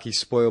really lucky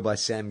spoil by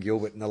Sam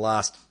Gilbert in the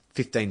last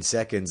 15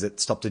 seconds that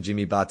stopped a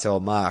Jimmy Bartell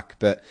mark.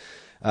 But,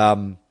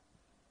 I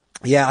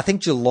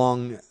think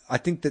Geelong, I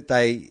think that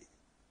they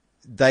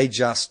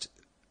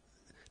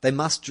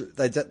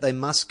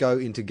must go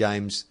into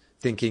games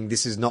thinking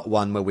this is not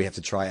one where we have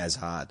to try as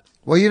hard.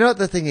 Well, you know what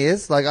the thing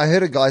is? I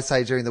heard a guy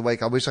say during the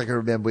week, I wish I could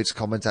remember which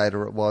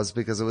commentator it was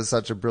because it was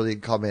such a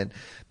brilliant comment,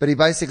 but he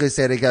basically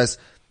said, he goes,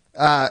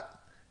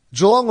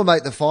 Geelong will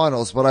make the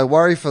finals, but I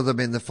worry for them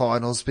in the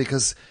finals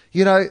because,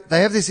 they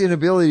have this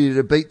inability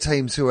to beat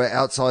teams who are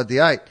outside the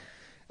 8.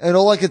 And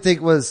all I could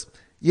think was,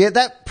 yeah,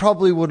 that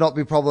probably will not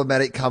be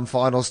problematic come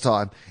finals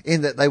time,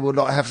 in that they will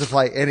not have to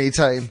play any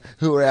team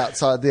who are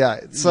outside the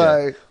 8.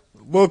 So, yeah.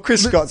 Well,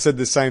 Chris Scott said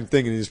the same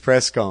thing in his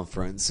press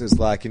conference. It was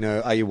like,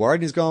 are you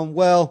worried? He's going,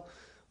 well,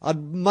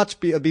 I'd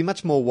be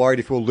much more worried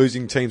if we were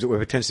losing teams that we're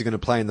potentially going to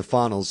play in the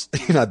finals,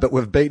 but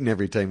we've beaten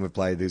every team we've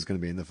played who's going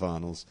to be in the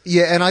finals.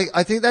 Yeah, and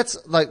I think that's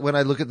like when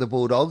I look at the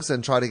Bulldogs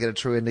and try to get a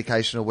true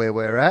indication of where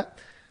we're at.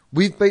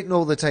 We've beaten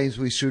all the teams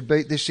we should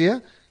beat this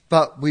year,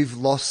 but we've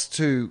lost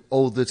to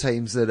all the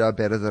teams that are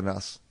better than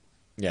us.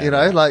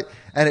 Yeah,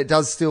 and it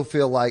does still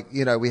feel like,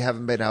 we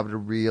haven't been able to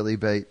really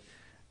beat.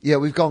 Yeah,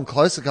 we've gone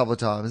close a couple of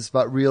times,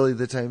 but really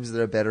the teams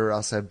that are better than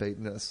us have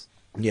beaten us.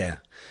 Yeah.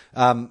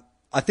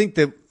 I think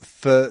that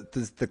for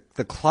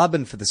the club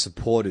and for the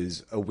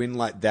supporters, a win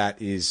like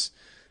that is,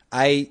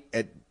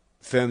 it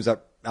firms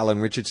up Alan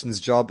Richardson's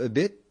job a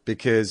bit,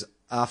 because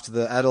after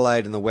the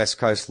Adelaide and the West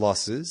Coast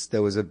losses,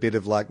 there was a bit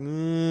of like,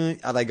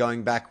 are they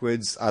going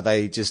backwards? Are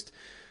they just,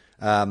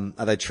 are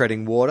they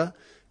treading water?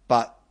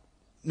 But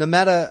no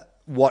matter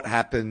what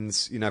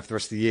happens, for the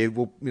rest of the year,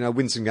 we'll,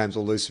 win some games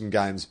or lose some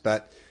games,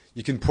 but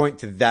you can point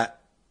to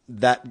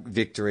that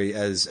victory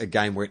as a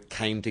game where it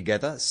came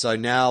together. So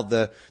now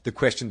the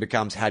question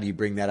becomes, how do you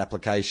bring that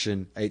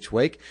application each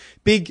week?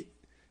 Big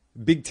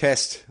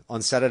test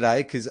on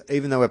Saturday, because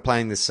even though we're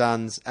playing the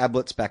Suns,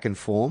 Ablett's back in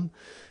form.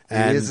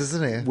 And he is,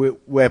 isn't he?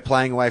 We're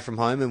playing away from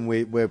home, and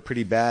we're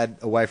pretty bad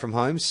away from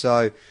home.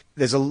 So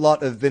there's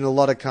been a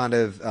lot of kind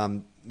of,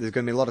 there's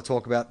going to be a lot of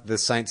talk about the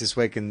Saints this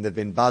week, and they've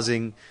been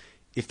buzzing.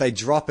 If they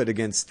drop it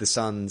against the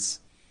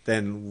Suns,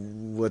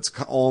 then it's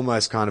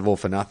almost kind of all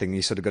for nothing.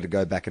 You sort of got to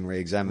go back and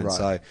re-examine. Right.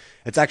 So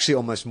it's actually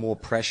almost more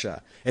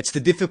pressure. It's the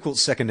difficult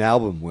second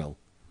album, Will.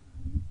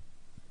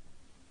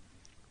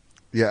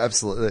 Yeah,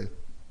 absolutely.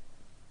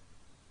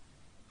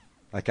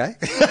 Okay.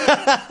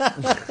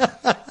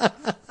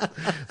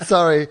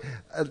 Sorry.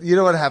 You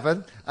know what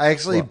happened? I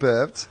actually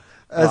burped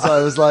as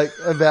I was like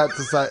about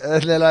to say,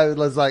 and then I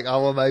was like,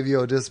 oh, well, maybe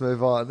you'll just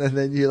move on. And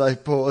then you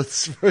like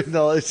paused for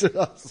acknowledgement.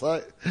 I was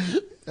like,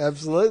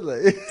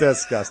 absolutely.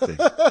 Disgusting.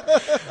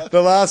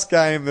 The last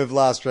game of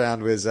last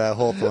round was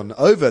Hawthorn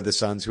over the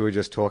Suns, who we were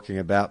just talking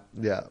about.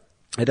 Yeah.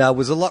 It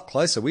was a lot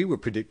closer. We were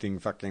predicting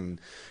fucking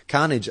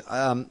carnage.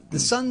 The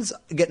Suns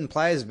are getting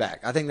players back.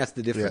 I think that's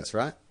the difference,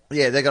 right?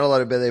 Yeah, they got a lot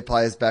of their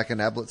players back,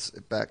 and Ablett's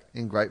back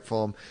in great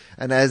form.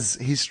 And as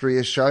history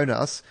has shown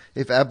us,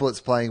 if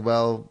Ablett's playing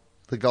well,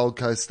 the Gold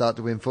Coast start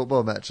to win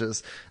football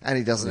matches, and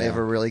he doesn't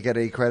ever really get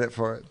any credit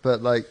for it.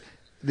 But like,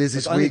 there's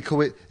this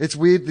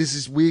weird. This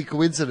is weird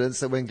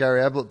coincidence that when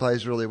Gary Ablett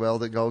plays really well,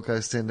 that Gold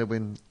Coast tend to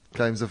win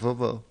games of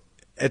football.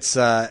 It's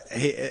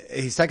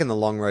he's taken the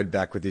long road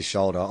back with his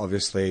shoulder.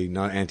 Obviously,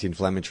 no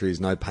anti-inflammatories,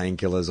 no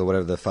painkillers, or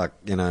whatever the fuck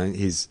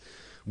his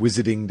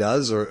wizarding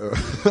does or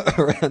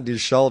around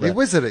his shoulder. He's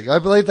wizarding. I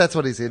believe that's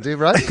what he's into,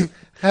 right?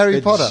 Harry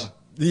Potter.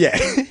 Yeah,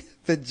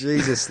 but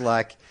Jesus,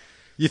 like.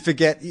 You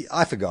forget.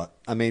 I forgot.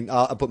 I mean,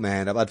 I put my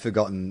hand up. I'd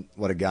forgotten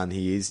what a gun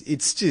he is.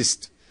 It's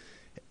just,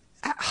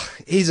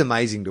 he's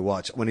amazing to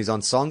watch when he's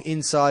on song,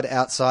 inside,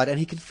 outside, and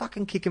he can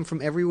fucking kick him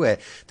from everywhere.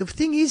 The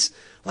thing is,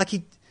 like,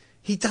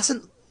 he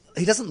doesn't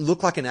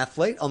look like an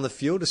athlete on the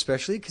field,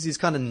 especially because he's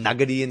kind of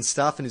nuggety and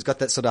stuff, and he's got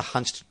that sort of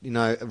hunched,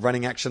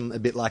 running action a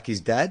bit like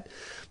his dad.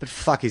 But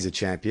fuck, he's a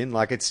champion.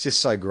 Like, it's just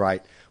so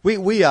great.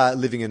 We are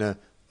living in a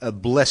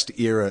blessed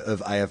era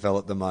of AFL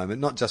at the moment,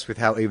 not just with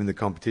how even the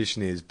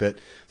competition is, but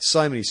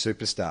so many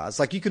superstars.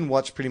 Like, you can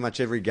watch pretty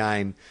much every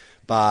game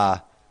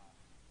bar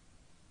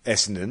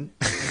Essendon,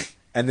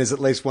 and there's at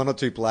least one or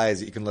two players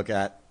that you can look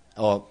at,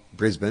 or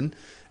Brisbane,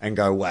 and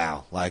go,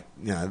 wow, like,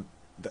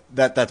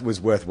 that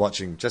was worth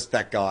watching. Just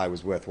that guy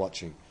was worth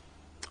watching.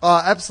 Oh,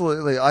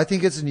 absolutely. I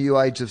think it's a new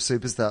age of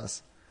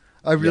superstars.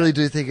 I really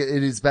do think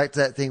it is back to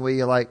that thing where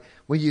you're like,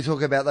 when you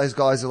talk about those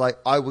guys who are like,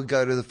 I would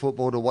go to the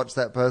football to watch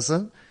that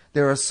person.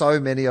 There are so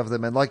many of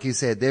them, and like you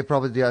said, they're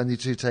probably the only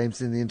two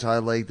teams in the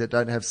entire league that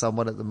don't have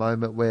someone at the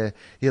moment where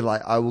you're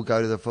like, I will go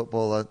to the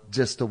footballer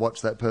just to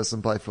watch that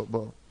person play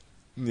football.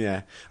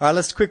 Yeah. All right,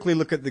 let's quickly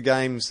look at the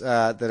games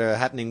that are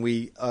happening.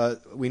 We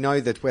know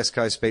that West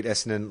Coast beat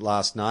Essendon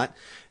last night.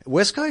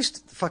 West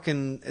Coast,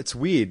 it's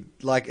weird.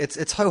 Like,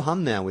 it's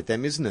ho-hum now with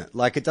them, isn't it?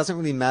 Like, it doesn't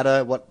really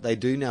matter what they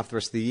do now for the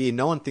rest of the year.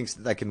 No one thinks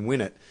that they can win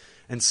it.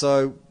 And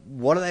so,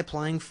 what are they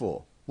playing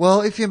for?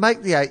 Well, if you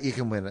make the 8, you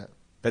can win it.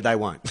 But they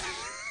won't.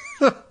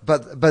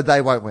 But they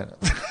won't win it.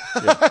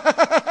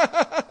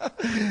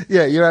 Yeah,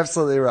 yeah, you're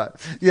absolutely right.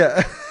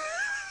 Yeah.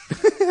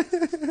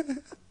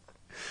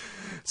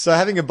 So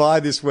having a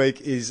bye this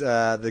week is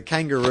the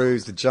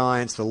Kangaroos, the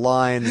Giants, the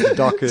Lions, the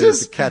Dockers,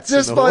 the Cats,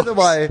 and the Hawks. Just by the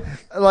way,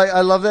 like,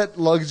 I love that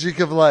logic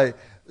of like,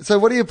 so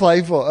what are you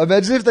playing for?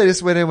 Imagine if they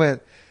just went and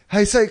went,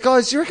 hey, so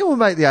guys, do you reckon we'll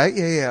make the 8?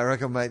 Yeah, I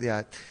reckon we'll make the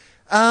 8.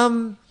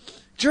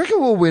 Do you reckon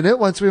we'll win it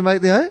once we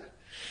make the 8?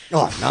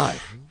 Oh, no.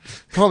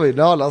 Probably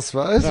not, I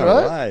suppose, No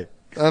right? way.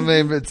 I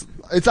mean,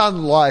 it's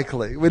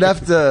unlikely. We'd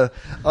have to,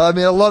 a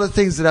lot of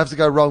things would have to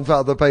go wrong for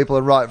other people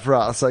and right for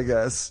us, I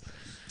guess.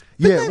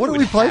 Yeah, what do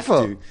we play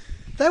for?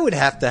 They would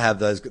have to have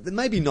those,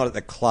 maybe not at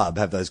the club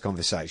have those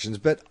conversations,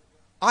 but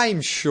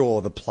I'm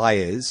sure the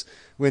players,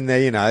 when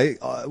they're,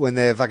 when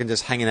they're fucking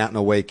just hanging out on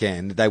a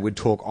weekend, they would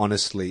talk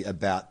honestly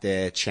about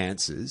their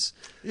chances.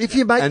 If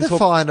you make the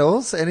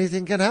finals,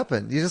 anything can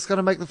happen. You just got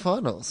to make the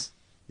finals.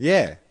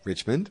 Yeah,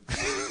 Richmond.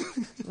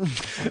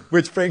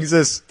 Which brings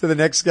us to the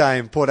next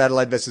game, Port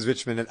Adelaide versus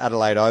Richmond at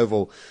Adelaide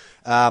Oval.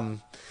 I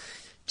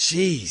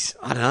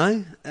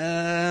don't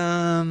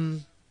know.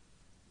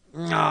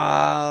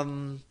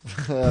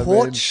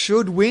 Port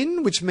should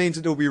win, which means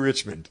it'll be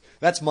Richmond.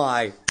 That's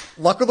my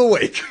lock of the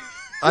week.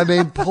 I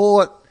mean,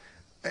 Port...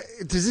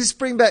 Does this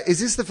bring back... Is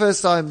this the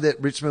first time that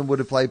Richmond would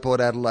have played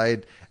Port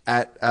Adelaide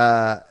at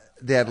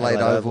the Adelaide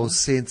Oval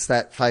since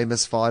that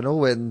famous final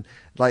when,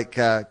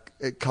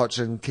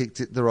 Cochin kicked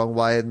it the wrong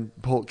way and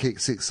Port kicked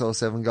 6 or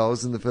 7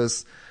 goals in the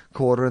first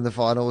quarter and the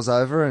final was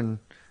over? And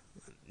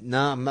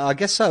no, I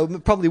guess so.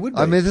 It probably would be.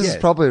 I mean, this is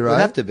probably right. It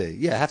would have to be.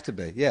 Yeah, have to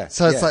be. Yeah.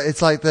 So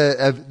it's like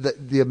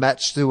the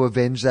match to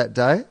avenge that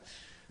day.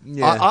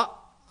 Yeah.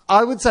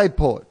 I would say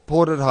Port.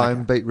 Port at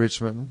home beat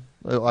Richmond.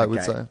 I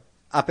would say.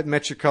 Up at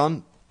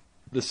Metricon,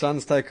 the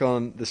Suns take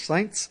on the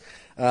Saints.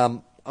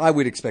 I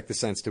would expect the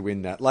Saints to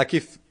win that. Like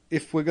if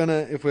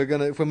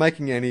we're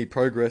making any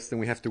progress, then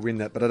we have to win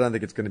that. But I don't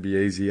think it's going to be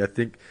easy. I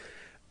think.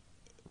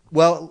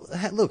 Well,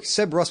 look,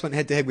 Seb Ross went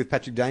head-to-head with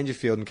Patrick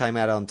Dangerfield and came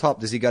out on top.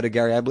 Does he go to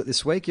Gary Ablett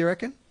this week, you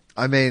reckon?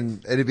 I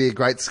mean, it'd be a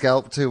great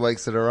scalp 2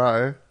 weeks in a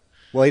row.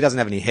 Well, he doesn't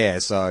have any hair,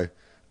 so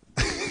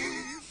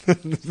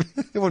it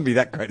wouldn't be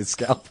that great a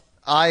scalp.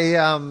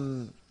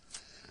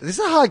 This is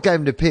a hard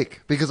game to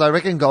pick because I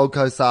reckon Gold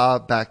Coast are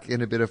back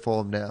in a bit of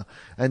form now.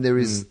 And there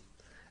is,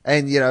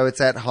 and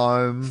it's at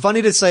home.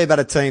 Funny to say about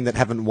a team that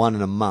haven't won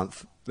in a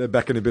month. They're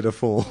back in a bit of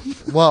form.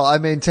 Well, I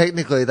mean,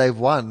 technically they've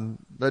won.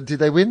 But did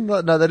they win?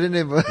 No, they didn't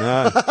even.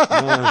 No.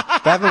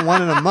 They haven't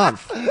won in a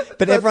month.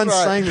 But everyone's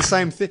saying the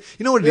same thing.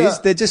 You know what it is?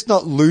 They're just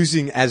not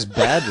losing as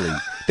badly.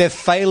 They're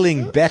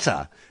failing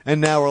better.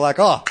 And now we're like,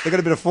 they've got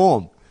a bit of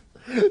form.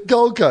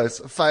 Gold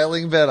Coast,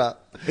 failing better.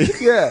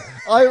 Yeah.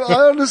 I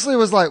honestly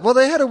was like, well,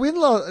 they had a win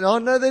last. Oh,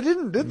 no, they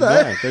didn't, did they?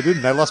 No, they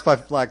didn't. They lost by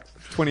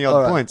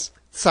 20-odd points.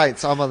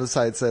 Saints, I'm on the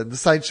Saints then. The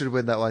Saints should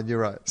win that one, you're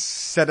right.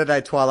 Saturday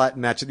twilight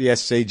match at the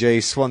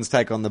SCG. Swans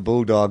take on the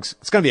Bulldogs.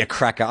 It's going to be a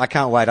cracker. I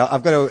can't wait.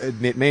 I've got to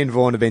admit, me and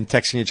Vaughan have been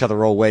texting each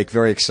other all week.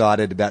 Very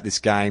excited about this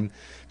game.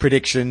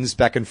 Predictions,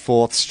 back and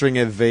forth.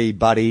 Stringer v.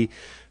 Buddy.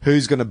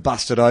 Who's going to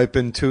bust it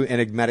open? 2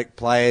 enigmatic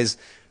players.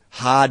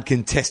 Hard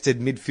contested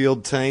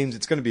midfield teams.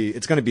 It's going to be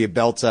a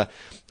belter.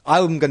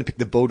 I'm going to pick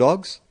the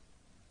Bulldogs.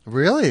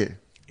 Really?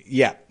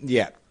 Yeah.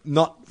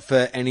 Not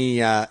for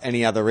any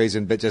other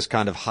reason, but just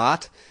kind of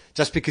heart.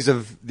 Just because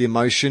of the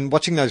emotion.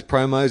 Watching those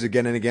promos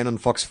again and again on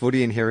Fox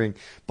Footy and hearing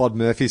Bod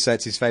Murphy say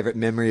it's his favourite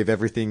memory of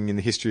everything in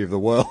the history of the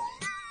world.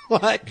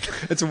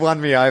 It's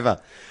won me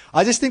over.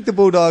 I just think the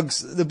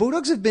Bulldogs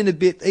have been a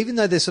bit, even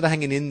though they're sort of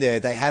hanging in there,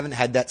 they haven't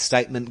had that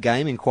statement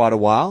game in quite a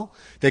while.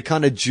 They're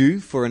kind of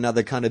due for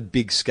another kind of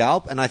big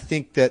scalp. And I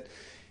think that,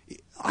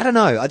 I don't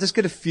know, I just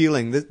get a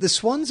feeling that the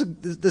Swans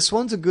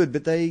are good,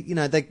 but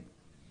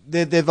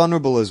they're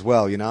vulnerable as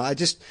well.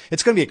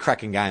 It's going to be a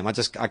cracking game. I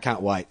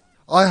can't wait.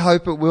 I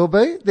hope it will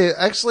be. They're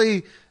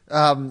actually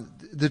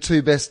the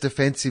 2 best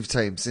defensive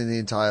teams in the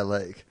entire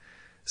league.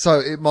 So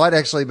it might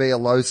actually be a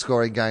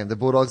low-scoring game. The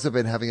Bulldogs have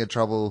been having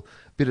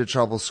bit of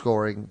trouble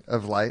scoring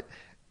of late.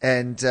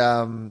 And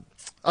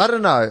I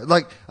don't know.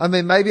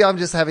 Maybe I'm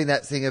just having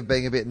that thing of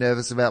being a bit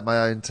nervous about my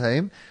own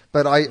team.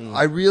 But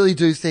I really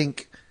do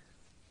think,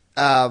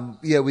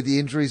 with the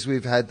injuries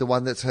we've had, the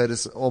one that's hurt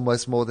us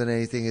almost more than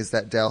anything is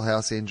that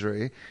Dalhouse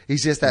injury.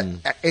 He's just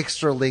that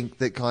extra link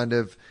that kind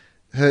of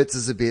hurts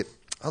us a bit.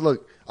 Oh,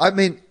 look, I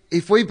mean,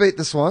 if we beat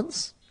the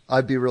Swans,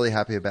 I'd be really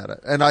happy about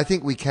it. And I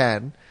think we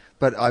can,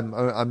 but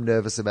I'm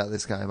nervous about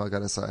this game, I got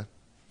to say.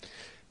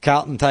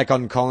 Carlton take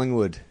on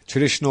Collingwood,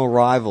 traditional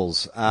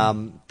rivals.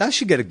 They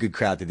should get a good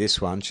crowd to this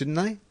one, shouldn't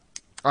they?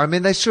 I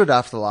mean, they should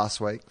after last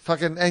week.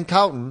 And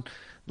Carlton,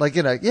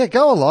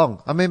 go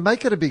along. I mean,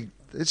 make it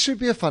it should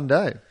be a fun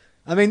day.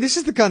 I mean, this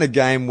is the kind of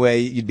game where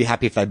you'd be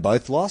happy if they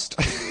both lost.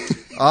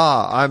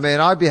 I mean,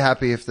 I'd be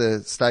happy if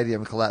the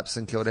stadium collapsed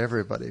and killed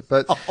everybody.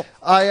 But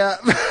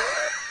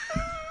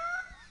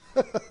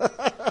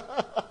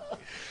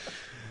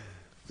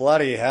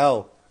Bloody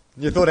hell.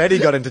 You thought Eddie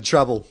got into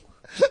trouble.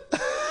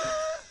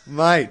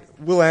 Mate,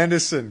 Will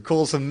Anderson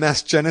calls for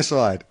mass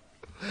genocide.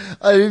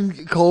 I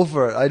didn't call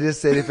for it. I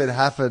just said if it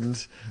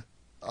happened,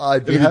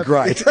 I'd be happy.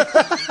 Great.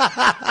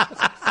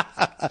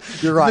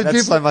 You're right.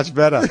 That's so much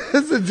better.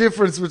 There's a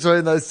difference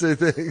between those two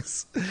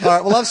things. All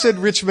right. Well, I've said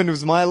Richmond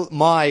was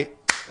my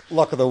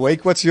lock of the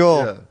week. What's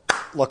your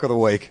lock of the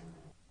week?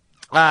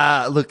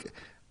 Look,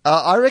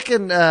 I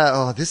reckon.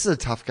 This is a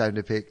tough game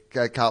to pick.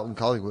 Carlton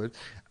Collingwood.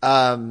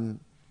 I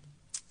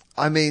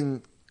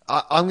mean,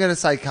 I'm going to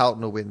say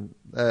Carlton will win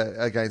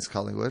against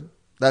Collingwood.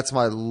 That's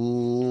my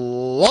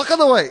lock of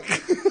the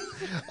week.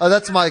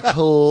 That's my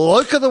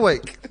cloak of the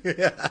week.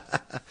 Yeah.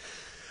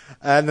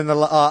 And then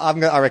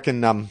I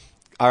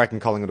reckon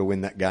Collingwood will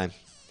win that game.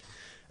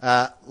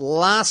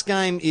 Last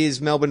game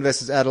is Melbourne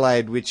versus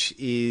Adelaide, which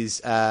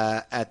is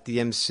at the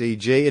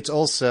MCG. It's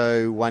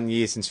also 1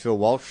 year since Phil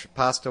Walsh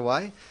passed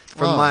away.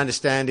 From my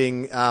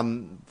understanding,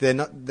 they're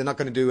not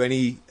going to do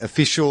any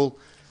official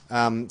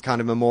kind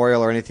of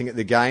memorial or anything at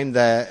the game.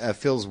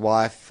 Phil's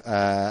wife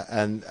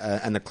and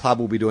the club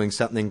will be doing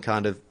something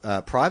kind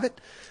of private.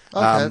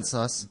 Okay, that's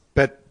nice.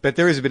 But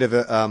there is a bit of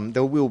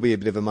there will be a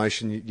bit of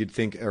emotion, you'd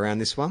think, around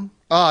this one.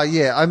 Oh,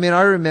 yeah. I mean,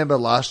 I remember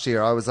last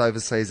year I was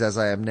overseas as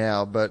I am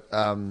now, but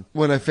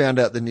when I found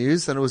out the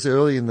news, and it was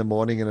early in the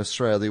morning in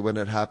Australia when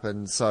it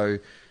happened, so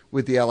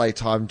with the LA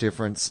time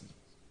difference,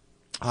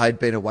 I'd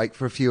been awake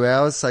for a few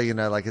hours, so,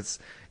 like it's,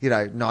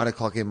 9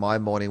 o'clock in my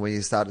morning when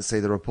you start to see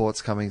the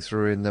reports coming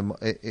through in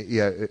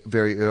the,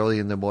 very early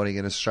in the morning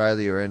in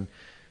Australia, and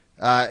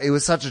it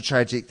was such a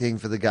tragic thing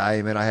for the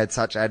game, and I had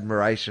such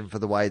admiration for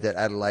the way that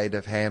Adelaide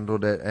have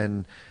handled it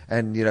and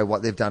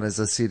what they've done as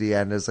a city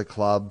and as a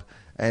club.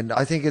 And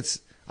I think it's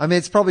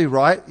probably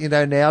right,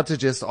 now to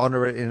just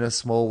honour it in a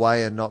small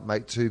way and not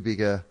make too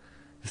big a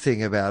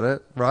thing about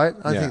it, right?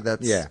 I think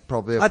that's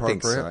probably appropriate. I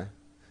think so.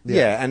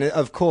 Yeah, and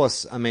of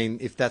course, I mean,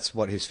 if that's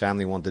what his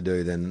family want to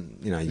do, then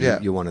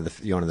you honour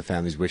the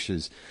family's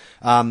wishes.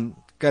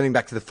 Going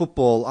back to the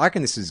football, I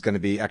reckon this is going to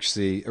be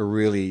actually a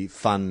really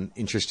fun,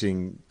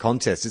 interesting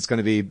contest. It's going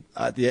to be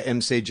at the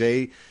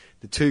MCG,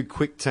 the two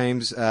quick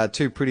teams,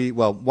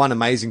 one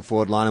amazing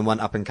forward line and one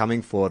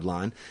up-and-coming forward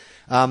line.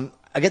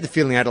 I get the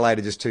feeling Adelaide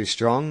are just too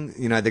strong.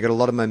 They've got a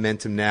lot of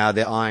momentum now.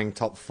 They're eyeing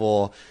top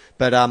 4.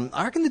 But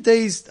I reckon the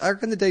D's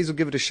will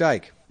give it a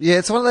shake. Yeah,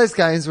 it's one of those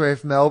games where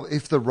if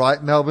the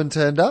right Melbourne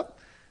turned up,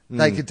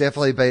 they could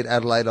definitely beat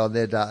Adelaide on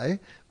their day.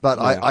 But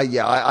I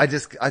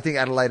think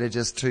Adelaide are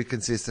just too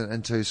consistent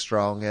and too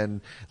strong,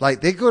 and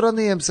they're good on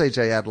the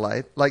MCG.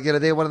 Adelaide,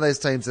 they're one of those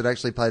teams that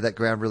actually play that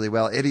ground really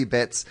well. Eddie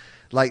Betts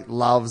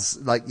loves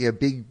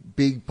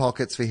big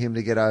pockets for him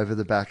to get over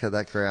the back of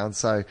that ground.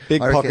 So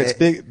big pockets,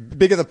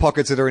 bigger the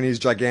pockets that are in his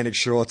gigantic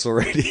shorts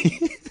already.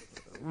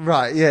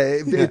 Right, yeah,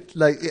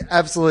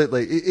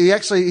 absolutely.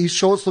 His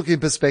shorts look in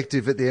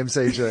perspective at the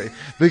MCG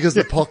because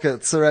the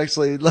pockets are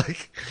actually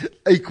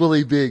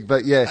equally big.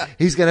 But yeah,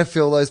 he's going to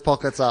fill those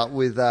pockets up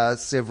with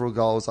several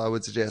goals. I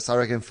would suggest. I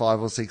reckon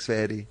 5 or 6 for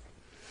Eddie.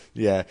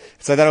 Yeah,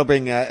 so that'll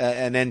bring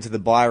an end to the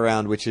bye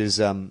round, which is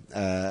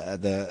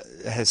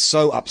has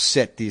so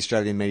upset the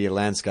Australian media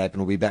landscape,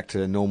 and we'll be back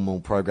to normal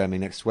programming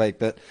next week.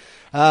 But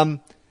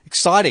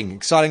exciting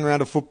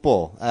round of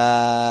football.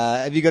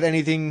 Have you got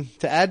anything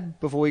to add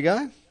before we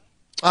go?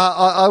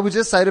 I would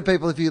just say to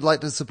people, if you'd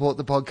like to support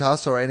the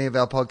podcast or any of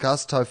our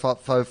podcasts,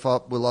 Tofop,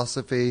 Fofop,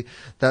 Willosophy,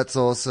 That's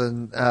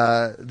Awesome,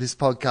 this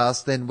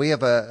podcast, then we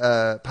have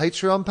a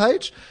Patreon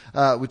page,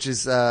 which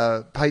is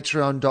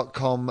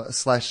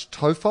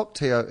patreon.com/Tofop,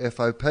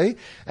 Tofop,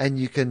 and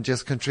you can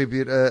just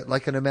contribute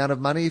an amount of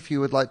money if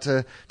you would like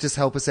to just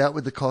help us out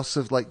with the costs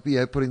of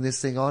putting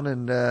this thing on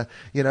and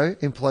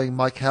employing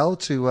Mike Howell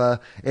to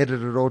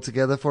edit it all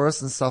together for us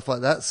and stuff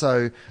like that.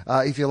 So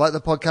if you like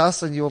the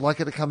podcast and you would like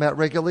it to come out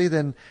regularly,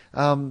 then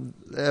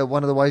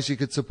one of the ways you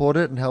could support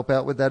it and help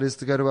out with that is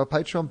to go to our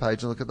Patreon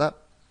page and look at that.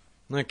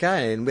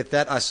 Okay, and with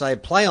that I say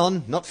play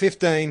on, not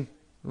 15.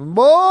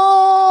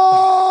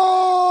 More!